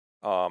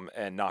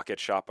 And not get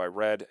shot by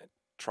red.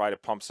 Try to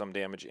pump some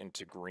damage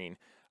into green.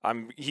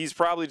 He's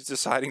probably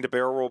deciding to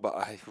barrel roll,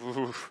 but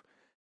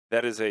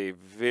that is a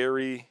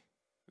very,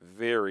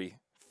 very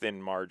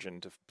thin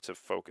margin to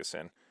focus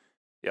in.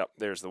 Yep,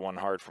 there's the 1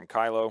 hard from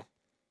Kylo.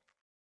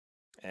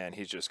 And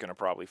he's just going to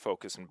probably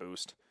focus and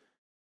boost.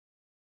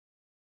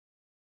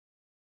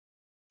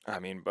 I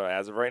mean, but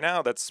as of right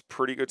now, that's a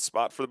pretty good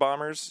spot for the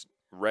bombers.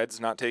 Red's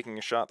not taking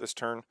a shot this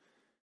turn.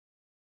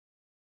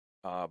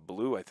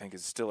 Blue, I think,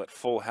 is still at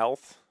full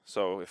health.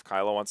 So if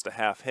Kylo wants to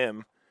half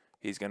him,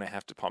 he's going to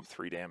have to pump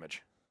 3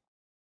 damage.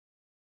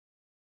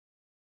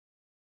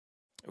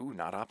 Ooh,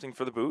 not opting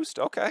for the boost?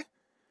 Okay.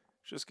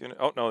 Just going to...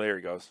 Oh, no, there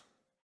he goes.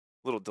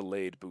 Little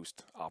delayed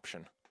boost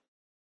option.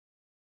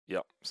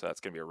 Yep, so that's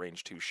going to be a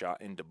range 2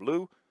 shot into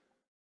blue.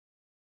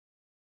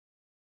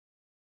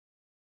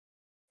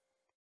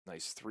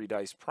 Nice 3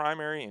 dice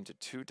primary into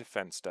 2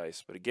 defense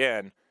dice. But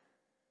again,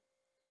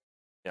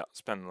 yeah,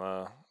 spend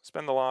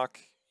the lock,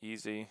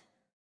 easy.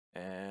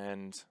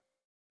 And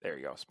there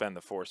you go. Spend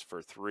the force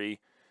for 3.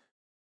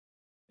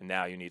 And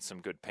now you need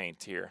some good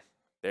paint here.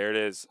 There it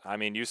is. I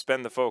mean, you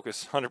spend the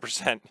focus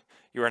 100%.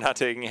 You are not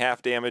taking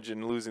half damage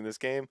and losing this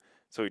game.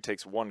 So he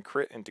takes 1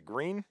 crit into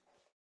green.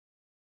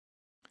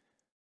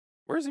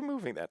 Where is he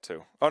moving that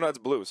to? Oh, no, it's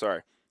blue.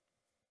 Sorry.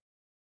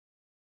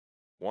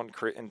 1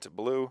 crit into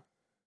blue.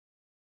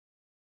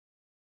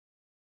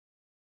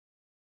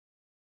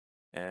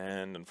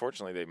 And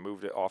unfortunately, they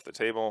moved it off the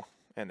table.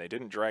 And they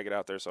didn't drag it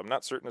out there. So I'm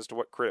not certain as to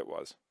what crit it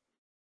was.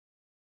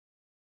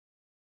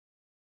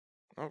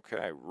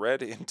 Okay,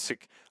 red into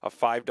a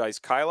 5 dice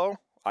Kylo.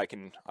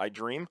 I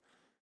dream.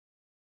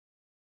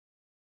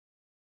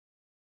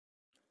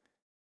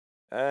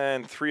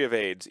 And 3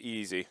 evades,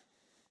 easy.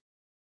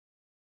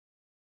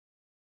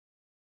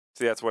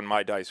 See, that's when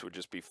my dice would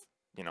just be,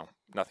 you know,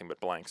 nothing but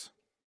blanks.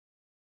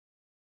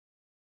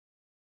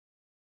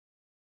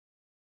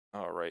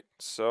 All right,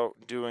 so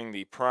doing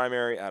the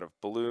primary out of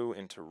blue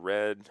into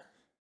red.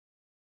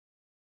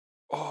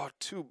 Oh,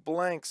 2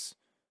 blanks.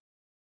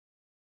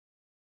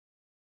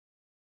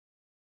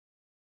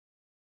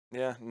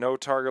 Yeah, no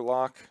target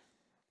lock.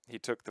 He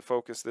took the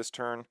focus this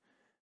turn.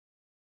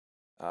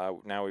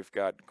 Now we've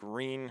got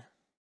green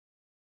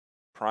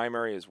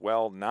primary as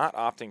well, not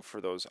opting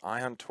for those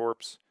ion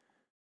torps,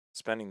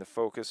 spending the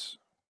focus.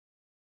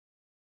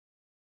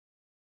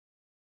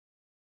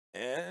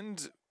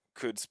 And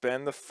could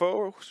spend the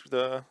focus,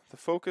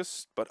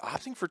 but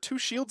opting for 2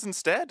 shields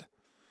instead.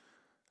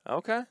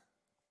 Okay.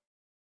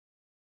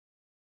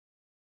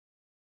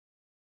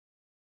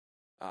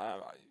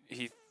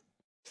 He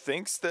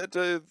thinks that,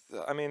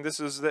 I mean, this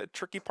is the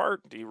tricky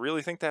part. Do you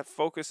really think that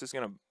focus is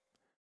going to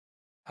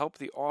help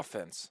the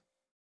offense?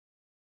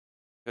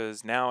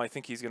 Because now I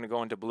think he's going to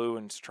go into blue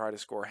and try to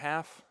score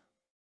half.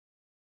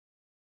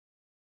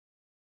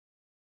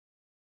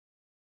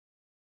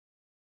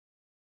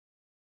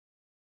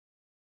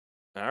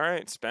 All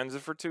right, spends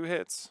it for 2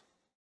 hits.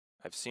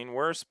 I've seen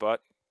worse,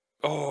 but...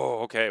 Oh,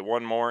 okay,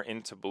 1 more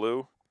into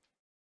blue.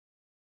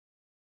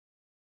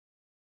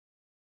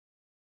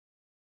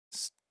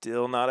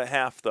 Still not at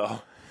half,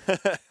 though.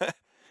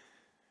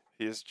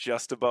 He is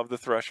just above the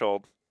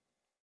threshold.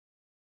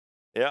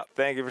 Yeah,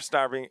 thank you for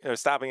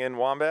stopping in,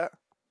 Wombat.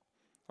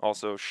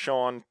 Also,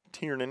 Sean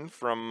Tiernan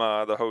from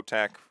the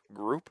Hotak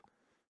group.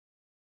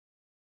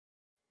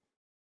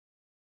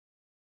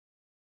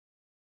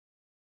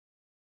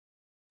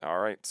 All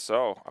right,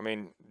 so, I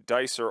mean,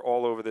 dice are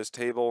all over this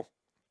table.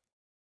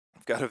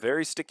 We've got a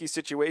very sticky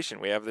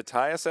situation. We have the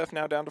TIE SF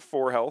now down to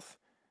 4 health.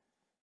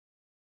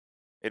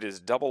 It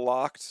is double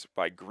locked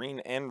by green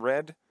and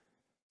red.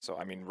 So,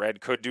 I mean,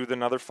 red could do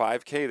another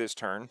 5K this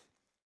turn.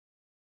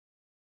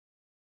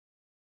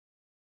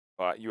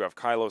 But you have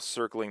Kylo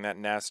circling that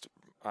nest.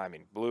 I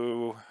mean,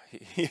 blue.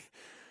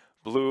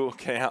 Blue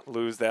can't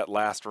lose that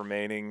last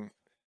remaining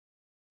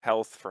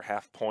health for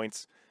half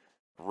points.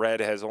 Red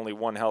has only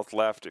 1 health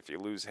left. If you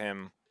lose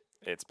him,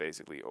 it's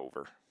basically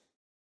over.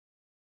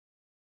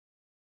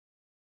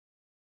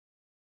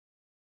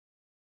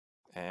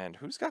 And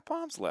who's got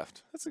bombs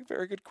left? That's a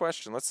very good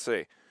question. Let's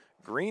see.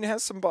 Green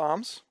has some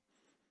bombs.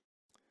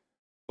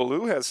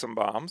 Blue has some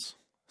bombs.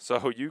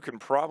 So you can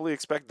probably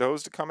expect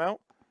those to come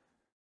out.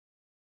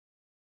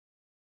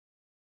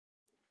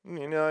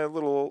 You know, a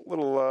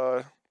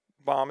little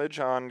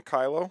bombage on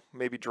Kylo.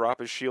 Maybe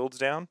drop his shields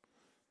down.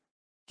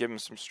 Give him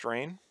some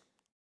strain.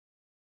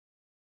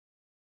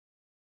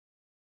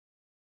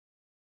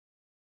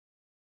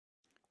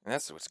 And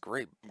that's what's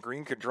great.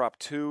 Green could drop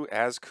 2,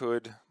 as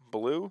could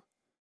blue.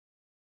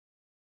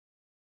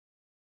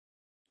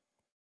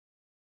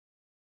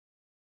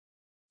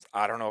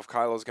 I don't know if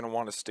Kylo's going to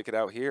want to stick it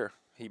out here.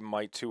 He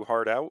might too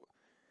hard out,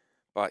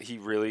 but he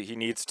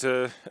needs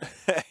to,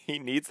 he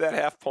needs that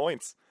half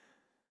points.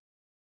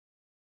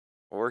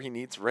 Or he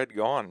needs red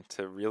gone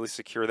to really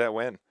secure that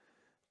win.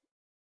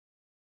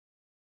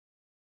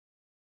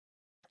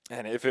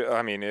 And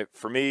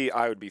for me,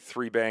 I would be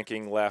 3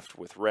 banking left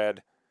with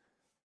red,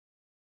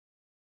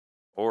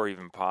 or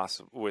even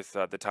possible with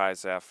the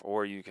ties F.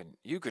 Or you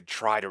could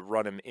try to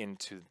run him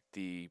into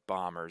the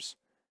bombers,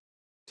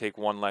 take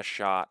one less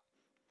shot,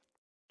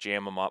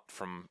 jam him up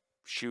from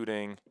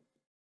shooting,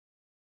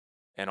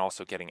 and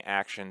also getting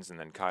actions, and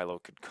then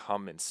Kylo could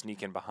come and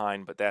sneak in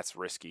behind. But that's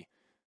risky,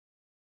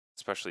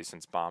 especially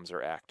since bombs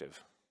are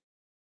active.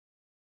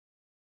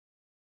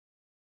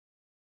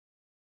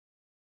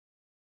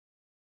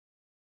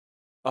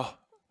 Oh,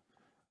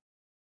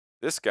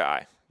 this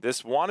guy,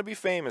 this wannabe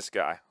famous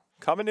guy,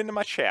 coming into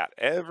my chat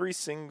every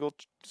single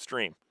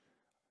stream.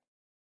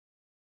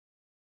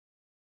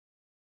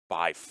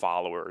 Buy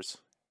followers.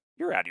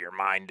 You're out of your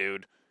mind,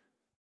 dude.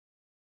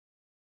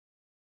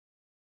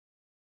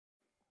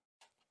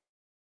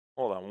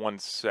 Hold on one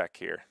sec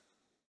here.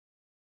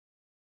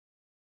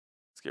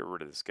 Let's get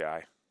rid of this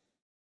guy.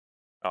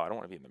 Oh, I don't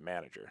want to be in the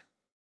manager.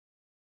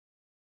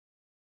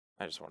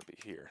 I just want to be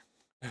here.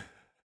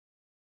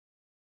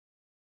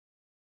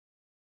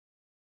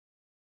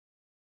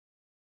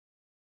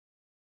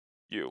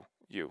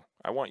 You.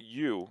 I want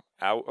you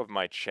out of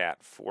my chat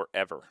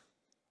forever.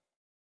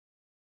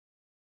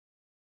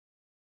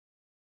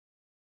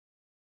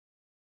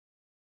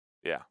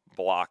 Yeah,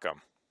 block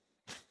them.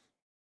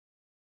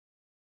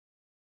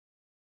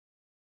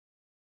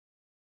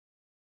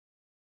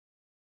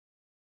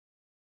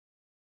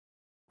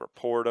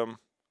 Report them.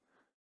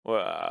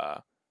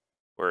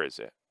 Where is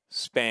it?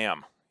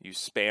 Spam. You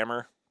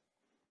spammer.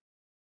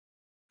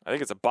 I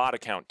think it's a bot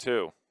account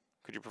too.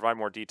 Could you provide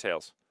more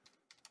details?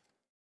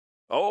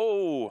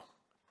 Oh,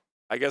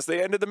 I guess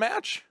they ended the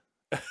match.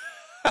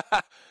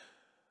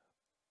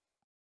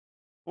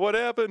 What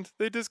happened?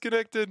 They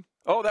disconnected.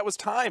 Oh, that was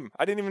time.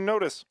 I didn't even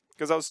notice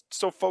because I was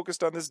so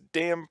focused on this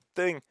damn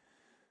thing.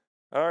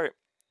 All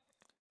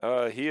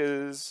right. He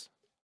is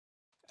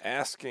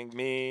asking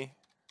me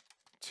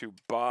to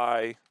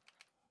buy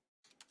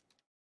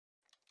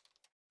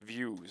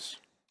views.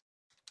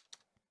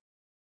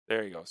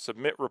 There you go.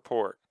 Submit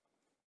report.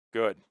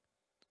 Good.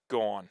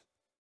 Go on.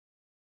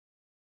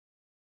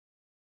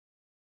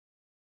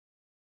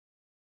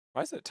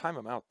 Why does it time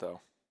him out,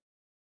 though?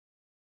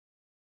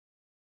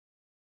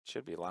 It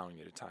should be allowing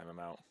you to time him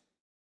out.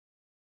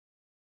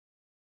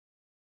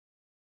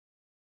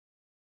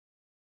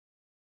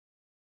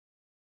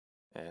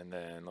 And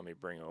then let me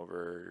bring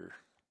over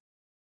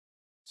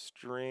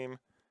stream.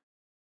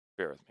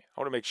 Bear with me.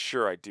 I want to make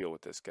sure I deal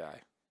with this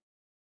guy.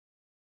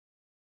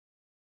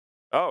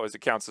 Oh, his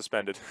account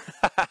suspended.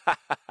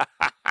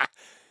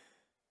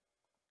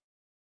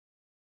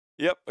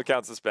 Yep,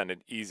 account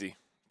suspended. Easy.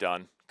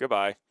 Done.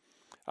 Goodbye.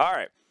 All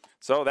right.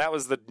 So that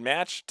was the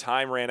match.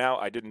 Time ran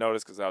out. I didn't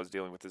notice because I was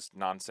dealing with this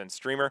nonsense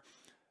streamer.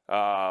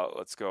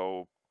 Let's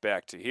go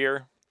back to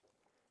here.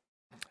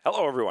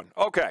 Hello, everyone.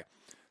 Okay.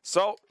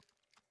 So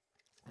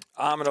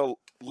I'm going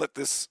to let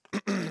this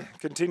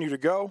continue to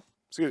go.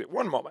 Excuse me.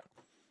 One moment.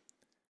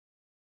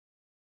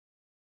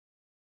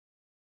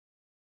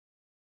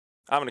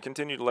 I'm going to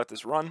continue to let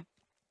this run.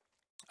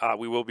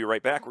 We will be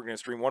right back. We're going to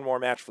stream one more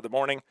match for the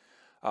morning.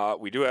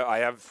 I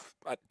have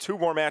 2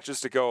 more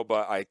matches to go,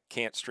 but I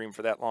can't stream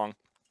for that long,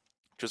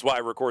 which is why I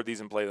record these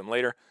and play them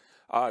later.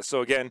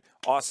 So again,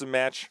 awesome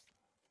match.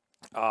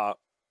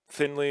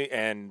 Finlay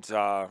and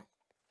oh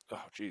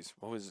geez,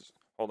 what was?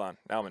 Hold on,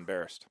 now I'm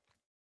embarrassed.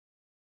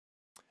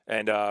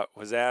 And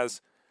Juozas,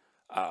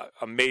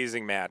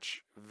 amazing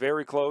match,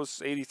 very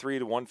close, 83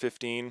 to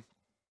 115.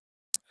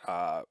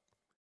 I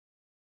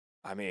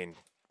mean,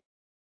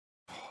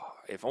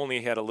 if only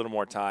he had a little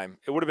more time,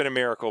 it would have been a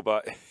miracle,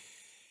 but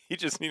he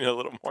just needed a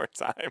little more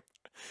time.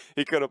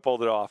 He could have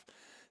pulled it off.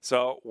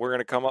 So we're going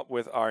to come up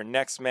with our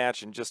next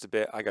match in just a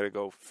bit. I got to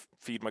go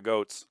feed my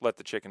goats, let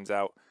the chickens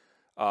out.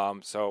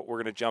 So we're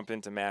going to jump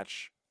into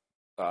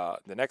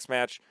the next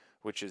match,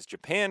 which is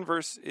Japan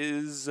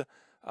versus,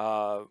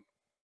 oh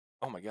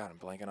my God, I'm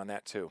blanking on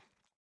that too.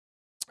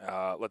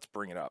 Let's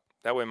bring it up.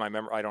 That way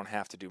I don't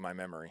have to do my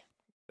memory.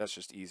 That's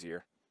just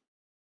easier.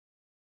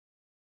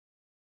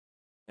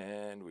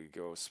 And we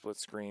go split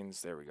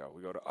screens. There we go.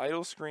 We go to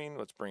idle screen.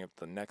 Let's bring up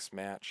the next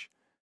match.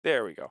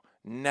 There we go.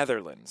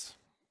 Netherlands,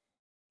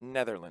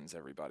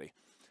 everybody.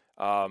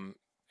 And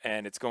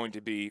it's going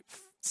to be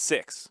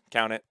 6.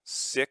 Count it.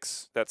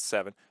 6. That's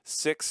 7.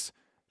 6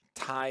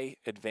 Thai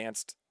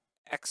advanced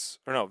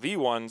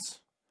V1s.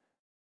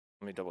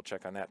 Let me double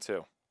check on that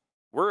too.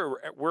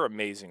 We're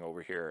amazing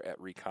over here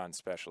at Recon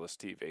Specialist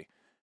TV.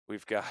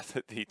 We've got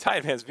the Thai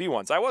advanced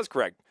V1s. I was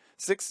correct.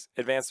 6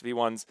 advanced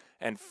V1s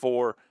and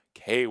 4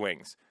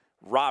 K-Wings.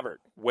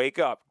 Robert, wake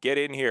up. Get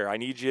in here. I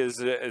need you as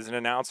an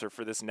announcer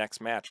for this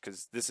next match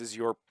because this is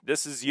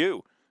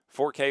you.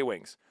 4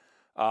 K-Wings.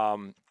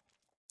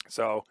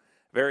 So,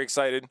 very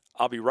excited.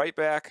 I'll be right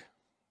back.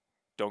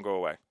 Don't go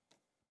away.